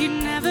 You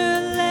never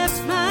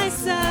left my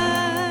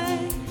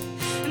side,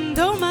 and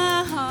though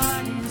my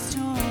heart is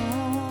torn,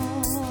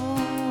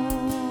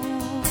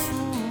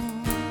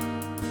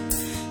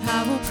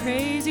 I will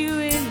praise you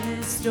in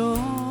this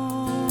storm.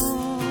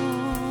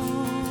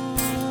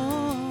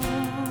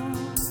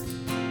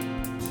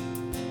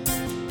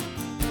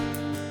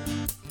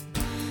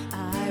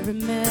 I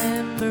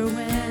remember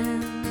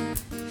when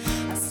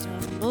I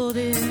stumbled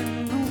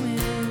in the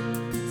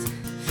wind.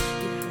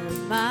 You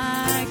heard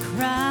my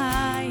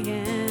cry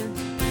and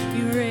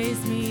you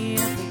raised me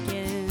up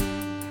again.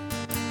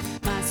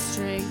 My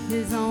strength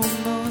is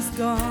almost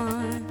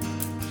gone.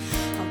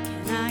 I'll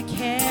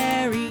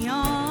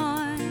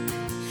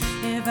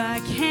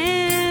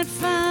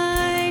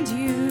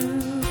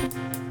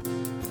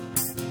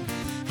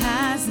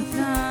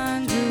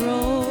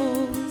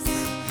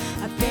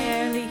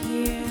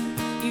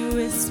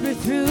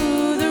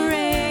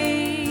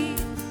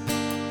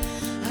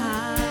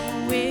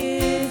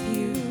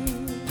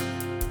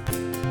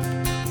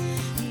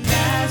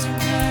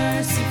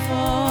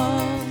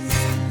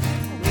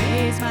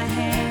my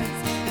hands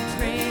and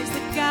praise the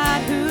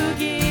God who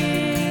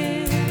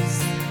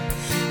gives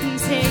and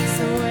takes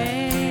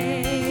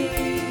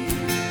away.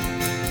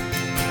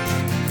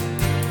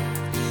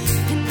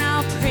 And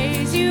I'll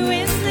praise you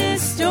in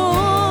this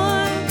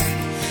storm,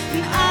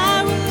 and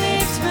I will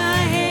lift my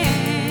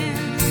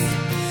hands.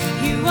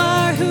 You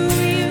are who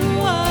you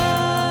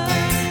are,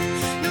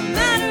 no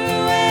matter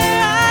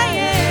where I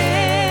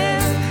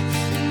am,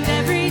 and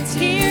every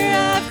tear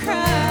I've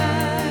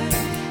cried,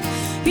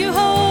 you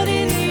hold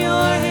in your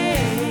hand.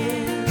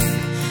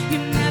 You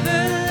never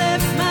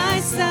left my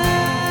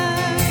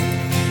side,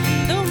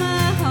 and though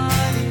my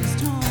heart is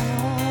torn,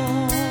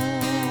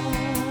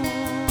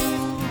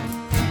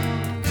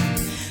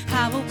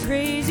 I will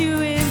praise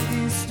you in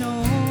this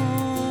storm.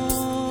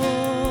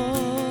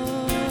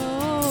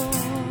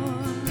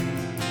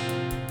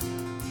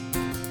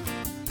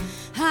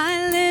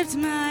 I lift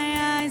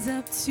my eyes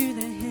up to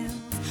the hills.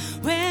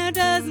 Where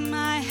does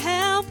my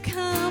help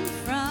come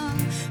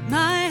from?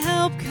 My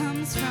help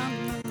comes from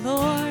the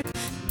Lord,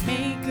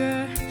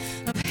 maker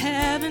of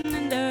heaven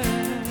and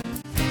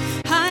earth.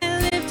 I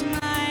lift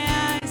my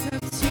eyes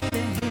up to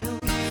the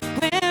hills.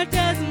 Where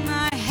does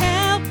my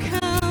help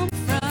come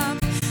from?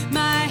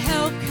 My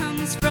help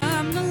comes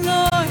from the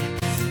Lord,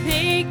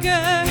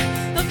 maker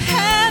of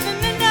heaven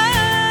and earth.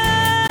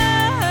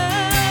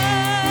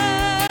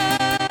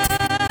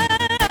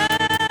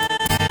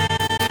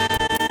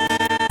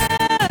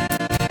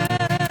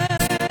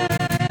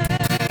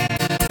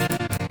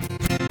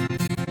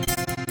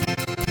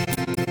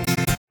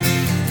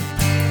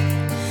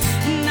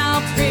 And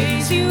I'll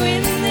praise you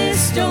in this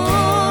storm.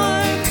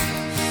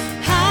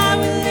 I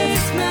will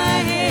lift my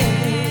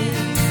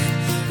hands,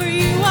 for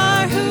you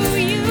are who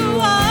you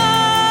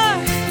are,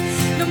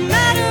 no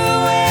matter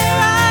where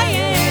I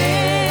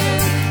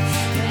am,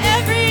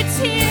 every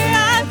tear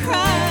I've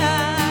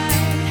cried,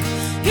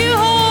 you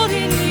hold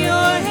in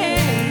your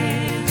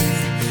hands.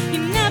 You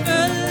never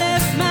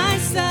left my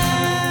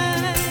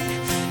side,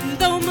 and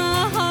though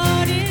my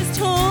heart is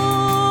torn,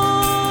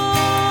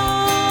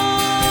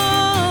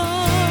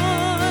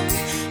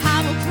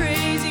 I will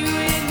praise you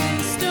in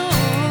this storm.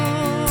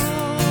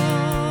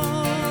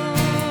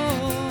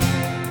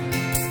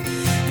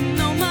 And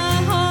though my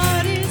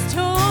heart is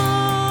torn,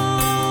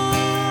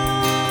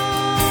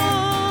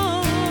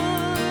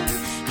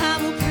 I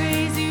will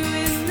praise you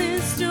in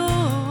this storm.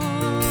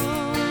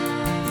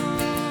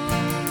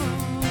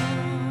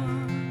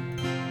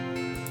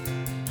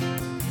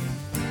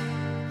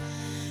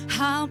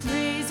 I'll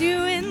praise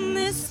you in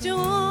this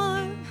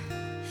storm.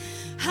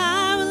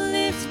 I will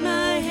lift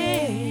my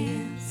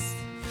hands.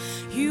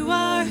 You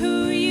are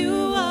who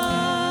you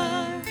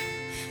are,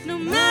 no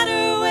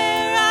matter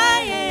where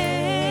I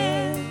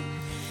am,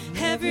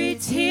 every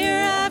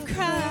tear I've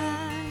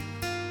cried,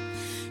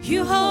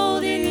 you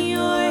hold in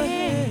your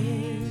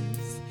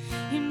hands.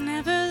 You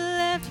never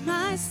left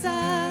my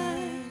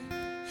side,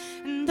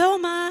 and though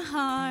my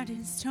heart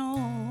is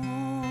torn,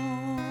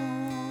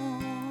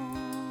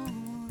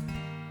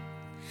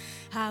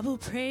 I will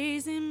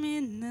praise him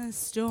in the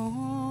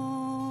storm.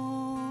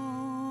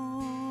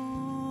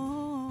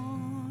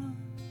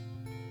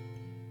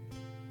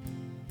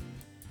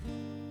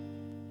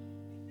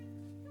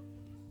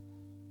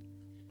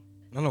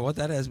 I don't know what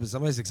that is, but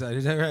somebody's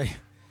excited. All right.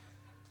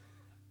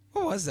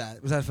 What was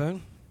that? Was that a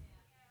phone?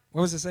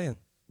 What was it saying?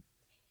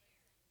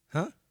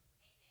 Huh?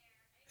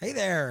 Hey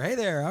there. Hey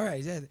there. All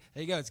right. There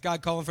you go. It's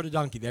God calling for the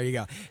donkey. There you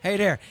go. Hey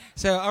there.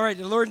 So, all right.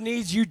 The Lord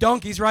needs you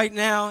donkeys right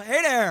now.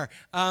 Hey there.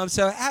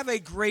 So have a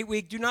great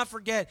week. Do not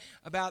forget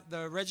about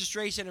the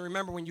registration. And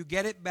remember, when you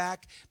get it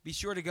back, be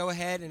sure to go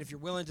ahead. And if you're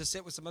willing to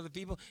sit with some other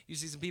people, you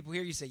see some people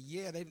here, you say,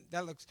 yeah,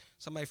 that looks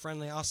somebody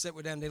friendly. I'll sit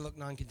with them. They look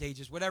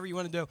non-contagious. Whatever you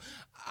want to do.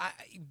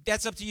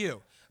 That's up to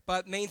you.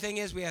 But main thing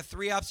is we have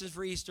 3 options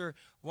for Easter,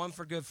 1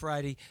 for Good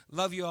Friday.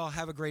 Love you all.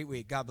 Have a great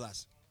week. God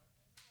bless.